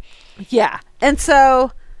works. Yeah. And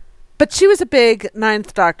so, but she was a big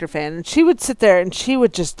 9th Doctor fan, and she would sit there and she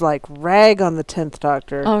would just like rag on the 10th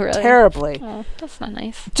Doctor Oh, really? terribly. Oh, that's not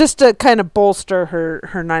nice. Just to kind of bolster her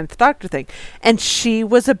 9th Doctor thing. And she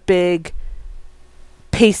was a big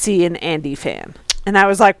Pacey and Andy fan. And I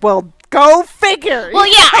was like, well, go figure. Well,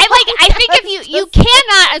 yeah, I think if you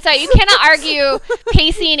cannot. I'm sorry, you cannot argue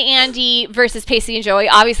Pacey and Andy versus Pacey and Joey.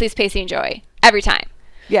 Obviously, it's Pacey and Joey every time.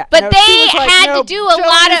 Yeah. But no, they she was like, had no, to do a Joey's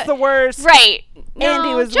lot of the worst. Right. Andy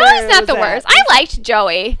No, was Joey's where it not was the at. worst. I liked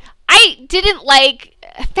Joey. I didn't like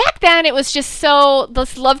back then. It was just so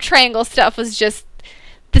this love triangle stuff was just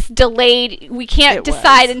this delayed. We can't It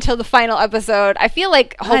decide was. until the final episode. I feel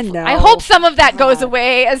like I I know. hope some of that goes God.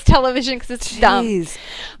 away as television because it's dumb. Jeez.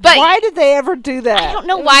 But why did they ever do that? I don't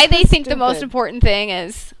know It why was they so think the most stupid. important thing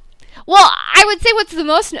is. Well, I would say what's the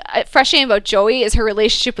most frustrating about Joey is her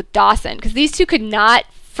relationship with Dawson because these two could not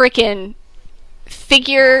freaking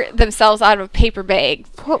figure themselves out of a paper bag.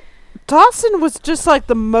 Well, Dawson was just like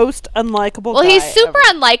the most unlikable Well, guy he's super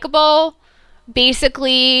ever. unlikable,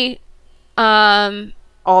 basically.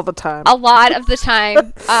 All the time. A lot of the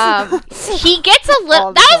time, he gets a All little.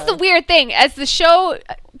 the That was the time. weird thing. As the show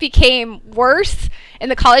became worse in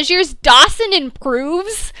the college years, Dawson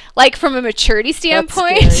improves, like from a maturity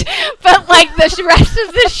standpoint. scary. But like the rest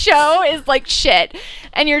of the show is like shit,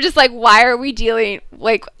 and you're just like, why are we dealing?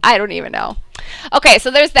 Like, I don't even know. Okay,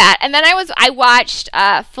 so there's that, and then I watched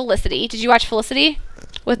Felicity. Did you watch Felicity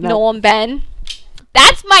with No. Noel and Ben?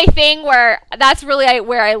 That's my thing. That's really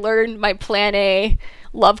where I learned my Plan A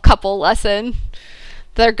love couple lesson.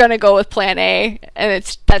 They're gonna go with Plan A, and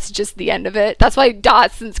that's just the end of it. That's why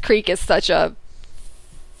Dawson's Creek is such a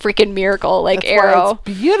freaking miracle, like That's why Arrow.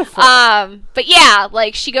 it's beautiful. But yeah,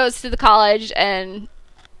 like she goes to the college and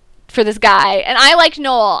for this guy, and I liked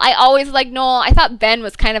Noel. I always liked Noel. I thought Ben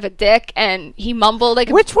was kind of a dick, and he mumbled like.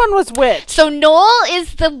 Which one was which? So Noel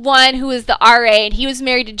is the one who is the RA, and he was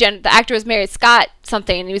married to the actor was married Scott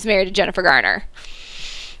something, and he was married to Jennifer Garner.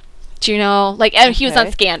 Do you know? Like, and he was on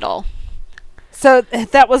Okay. Scandal. So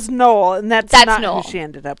that was Noel, and that's not Noel. who she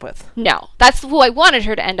ended up with. No, that's who I wanted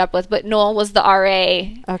her to end up with, but Noel was the RA,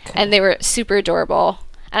 Okay. and they were super adorable.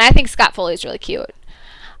 And I think Scott Foley is really cute.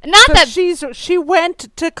 Not So that she went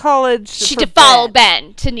to college she for to follow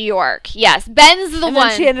Ben to New York. Yes, Ben's the and one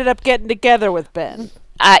then she ended up getting together with Ben.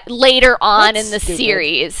 later on That's in the stupid.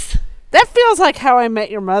 series. That feels like How I Met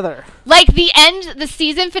Your Mother. Like the end, the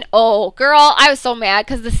season oh, girl, I was so mad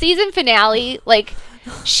because the season finale, like,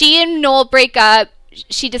 she and Noel break up.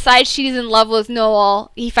 She decides she's in love with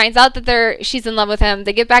Noel. He finds out that she's in love with him.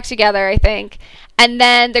 They get back together, I think. And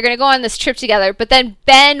then they're going to go on this trip together. But then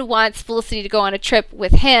Ben wants Felicity to go on a trip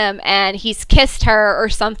with him, and he's kissed her or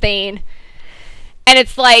something. And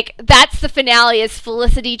it's like, that's the finale, is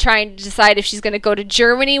Felicity trying to decide if she's going to go to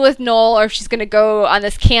Germany with Noel or if she's going to go on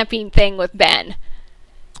this camping thing with Ben.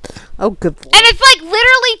 Oh, good Lord. And it's like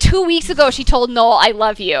literally 2 weeks ago she told Noel, I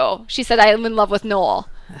love you. She said, I'm in love with Noel.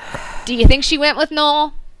 Do you think she went with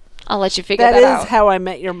Noel? I'll let you figure that out. That is How I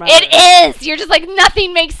Met Your Mother. It is! You're just like,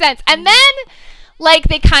 nothing makes sense. And then, like,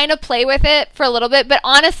 they kind of play with it for a little bit. But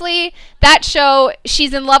honestly, that show,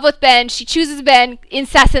 she's in love with Ben. She chooses Ben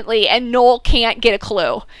incessantly, and Noel can't get a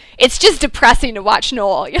clue. It's just depressing to watch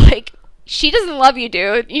Noel. You're like, she doesn't love you,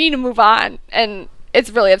 dude. You need to move on. And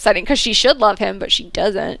it's really upsetting because she should love him, but she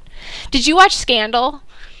doesn't. Did you watch Scandal?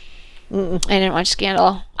 Mm-mm. I didn't watch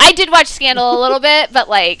Scandal. I did watch Scandal a little bit, but,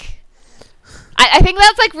 like, I think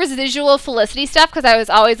that's, like, residual Felicity stuff because I was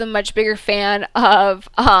always a much bigger fan of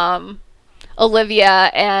Olivia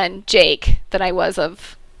and Jake than I was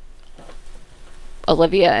of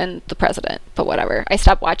Olivia and the president. But whatever. I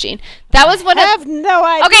stopped watching. That was one I have no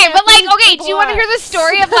idea. Okay, but, like, okay, do you want to hear the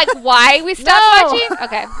story of, like, why we stopped watching?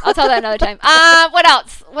 Okay, I'll tell that another time. What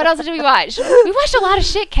else? What else did we watch? We watched a lot of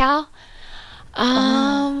shit, Cal.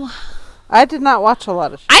 I did not watch a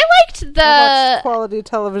lot of shit. I liked I watched quality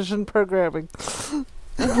television programming.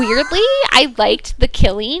 Weirdly, I liked The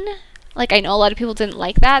Killing. Like, I know a lot of people didn't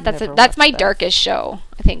like that. That's Never my watched that. darkest show,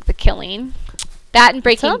 I think, The Killing. That and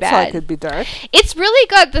Breaking Sounds Bad. like it'd be dark. It's really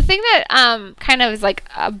good. The thing that kind of is like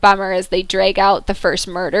a bummer is they drag out the first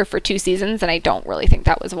murder for 2 seasons, and I don't really think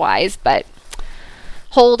that was wise. But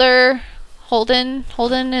Holden,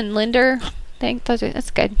 and Linder, I think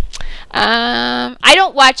that's good. I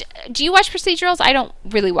don't watch. Do you watch procedurals? I don't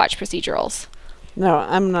really watch procedurals. No,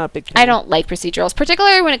 I'm not a big fan. I don't like procedurals,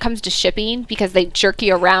 particularly when it comes to shipping, because they jerk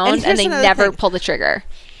you around and they never pull the trigger.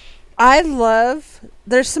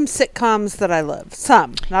 There's some sitcoms that I love.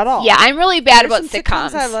 Some, not all. Yeah, I'm really bad There's about some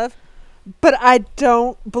sitcoms. I love, but I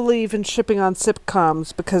don't believe in shipping on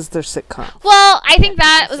sitcoms because they're sitcoms. Well, I think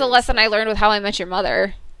that was a lesson I learned with How I Met Your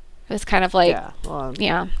Mother. It was kind of like,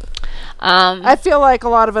 yeah. I feel like a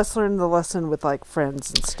lot of us learned the lesson with like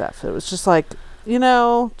Friends and stuff. It was just like,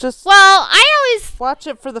 just well, I always watch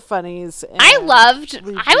it for the funnies. I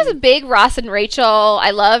was a big Ross and Rachel. I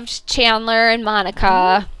loved Chandler and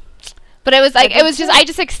Monica. But it was like, I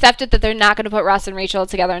just accepted that they're not going to put Ross and Rachel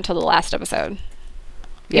together until the last episode.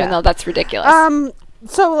 Even though that's ridiculous.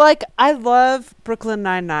 So, like, I love Brooklyn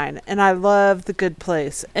Nine-Nine, and I love The Good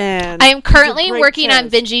Place. And I am currently working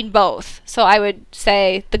on binging both. So I would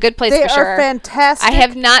say The Good Place for sure. They are fantastic. I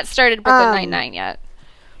have not started Brooklyn Nine-Nine yet.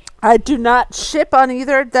 I do not ship on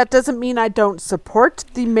either. That doesn't mean I don't support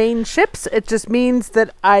the main ships. It just means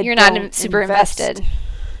that You're not super invested.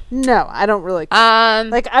 No, I don't really care.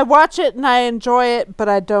 Like, I watch it and I enjoy it, but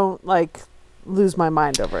I don't, like, lose my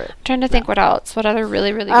mind over it. I'm trying to think what else. What other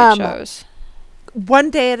really, really good shows? One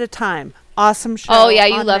Day at a Time. Awesome show. Oh, yeah,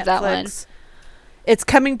 you on love Netflix. that one. It's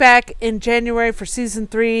coming back in January for season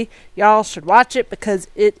 3. Y'all should watch it because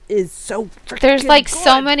it is so freaking There's, like, good.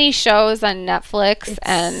 so many shows on Netflix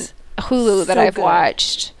and Hulu that I've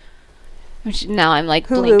watched. Which now I'm like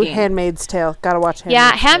Hulu, blinking. Handmaid's Tale. Gotta watch Handmaid's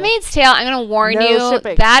Tale. Handmaid's Tale. I'm gonna warn you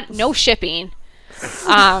shipping. that no shipping.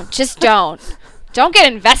 Just don't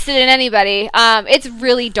get invested in anybody. It's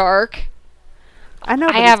really dark. I know.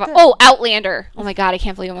 Outlander. Oh my god, I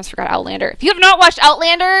can't believe I almost forgot Outlander. If you have not watched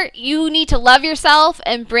Outlander, you need to love yourself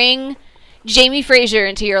and bring Jamie Fraser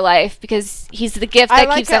into your life because he's the gift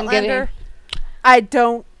that keeps on giving. I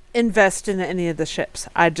don't invest in any of the ships.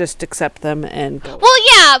 I just accept them and go. Well,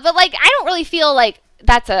 yeah, but like I don't really feel like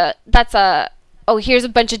that's a here's a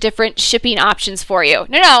bunch of different shipping options for you.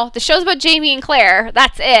 No, the show's about Jamie and Claire.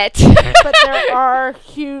 That's it. But there are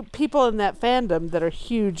people in that fandom that are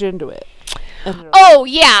huge into it. Oh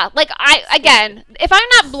yeah, like if I'm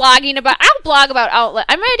not blogging about, I'll blog about Outlander.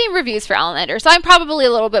 I'm writing reviews for Outlander, so I'm probably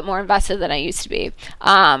a little bit more invested than I used to be.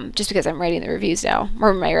 Just because I'm writing the reviews now,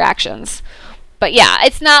 or my reactions. But yeah,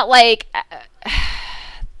 it's not like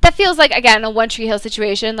that feels like again a One Tree Hill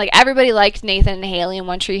situation. Like everybody liked Nathan and Haley in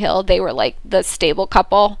One Tree Hill. They were like the stable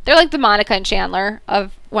couple. They're like the Monica and Chandler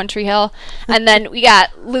of One Tree Hill. And then we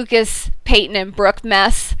got Lucas, Peyton, and Brooke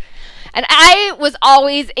mess. And I was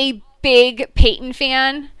always a big Peyton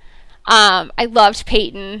fan. I loved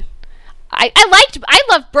Peyton. I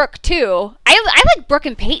love Brooke too. I like Brooke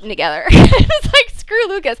and Peyton together. It's like screw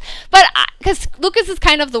Lucas, but because Lucas is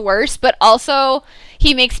kind of the worst, but also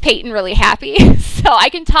he makes Peyton really happy. So I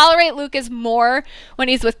can tolerate Lucas more when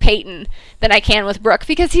he's with Peyton than I can with Brooke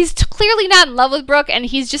because he's clearly not in love with Brooke and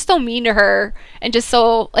he's just so mean to her and just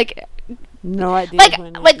so like. No idea.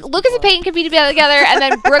 Like Lucas and Peyton can be together, and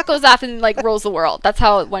then Brooke goes off and like rules the world. That's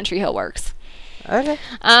how One Tree Hill works. Okay.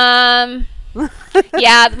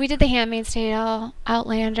 Yeah, we did The Handmaid's Tale,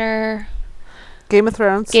 Outlander, Game of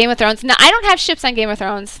Thrones. Game of Thrones. No, I don't have ships on Game of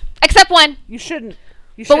Thrones. Except one. You shouldn't.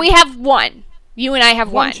 But we have one. You and I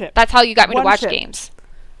have one. Ship. That's how you got me to One watch ship. games.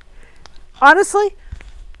 Honestly,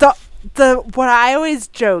 what I always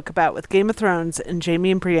joke about with Game of Thrones and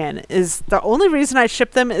Jaime and Brienne is the only reason I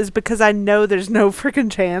ship them is because I know there's no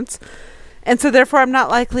freaking chance. And so therefore I'm not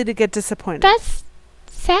likely to get disappointed. That's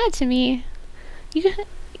sad to me.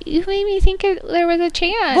 You made me think there was a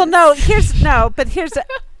chance. Well, no, here's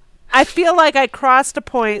I feel like I crossed a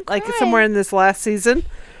point like somewhere in this last season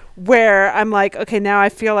where I'm like, okay, now I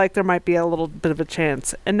feel like there might be a little bit of a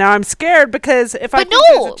chance. And now I'm scared because if I think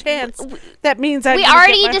there's a chance, that means we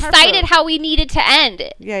already decided how we needed to end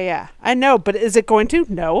it. Yeah. I know, but is it going to?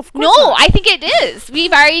 No, of course No, not. I think it is.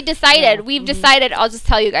 We've already decided. Yeah. We've decided. I'll just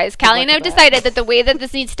tell you guys. Callie and I have decided that the way that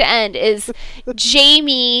this needs to end is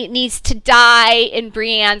Jaime needs to die in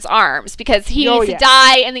Brienne's arms because he needs to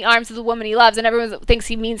die in the arms of the woman he loves, and everyone thinks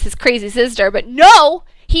he means his crazy sister, but no,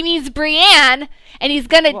 he means Brienne, and he's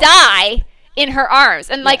gonna die in her arms,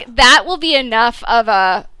 and like that will be enough of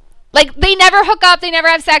a like they never hook up, they never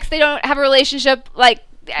have sex, they don't have a relationship, but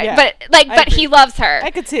he loves her.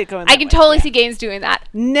 I could see it going. I can totally see Gaines doing that.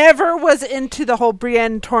 Never was into the whole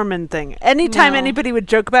Brienne Tormund thing. Anytime anybody would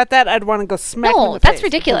joke about that, I'd want to go smack him in the face. No, that's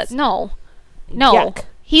ridiculous. No. Yuck.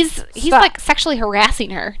 He's like sexually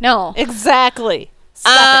harassing her. No. Exactly.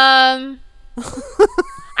 I'm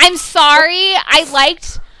sorry. I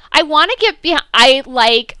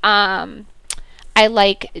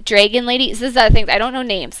like Dragon Lady. This is other things. I don't know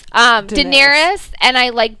names. Daenerys, and I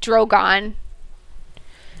like Drogon.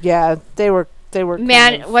 Yeah, they were.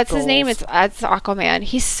 Man, what's his name? It's Aquaman.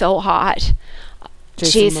 He's so hot.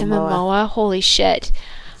 Jason Momoa. Holy shit.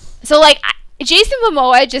 So like, Jason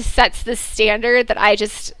Momoa just sets the standard that I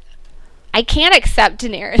can't accept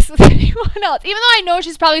Daenerys with anyone else. Even though I know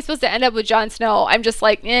she's probably supposed to end up with Jon Snow, I'm just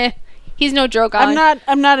like, he's no Drogon.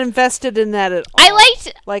 I'm not invested in that at all.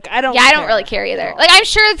 I don't really care either. Like, I'm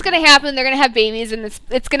sure it's gonna happen. They're gonna have babies, and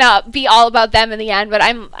it's gonna be all about them in the end. But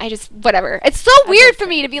I just whatever. It's so weird for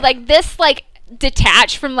me to be like this, like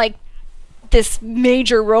detached from like this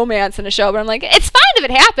major romance in a show. But I'm like, it's fine if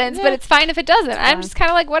it happens, but it's fine if it doesn't. I'm just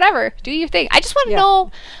kind of like, whatever, do your thing. I just want to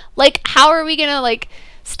know, like, how are we gonna like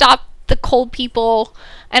stop the cold people?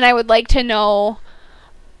 And I would like to know,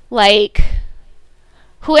 like,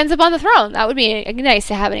 who ends up on the throne. That would be nice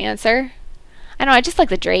to have an answer. I know, I just like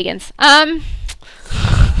the dragons.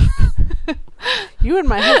 You and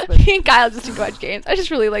my husband. Me and Kyle just didn't watch games. I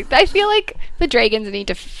just really like that. I feel like the dragons need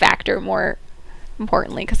to factor more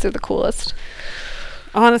importantly because they're the coolest.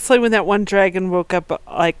 Honestly, when that one dragon woke up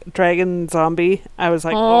like dragon zombie, I was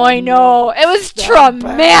like, oh I know. It was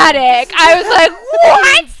traumatic. I was like,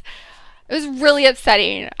 what? It was really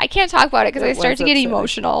upsetting. I can't talk about it because I start to get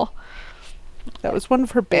emotional. That was one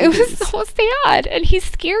of her babies. It was so sad. And he's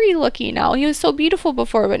scary looking now. He was so beautiful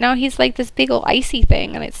before, but now he's like this big old icy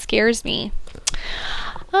thing, and it scares me.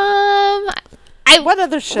 What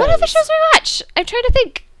other shows? What other shows we watch? I'm trying to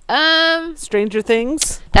think. Stranger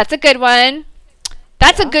Things. That's a good one.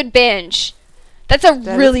 That's a good binge. That's a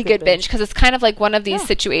really good binge because it's kind of like one of these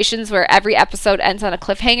situations where every episode ends on a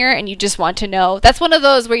cliffhanger and you just want to know. That's one of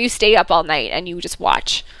those where you stay up all night and you just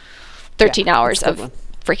watch 13 hours of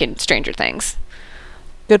freaking Stranger Things.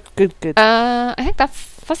 Good. I think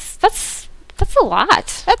that's a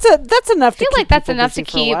lot. That's enough. I feel like that's enough to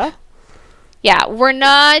keep. Yeah, we're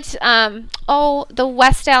not. The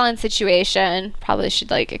West Allen situation. Probably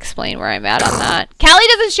should like explain where I'm at on that. Callie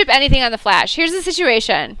doesn't ship anything on The Flash. Here's the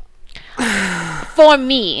situation. For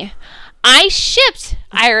me, I shipped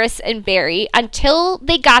Iris and Barry until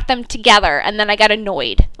they got them together, and then I got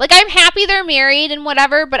annoyed. Like, I'm happy they're married and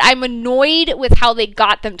whatever, but I'm annoyed with how they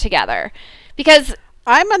got them together because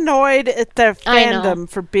I'm annoyed at their fandom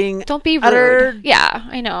for being don't be rude. Yeah,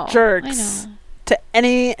 I know. Jerks. I know. To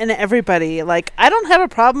any and everybody. Like, I don't have a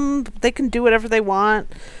problem. They can do whatever they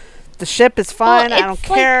want. The ship is fine. Well, I don't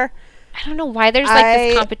care. I don't know why there's like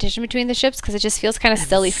this competition between the ships because it just feels kind of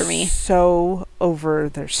silly for me. So over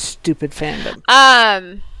their stupid fandom.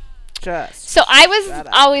 So I was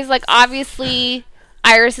always like, obviously,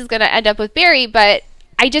 Iris is gonna end up with Barry, but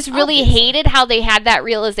I just really hated how they had that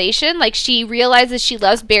realization. Like, she realizes she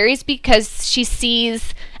loves Barry's because she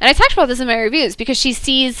sees, and I talked about this in my reviews, because she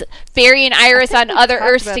sees Barry and Iris on other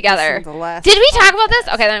Earths together. Did we talk about this?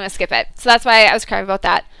 Okay, then I'm going to skip it. So that's why I was crying about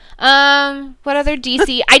that. What other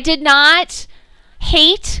DC? I did not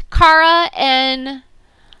hate Kara and,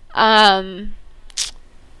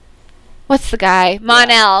 what's the guy?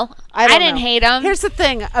 Monel. I didn't hate him. Here's the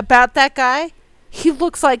thing about that guy. he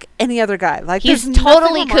looks like any other guy. Like He's there's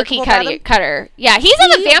totally nothing cookie remarkable about him. cutter. Yeah, he's on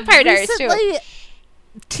the Vampire Diaries too. recently-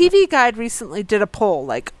 TV Guide recently did a poll,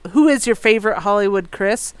 like, who is your favorite Hollywood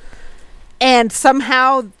Chris? And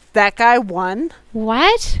somehow that guy won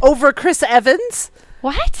What? over Chris Evans,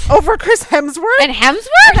 What? over Chris Hemsworth. And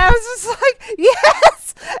Hemsworth? And I was just like, yes.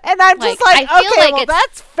 And I'm just like, I feel okay, like well, it's-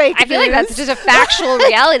 that's fake I feel like that's news. just a factual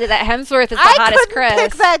reality that Hemsworth is the I hottest couldn't Chris.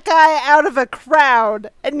 pick that guy out of a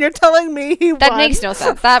crowd, and you're telling me he That won? makes no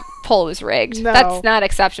sense. That poll was rigged. No. That's not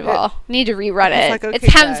acceptable. Need to rerun It's it. like, okay,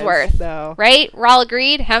 It's Hemsworth, guys, no. right? We're all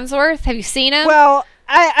agreed. Hemsworth. Have you seen him? Well,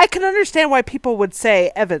 I can understand why people would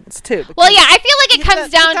say Evans too. Well, yeah. I feel like it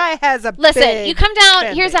comes the down. guy has a Listen, big you come down.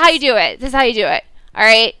 fan Here's base. how you do it. This is how you do it. All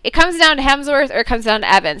right. It comes down to Hemsworth or it comes down to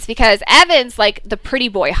Evans because Evans like the pretty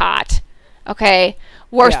boy hot. Okay.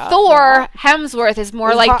 Where Yeah, Thor Hemsworth is more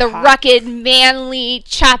He's like hot, the hot. rugged, manly,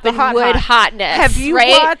 chopping hot, wood hot. hotness. Have you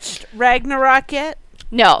right? watched Ragnarok yet?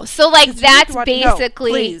 No. So like 'Cause you need that's to watch- no,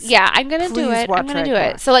 basically please. yeah, I'm going to do Please it. watch I'm going to do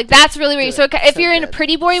Ragnarok. it. So like that's really where you Do so it. if So you're in a good.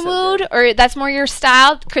 pretty boy So mood good. or that's more your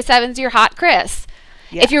style, Chris Evans your hot Chris.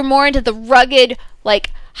 Yeah. If you're more into the rugged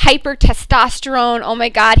like hyper testosterone, oh my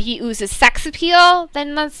god, he oozes sex appeal,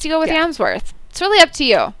 then let's go with Yeah. Hemsworth. It's really up to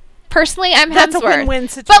you. Personally, I'm That's Hemsworth. a win-win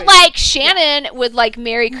situation. But like Shannon would like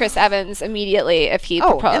marry Chris Evans immediately if he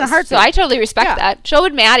Oh, in a proposed. heartbeat. So I totally respect Yeah. that. So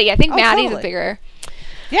would Maddie. I think Oh, Maddie's totally. a bigger.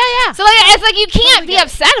 Yeah, yeah. So like it's like you can't Totally be get it.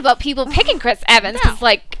 upset about people picking Chris Evans No. because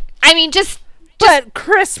like I mean just but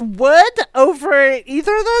Chris would over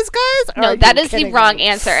either of those guys? no, Are that you is the kidding wrong me?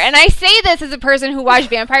 answer. And I say this as a person who watched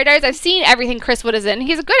Vampire Diaries. I've seen everything Chris Wood is in.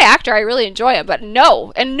 He's a good actor. I really enjoy him. But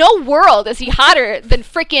no, in no world is he hotter than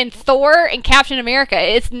freaking Thor and Captain America.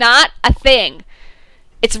 It's not a thing.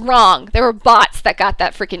 It's wrong. There were bots that got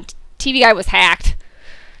that freaking TV guy was hacked.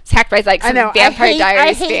 It's hacked by like I some know. Vampire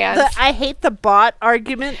Diaries I hate fans. I hate the bot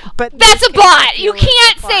argument, but That's a bot. You feel it's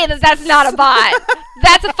can't a say bot. that that's not a bot.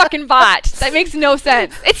 That's a fucking bot. That makes no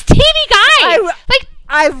sense. It's TV guy. Like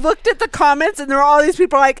I looked at the comments and there were all these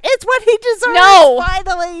people like, it's what he deserves. No.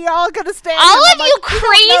 Finally, y'all gonna stand. all him." of I'm you like, "You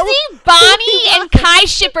don't know crazy who Bonnie he and was." Kai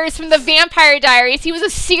shippers from the Vampire Diaries. He was a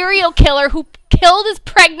serial killer who killed his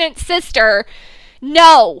pregnant sister.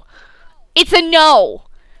 No. It's a no.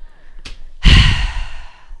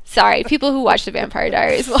 Sorry, people who watch the Vampire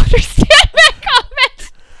Diaries will understand that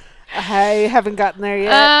comment. I haven't gotten there yet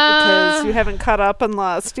because you haven't caught up and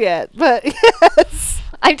lost yet. But yes.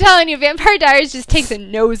 I'm telling you, Vampire Diaries just takes a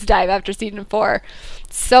nosedive after season 4.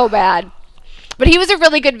 So bad. But he was a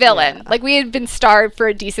really good villain. Yeah. Like, we had been starved for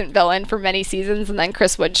a decent villain for many seasons, and then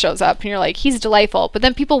Chris Wood shows up, and you're like, he's delightful. But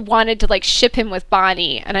then people wanted to, like, ship him with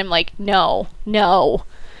Bonnie, and I'm like, no. No,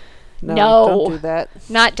 No. don't do that.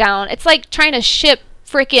 Not down. It's like trying to ship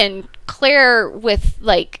freaking Claire with,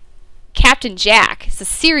 like, Captain Jack. He's a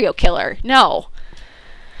serial killer. No.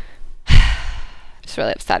 It's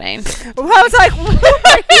really upsetting. Well, I was like, what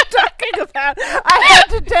are you talking about? I had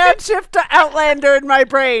to downshift to Outlander in my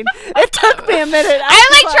brain. It took me a minute. I'm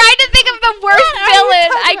like trying to think of the worst What are you villain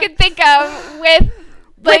talking I could think of with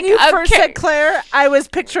like when you a first char- said Claire, I was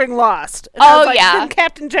picturing Lost. And I Oh, was like, yeah. Then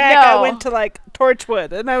Captain Jack, I No. went to like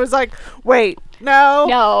Torchwood, and I was like, wait, no,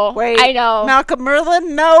 No, wait, I know. Malcolm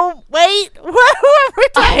Merlin, no, wait, what are we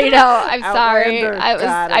talking I know. I'm sorry.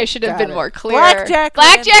 Outlander, I should have got been it. more clear. Blackjack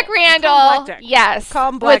Randall. Call him Blackjack. Yes. Call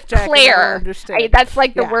him with Blackjack and I'll Claire. understand. That's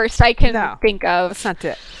like the Yeah. worst I can No. think of. That's not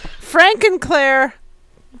it. Frank and Claire,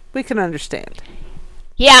 we can understand.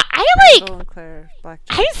 Yeah, I like. Randall and Claire,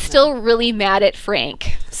 Blackjack. I'm still really mad at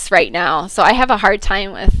Frank right now, so I have a hard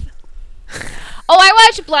time with. Oh, I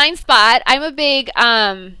watched Blind Spot. I'm a big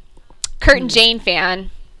Kurt and Jane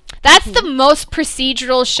fan. That's the most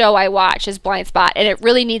procedural show I watch is Blind Spot, and it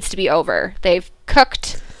really needs to be over. They've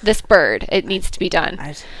cooked this bird. It needs to be done.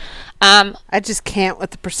 I just can't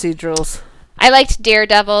with the procedurals. I liked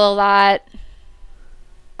Daredevil a lot.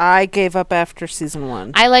 I gave up after season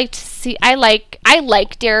 1. I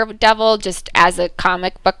like Daredevil just as a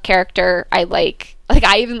comic book character. I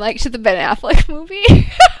even liked the Ben Affleck movie.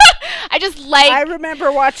 I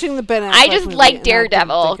remember watching the Ben Affleck I just movie like and I didn't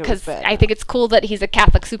Daredevil think it was because bad. I think it's cool that he's a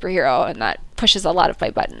Catholic superhero and that pushes a lot of my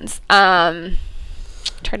buttons.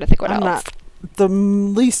 Trying to think what I'm else. not the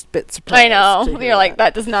least bit surprised. I know. to You're hear like,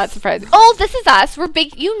 that does not surprise me. Oh, This Is Us. We're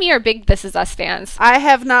big. You and me are big This Is Us fans. I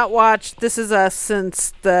have not watched This Is Us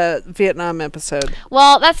since the Vietnam episode.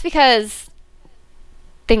 Well, that's because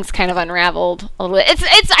things kind of unraveled a little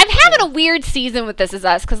bit. I'm having a weird season with This Is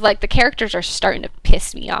Us because like the characters are starting to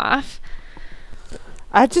piss me off.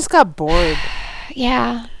 I just got bored.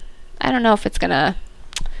 Yeah. I don't know if it's gonna.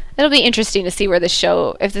 It'll be interesting to see where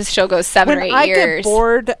if this show goes 7 or 8 When I years. get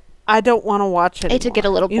bored, I don't want to watch it. It did get a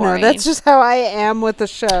little boring. That's just how I am with the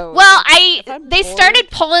show. Well, they bored. started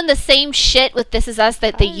pulling the same shit with This Is Us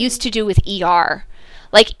that they used to do with ER.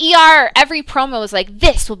 Like, ER, every promo was like,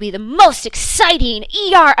 this will be the most exciting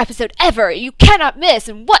ER episode ever. You cannot miss.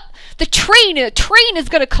 And what? The train is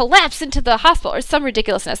going to collapse into the hospital or some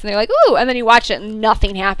ridiculousness. And they're like, ooh. And then you watch it and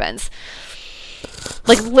nothing happens.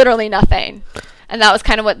 Like, literally nothing. And that was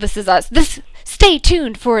kind of what This Is Us. Stay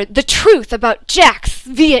tuned for the truth about Jack's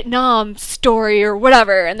Vietnam story or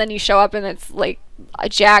whatever. And then you show up and it's like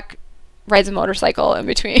Jack rides a motorcycle in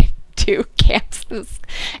between two camps.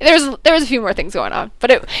 There was a few more things going on,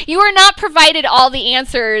 but you were not provided all the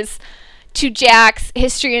answers to Jack's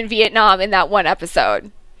history in Vietnam in that one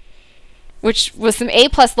episode, which was some A+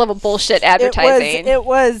 level bullshit advertising. It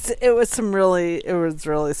was really some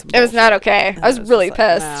bullshit. It was not okay. I was really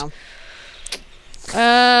pissed. No.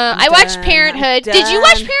 I watched Parenthood. Did you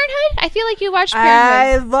watch Parenthood? I feel like you watched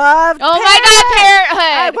Parenthood. I loved Parenthood. My God, Parenthood.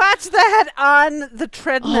 I watched that on the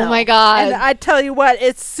treadmill. Oh, my God. And I tell you what,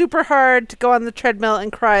 it's super hard to go on the treadmill and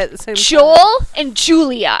cry at the same time. Joel and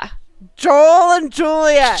Julia. Joe and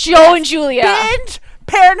Julia. Binge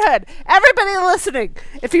Parenthood. Everybody listening,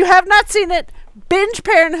 if you have not seen it, binge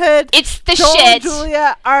Parenthood. It's the Joel shit. And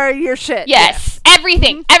Julia are your shit. Yes.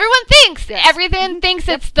 Everything. Everyone thinks. Yes. Everyone thinks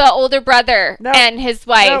it's the older brother and his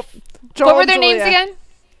wife. Nope. What were their names again?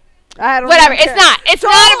 I don't Whatever. It's not. It's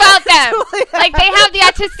not about them. Like, they have the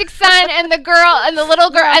autistic son and the girl and the little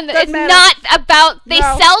girl, and it's not about. They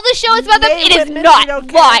sell the show. It's about them. It is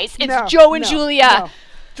not lies. It's Joe and Julia.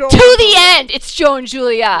 To the end, it's Joe and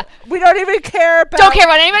Julia. We don't even care about. Don't care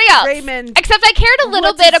about anybody else. Raymond. Except I cared a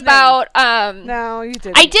little bit about. No, you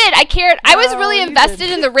didn't. I did. I cared. I was really invested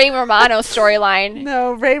in the Ray Romano storyline.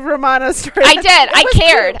 No, Ray Romano storyline. I did. I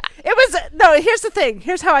cared. Cool. It was no. Here's the thing.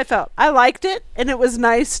 Here's how I felt. I liked it, and it was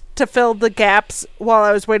nice to fill the gaps while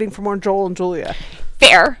I was waiting for more Joel and Julia.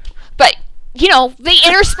 Fair, but. They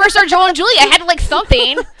intersperse our Joel and Julia. I had to like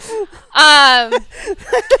something, because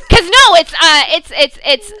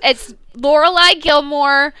it's Lorelai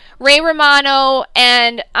Gilmore, Ray Romano,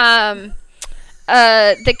 and the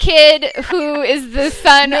kid who is the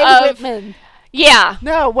son Mae of Whitman. Yeah.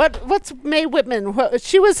 No, what's Mae Whitman?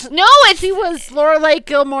 She was Lorelai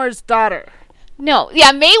Gilmore's daughter. No,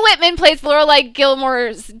 yeah, Mae Whitman plays Lorelai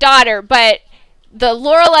Gilmore's daughter, but. The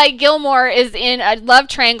Lorelai Gilmore is in a love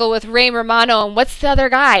triangle with Ray Romano, and what's the other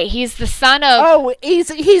guy? He's the son of. Oh,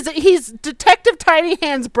 he's Detective Tiny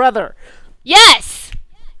Hand's brother. Yes,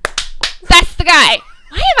 that's the guy.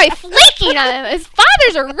 Why am I flaking on him? His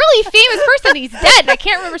father's a really famous person. He's dead. And I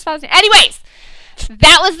can't remember his father's name. Anyways,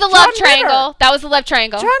 that was the love triangle. Ritter. That was the love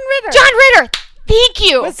triangle. John Ritter. John Ritter. Thank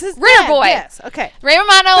you. What's his Ritter dad? Boy. Yes. Okay. Ray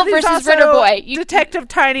Romano versus Ritter Boy. Detective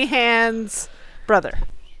Tiny Hand's brother.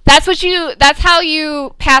 That's how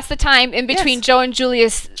you pass the time in between Joe and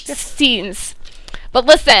Julia's scenes. But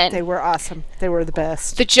listen. They were awesome. They were the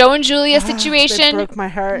best. The Joe and Julia situation broke my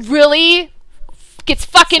heart. Really gets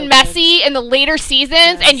fucking messy in the later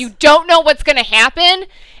seasons, and you don't know what's going to happen,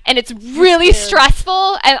 and it's really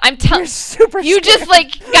stressful, and I'm telling you, just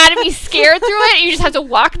like got to be scared through it, and you just have to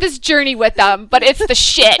walk this journey with them, but it's the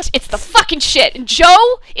shit. It's the fucking shit. And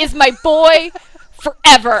Joe is my boy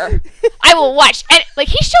forever. I will watch. And like,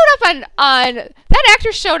 he showed up on that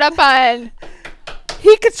actor showed up on.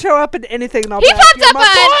 He could show up in anything. And he popped up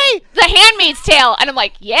on The Handmaid's Tale, and I'm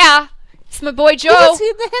like, yeah, it's my boy Joe. Who was he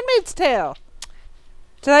in The Handmaid's Tale?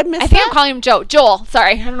 Did I miss? I think I'm calling him Joe. Joel.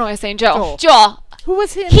 Sorry, I don't know why I was saying Joe. Joel. Who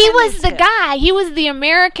was he? He was the guy. He was the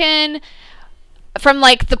American from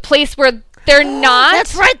like the place where. They're not.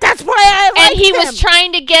 That's right. That's why I like And he was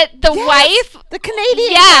trying to get the wife. The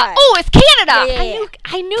Canadian guy. Oh, it's Canada. Yeah.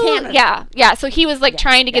 I knew. Canada. Yeah. So he was like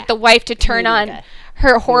trying to get the wife to turn on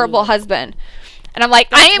her horrible husband. And I'm like,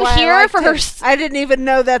 I am here for her. I didn't even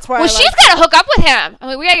know that's why. Well, she's got to hook up with him. I'm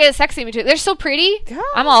like, we got to get a sex scene between. They're so pretty. Yeah.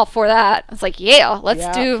 I'm all for that. I was like, yeah, let's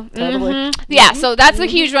do. Totally. Mm-hmm. Yeah, so that's a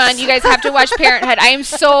huge one. You guys have to watch Parenthood. I am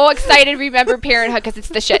so excited to remember Parenthood because it's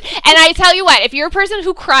the shit. And I tell you what, if you're a person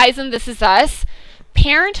who cries in This Is Us,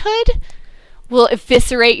 Parenthood will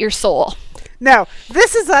eviscerate your soul. No,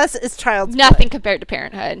 This Is Us is child's Nothing compared to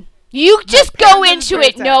Parenthood. You just go into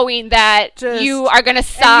it knowing that you are going to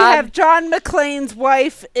sob. And you have John McClane's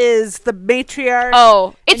wife is the matriarch.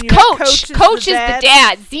 Oh, it's Coach. Coach is the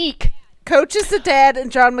dad. Zeke. Coach is the dad and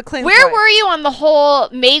John McClane's Where wife. were you on the whole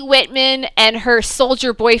Mae Whitman and her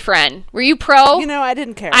soldier boyfriend? Were you pro? You know, I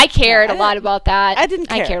didn't care. I cared a lot about that. I didn't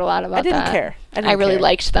care. I cared a lot about that. I didn't care. I really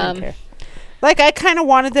liked them. Like, I kind of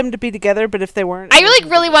wanted them to be together, but if they weren't... I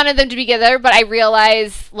really wanted them to be together, but I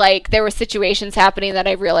realized, like, there were situations happening that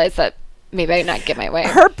I realized that maybe I not get my way.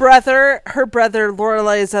 Her brother,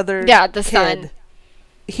 Lorelei's other Yeah, the kid, son.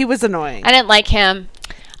 he was annoying. I didn't like him.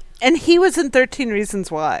 And he was in 13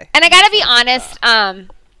 Reasons Why. And I gotta be honest,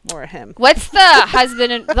 More him. what's the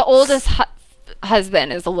husband, the oldest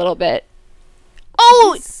husband is a little bit...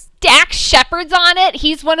 Oh, Dax Shepard's on it.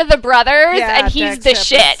 He's one of the brothers, Yeah, and he's Dax the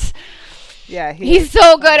Shepard's- shit. Yeah, He's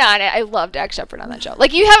so good on it. I love Dax Shepard on that show.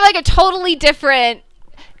 Like, you have, like, a totally different...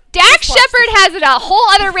 Dax Shepard has it a whole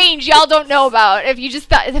other range y'all don't know about if you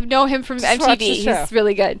just know him from Just watch MTV. the show. He's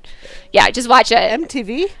really good. Yeah, just watch it.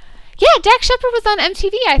 MTV? Yeah, Dax Shepard was on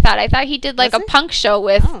MTV, I thought. I thought he did, like, Was a he? punk show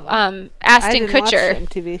with I Ashton didn't watch Kutcher.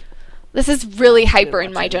 MTV. This is really hyper watch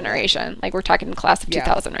in my it anymore. generation. Like, we're talking class of Yeah.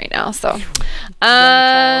 2000 right now, so.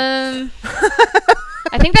 child.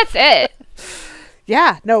 I think that's it.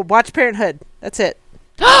 Yeah, no, watch Parenthood. That's it.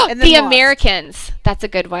 And then The Lost. Americans. That's a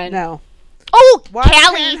good one. No. Oh, Watch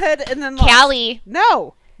Callie. Parenthood and then Lost. Callie.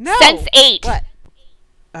 No. Sense8. What?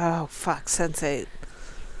 Oh, fuck, Sense8.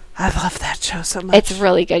 I love that show so much. It's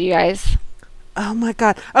really good, you guys. Oh my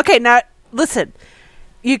god. Okay, now listen.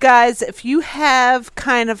 You guys, if you have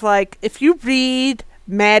kind of like if you read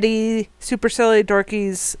Maddie Super Silly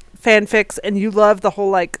Dorky's fanfics and you love the whole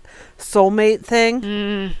like soulmate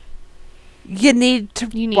thing, you need to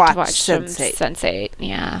watch some Sense8 Sense8.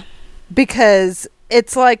 Yeah. because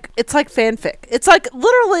it's like fanfic. It's like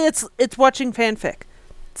literally it's watching fanfic.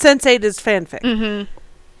 Sense8 is fanfic. Mm-hmm.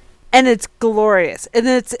 And it's glorious. And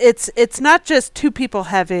it's not just two people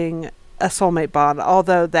having a soulmate bond,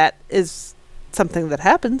 although that is something that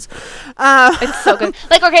happens. It's so good.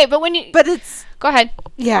 Like, okay, but when you... But it's... Go ahead.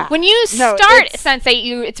 Yeah. When you No, start it's-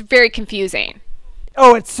 Sense8, it's very confusing.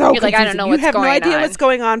 Oh, it's so You're like, I don't confusing. know You what's have no going idea on. what's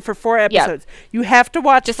going on for 4 Yep. episodes. You have to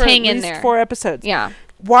watch Just for hang at in least there. 4 episodes. Yeah.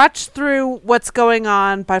 Watch through What's Going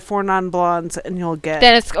On by 4 Non-Blondes and you'll get...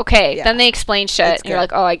 Then it's okay. Yeah. Then they explain shit. It's And you're good.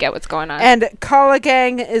 like, oh, I get what's going on. And Kala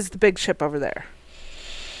Gang is the big ship over there.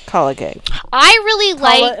 Kala Gang. I really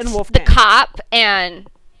Kala and liked Wolfgang. the cop and...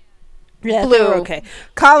 Yeah, Blue. they were okay.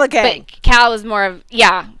 Kala Gang. But Cal was more of...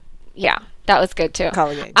 Yeah. That was good, too.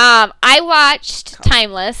 Kala Gang. I watched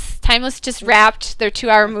Timeless. Timeless just wrapped their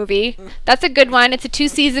 2-hour movie. That's a good one. It's a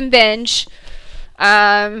 2-season binge.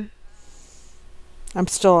 I'm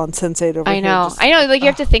still on Sense8 over I here. know. just- I know. Like, you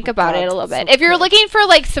have to Oh think my about God, it a little it's bit. so If you're good. looking for,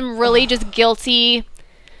 like, some really just guilty...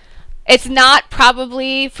 It's not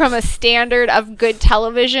probably from a standard of good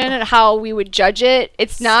television and how we would judge it.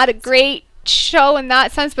 It's not a great show in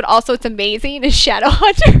that sense, but also it's amazing is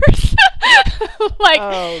Shadowhunters.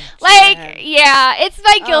 Oh, Jen. Yeah, it's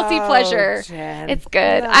my guilty Oh, pleasure. Jen. It's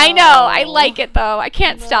good. I know. I No. like it though. I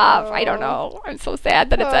can't stop. I don't know. I'm so sad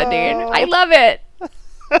that it's ending. No. I love it.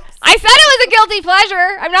 I said it was a guilty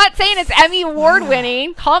pleasure. I'm not saying it's Emmy award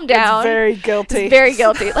winning. Calm down. It's very guilty. It's very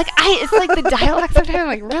guilty. Like it's like the dialogue sometimes I'm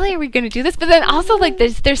like, really, are we gonna do this? But then also like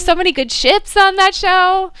there's so many good ships on that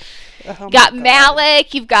show. Oh You got my God.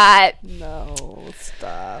 Malik, you've got No,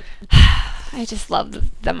 stop. I just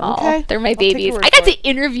love them all. Okay. They're my I'll take your babies. word I got for to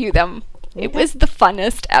interview them. It Okay. was the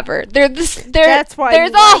funnest ever. That's why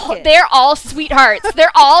there's you like it. they're all sweethearts.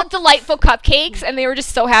 They're all delightful cupcakes, and they were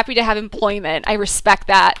just so happy to have employment. I respect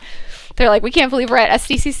that. They're like, we can't believe we're at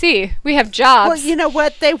SDCC. We have jobs. Well, you know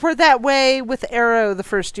what? They were that way with Arrow the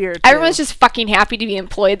first year. Too. Everyone's just fucking happy to be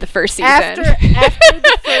employed the first season.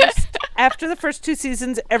 after the first 2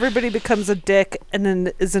 seasons, everybody becomes a dick and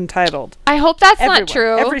then is entitled. I hope that's Everyone, not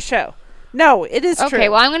true. Every show. No, it is true. Okay,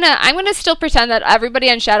 well I'm gonna still pretend that everybody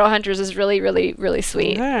on Shadowhunters is really, really, really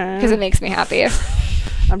sweet Alright. because it makes me happy.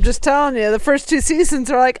 I'm just telling you, the first 2 seasons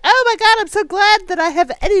are like, oh my God, I'm so glad that I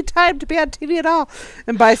have any time to be on TV at all.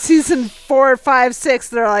 And by season 4, 5, 6,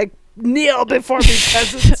 they're like, kneel before me,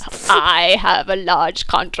 peasants. I have a large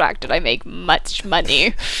contract and I make much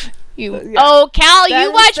money. Yeah. Oh, Cal, That you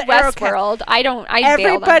is watch the Arrowcast. Westworld. I bailed on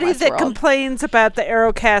Everybody that Westworld. complains about the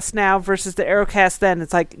Arrowcast now versus the Arrowcast then,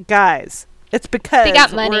 it's like, guys, it's because They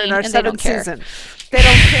got we're money in our and they don't 7th care. season. They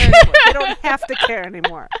don't care anymore. They don't have to care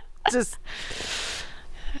anymore. Just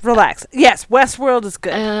relax. Yes, Westworld is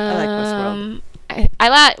good. I like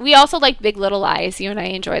Westworld. We also liked Big Little Lies. You and I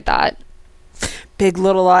enjoyed that. Big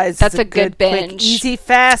Little Lies. That's is a good quick, binge. easy,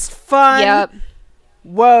 fast, fun. Yep.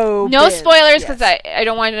 Whoa. No binge. spoilers because Yes. I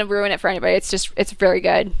don't want to ruin it for anybody. It's very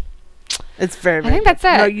good. It's very, I very think good. that's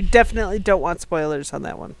it. No, you definitely don't want spoilers on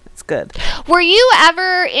that one. It's good. Were you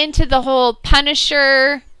ever into the whole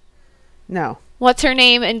Punisher, No. what's her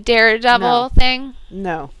name, and Daredevil No. thing?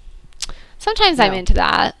 No. Sometimes I'm No. into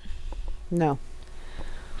that. No.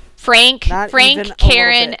 Frank, Not even a little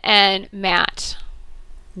Karen, bit. and Matt.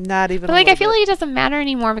 Not even But a like, I little feel bit. like it doesn't matter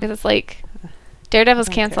anymore because it's like Daredevil's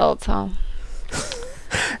Don't care. canceled. So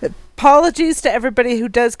apologies to everybody who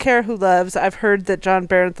does care, who loves. I've heard that John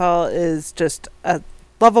Barenthal is just a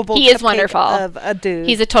lovable. He is cupcake wonderful. Of a dude.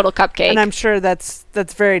 He's a total cupcake. And I'm sure that's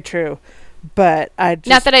very true. But I just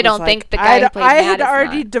not that I was don't like, think the guy who played I Matt had is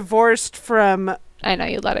already not. divorced from I know,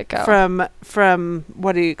 you let it go. from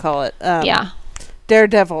what do you call it? Yeah.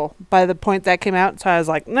 Daredevil by the point that came out, so I was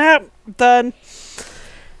like, nope, done.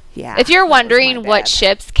 Yeah. If you're that was wondering my what bad.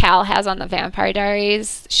 ships Cal has on the Vampire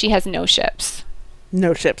Diaries, she has no ships.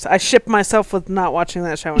 No ships. I ship myself with not watching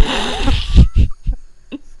that show anymore.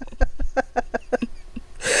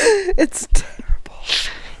 It's terrible.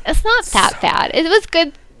 It's not that bad. It was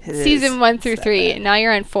good It season is. 1 through It's that 3. bad. And now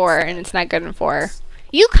you're on 4, and it's not good in 4.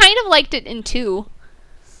 You kind of liked it in 2.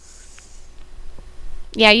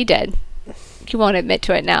 Yeah, you did. You won't admit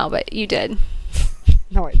to it now, but you did.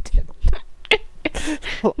 No, I didn't.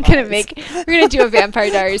 We're gonna do a Vampire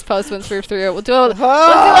Diaries post once we're through it. We'll do a Oh!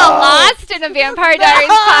 Lost in a Vampire Diaries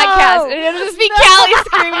podcast, and it'll just be Callie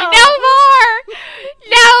screaming, "No more!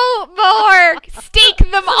 No more! Stake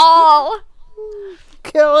them all!"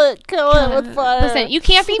 Kill it with fire. Listen, you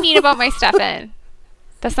can't be mean about my Stefan.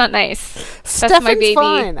 That's not nice. That's my Stefan's baby.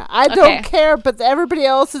 fine. I Okay. don't care, but everybody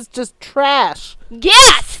else is just trash.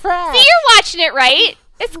 Yes! Trash. See, you're watching it right.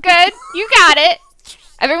 It's good. You got it.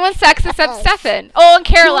 Everyone sucks except Stefan. Oh, and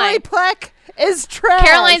Caroline. Julie Plec is trash.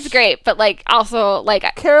 Caroline's great, but also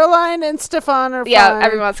Caroline and Stefan are yeah, fine.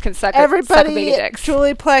 everyone else can suck Everybody, baby dicks.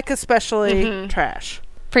 Julie Plec especially, Mhm. trash.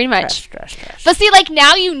 Pretty much. Trash. But see,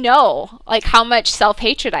 now you know, how much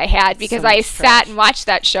self-hatred I had because So I much sat trash. and watched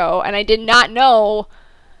that show, and I did not know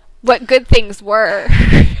what good things were.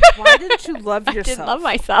 Why didn't you love I yourself? didn't love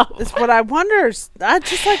myself. Is what I wonder. I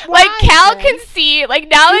just why? Cal man? can see,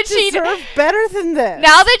 now You that she... deserve better than this.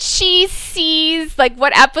 Now that she sees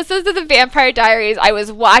what episodes of the Vampire Diaries I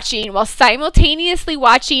was watching while simultaneously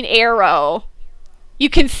watching Arrow, you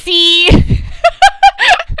can see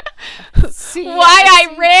See, why I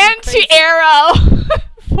see, ran crazy. to Arrow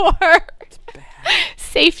for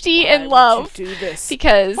safety Why and would love. you do this?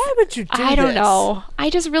 Because Why would you do I don't this? know. I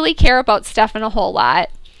just really care about Stefan a whole lot.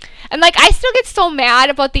 And I still get so mad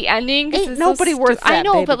about the ending. 'cause Ain't it's nobody so worth I that,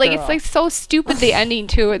 know, baby but girl. it's so stupid the ending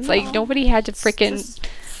too. It's nobody had to freaking just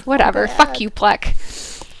whatever. bad. Fuck you, Plek.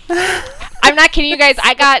 I'm not kidding you guys.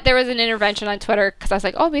 There was an intervention on Twitter because I was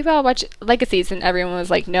like, oh, maybe I'll watch Legacies, and everyone was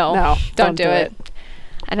like, no, don't do it.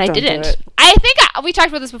 And I Don't do didn't. it. I think we talked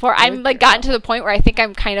about this before. I'm gotten to the point where I think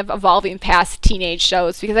I'm kind of evolving past teenage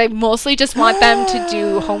shows because I mostly just want them to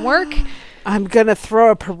do homework. I'm gonna throw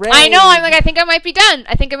a parade. I know. I think I might be done.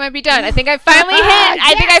 I think I finally hit. I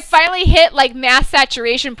think I finally hit mass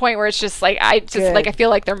saturation point where it's just I feel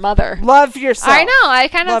like their mother. Love yourself. I know. I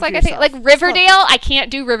kind of Love I think yourself. Riverdale. I can't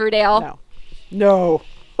do Riverdale. No.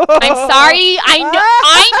 I'm sorry. I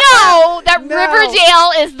know that No.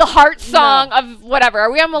 Riverdale is the heart song of whatever.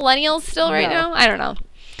 Are we on millennials still right No. now? I don't know.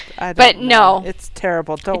 I don't But know. no. It's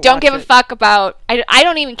terrible. Don't Don't watch give a it. fuck about. I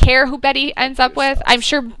don't even care who Betty ends up with. I'm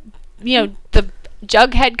sure, the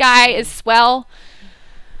Jughead guy is swell.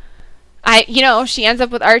 She ends up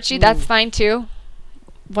with Archie. That's fine too.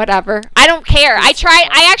 Whatever. I don't care.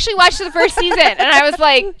 I actually watched the first season, and I was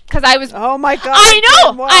like, because I was. Oh my god. I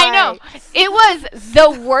Kim, know. why? I know. It was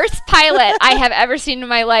the worst pilot I have ever seen in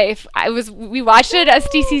my life. We watched it at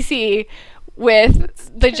SDCC with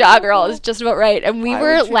the Jaw Girl. Is just about right, and we Why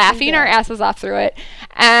were would you do laughing our that? asses off through it.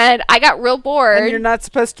 And I got real bored. And you're not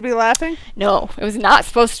supposed to be laughing? No, it was not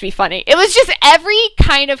supposed to be funny. It was just every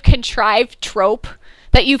kind of contrived trope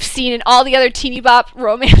that you've seen in all the other teeny bop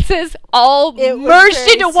romances all It was merged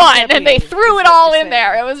very into one, and they CW, threw is it what all you're in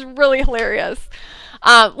there. It was really hilarious.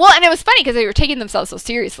 And it was funny because they were taking themselves so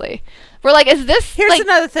seriously. We're like, is this Here's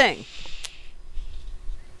another thing.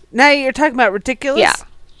 Now you're talking about ridiculous. Yeah.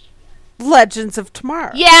 Legends of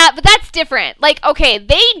Tomorrow. Yeah, but that's different. Okay,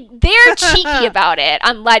 they're cheeky about it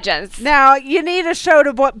on Legends. Now you need a show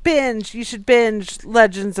to binge. You should binge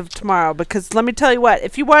Legends of Tomorrow because let me tell you what.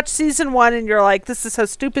 If you watch season 1 and you're like, "This is so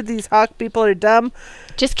stupid. These Hawk people are dumb,"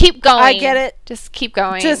 Just keep going. I get it. Just keep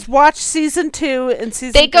going. just watch season 2 and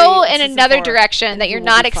season. They 3 go and in season another 4, direction and that you you're will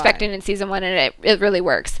not be fine. expecting in season 1, and it really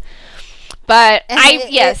works. But And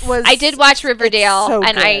I did watch Riverdale, so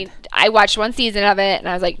and good. I watched one season of it, and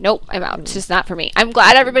I was like, nope, I'm out. It's just not for me. I'm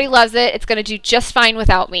glad everybody loves it. It's gonna do just fine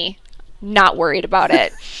without me. Not worried about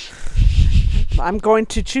it. I'm going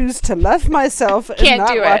to choose to love myself and Can't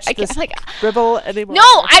not do it. watch I can't, this dribble anymore. No,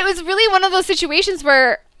 I was really one of those situations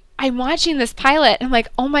where I'm watching this pilot and I'm like,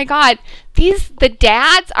 oh my god, the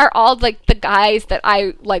dads are all the guys that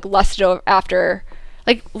I lusted after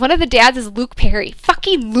Like, one of the dads is Luke Perry.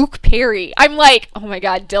 Fucking Luke Perry. I'm like, oh my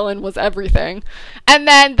God, Dylan was everything. And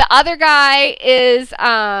then the other guy is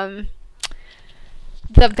the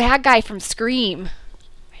bad guy from Scream.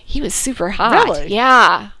 He was super hot. Really?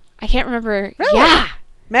 Yeah. I can't remember. Really? Yeah.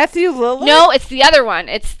 Matthew Lillard? No, it's the other one.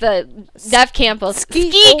 It's the Nev Campbell.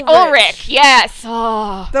 Skeet Ulrich. Yes.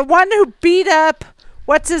 Oh. The one who beat up,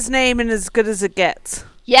 what's his name in As Good As It Gets?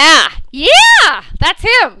 Yeah. Yeah. That's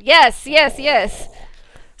him. Yes. So,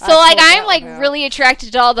 like, I'm, like, really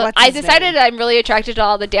attracted to all the... I decided I'm really attracted to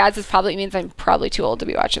all the dads. This probably means I'm probably too old to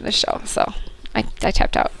be watching this show. So, I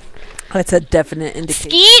tapped out. That's a definite indication.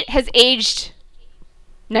 Skeet has aged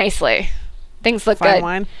nicely. Things look Fine good.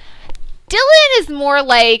 wine. Dylan is more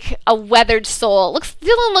like a weathered soul.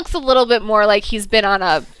 Dylan looks a little bit more like he's been on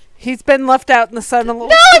a... He's been left out in the sun a little.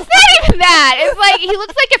 No, it's not even that. It's like he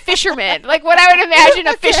looks like a fisherman. Like what I would imagine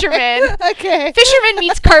a fisherman. Okay. Fisherman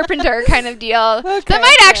meets carpenter kind of deal. Okay, That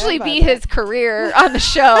might okay, actually I'm be about his career on the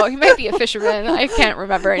show. He might be a fisherman. I can't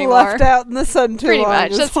remember anymore. Left out in the sun too Pretty long.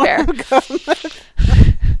 much. is That's what fair. I'm going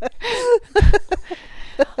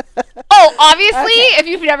Oh, obviously, if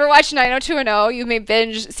you've never watched 90210, you may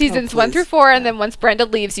binge seasons 1 through 4, and then once Brenda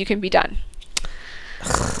leaves, you can be done.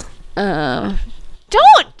 Don't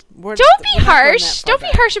be harsh. Don't be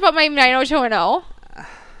harsh about my 90210.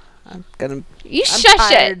 I'm gonna. You I'm shush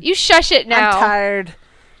tired. it. You shush it now.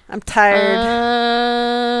 I'm tired.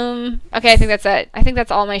 Okay, I think that's it. I think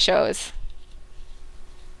that's all my shows.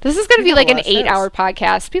 This is going to be like an 8-hour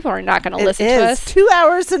podcast. People are not going to listen to us. 2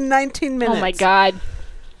 hours and 19 minutes. Oh my God.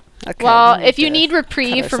 Okay, Well, we if you to need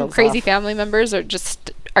reprieve cut from ourselves crazy off. family members or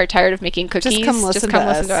just are tired of making cookies, Just come listen to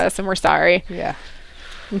us. and we're sorry. Yeah.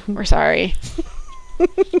 We're sorry.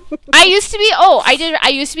 I used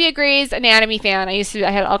to be a Grey's Anatomy fan. I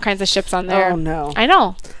had all kinds of ships on there. Oh no. I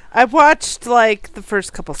know. I watched like the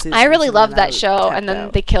first couple seasons. I really and loved then I that show, tapped and then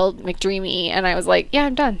out. they killed McDreamy, and I was like, yeah,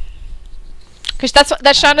 I'm done. Because that's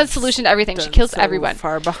Shonda's solution to everything. She Done kills so Everyone.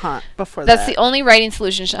 Far behind before That's that. the only writing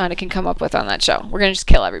solution Shonda can come up with on that show. We're gonna just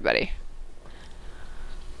kill everybody.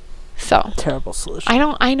 So Terrible solution.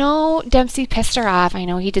 I know Dempsey pissed her off. I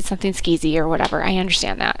know he did something skeezy or whatever. I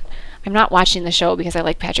understand that. I'm not watching the show because I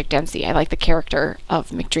like Patrick Dempsey. I like the character of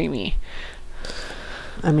McDreamy.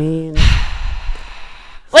 I mean,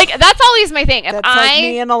 Like, that's always my thing. If that's like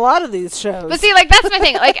me in a lot of these shows. But see, like, that's my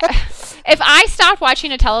thing. Like, if I stopped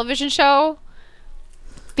watching a television show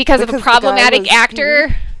because of Because a the guy problematic was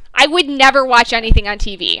actor, I would never watch anything on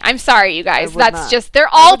TV. I'm sorry, you guys. would That's not. just, they're I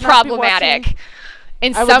all would not be problematic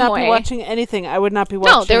in I would some not way. be watching anything. I would not be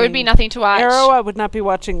watching. No, there would be nothing to watch. Arrow. I would not be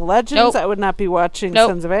watching Legends. Nope. I would not be watching Nope.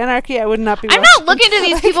 Sons of Anarchy. I would not be. I'm watching not looking to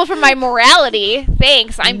these people for my morality.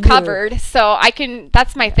 Thanks. I'm No. covered. So I can,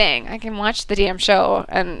 that's my thing. I can watch the damn show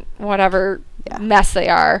and whatever Yeah. mess they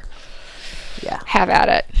are, Yeah. have at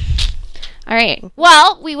it. All right.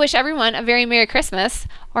 Well, we wish everyone a very Merry Christmas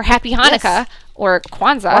or Happy Hanukkah Yes. or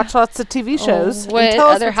Kwanzaa. Watch lots of TV shows. and What tell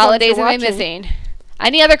us other which ones holidays you're am I watching. missing?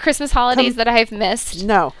 Any other Christmas holidays that I have missed?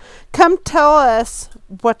 No. Come tell us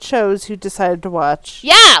what shows you decided to watch.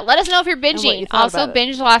 Yeah, let us know if you're what you binging. thought Also, about it.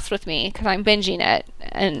 binge Lost with me because I'm binging it,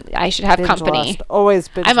 and I should have Binge company. Lost. Always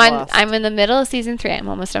binge Lost. I'm in the middle of season 3. I'm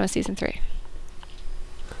almost done with season 3.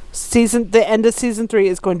 The end of season 3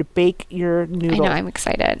 is going to bake your noodle. I know. I'm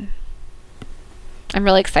excited. I'm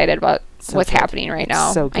really excited about So what's good. happening right It's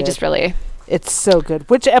now. so I just good. really. It's so good.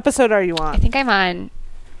 Which episode are you I on? think I'm on.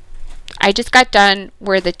 I just got done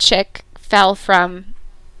where the chick fell from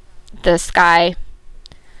the sky,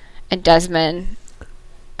 and Desmond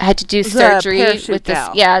had to do The surgery parachute with this.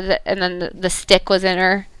 gal. Yeah, and then the stick was in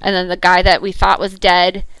her, and then the guy that we thought was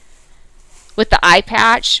dead with the eye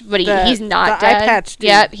patch, but he's not the eye dead. patch dude.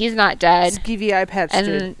 Yep, he's not dead. Skeevy eye patch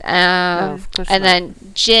dude. And of course and not. then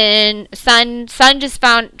Jin Sun just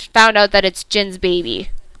found out that it's Jin's baby,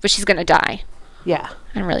 but she's gonna die. Yeah.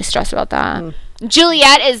 I'm really stressed about that. Mm.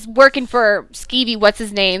 Juliet is working for Skeevy, what's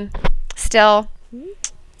his name? Still.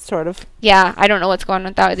 Sort of. Yeah, I don't know what's going on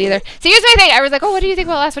with that either. So here's my thing. I was like, oh, what do you think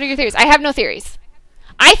about last? What are your theories? I have no theories.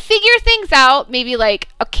 I figure things out maybe like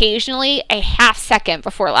occasionally a half second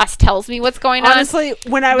before Les tells me what's going on. Honestly,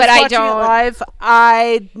 when I was but I watching it don't- live,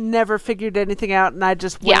 I never figured anything out, and I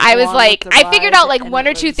just went Yeah, I was along like, with the I figured ride, out like and one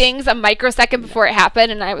it or two was- things a microsecond before it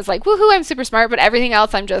happened, and I was like, woohoo, I'm super smart, but everything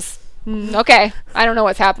else I'm just, okay, I don't know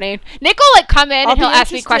what's happening. Nick will like come in I'll and he'll be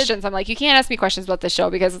ask me interested- questions. I'm like, you can't ask me questions about this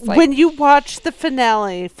show because it's like, when you watch the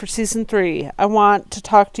finale for season 3, I want to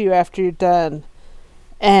talk to you after you're done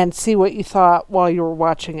and see what you thought while you were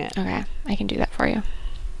watching it, okay, I can do that for you.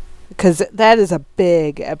 because that is a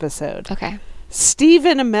big episode. Okay.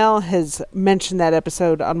 Stephen Amell has mentioned that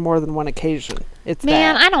episode on more than one occasion. It's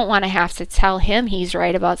Man, that. I don't want to have to tell him he's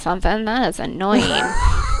right about something. That is annoying.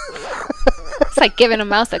 It's like giving a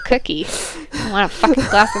mouse a cookie. I want a fucking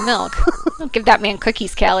glass of milk. Don't give that man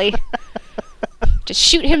cookies, Kelly. Just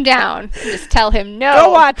shoot him down. And just tell him no.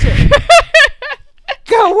 Go watch it.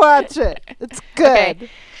 Go watch it. It's good.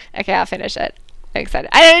 Okay, I'll finish it. I'm excited.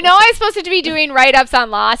 I know I was supposed to be doing write-ups on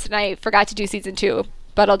Lost, and I forgot to do season 2,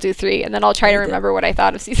 but I'll do 3, and then I'll try to remember what I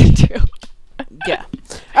thought of season 2. Yeah.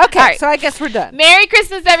 Okay, All right. so I guess we're done. Merry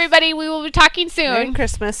Christmas, everybody. We will be talking soon. Merry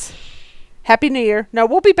Christmas. Happy New Year. No,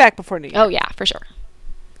 we'll be back before New Year. Oh, yeah, for sure.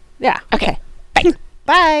 Yeah. Okay. Bye.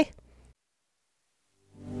 Bye.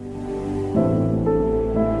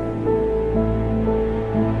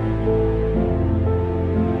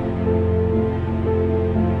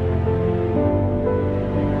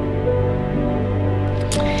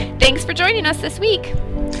 Thanks for joining us this week.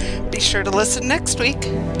 Be sure to listen next week.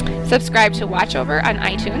 Subscribe to Watchover on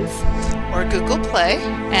iTunes. Or Google Play.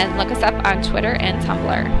 And look us up on Twitter and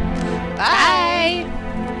Tumblr. Bye.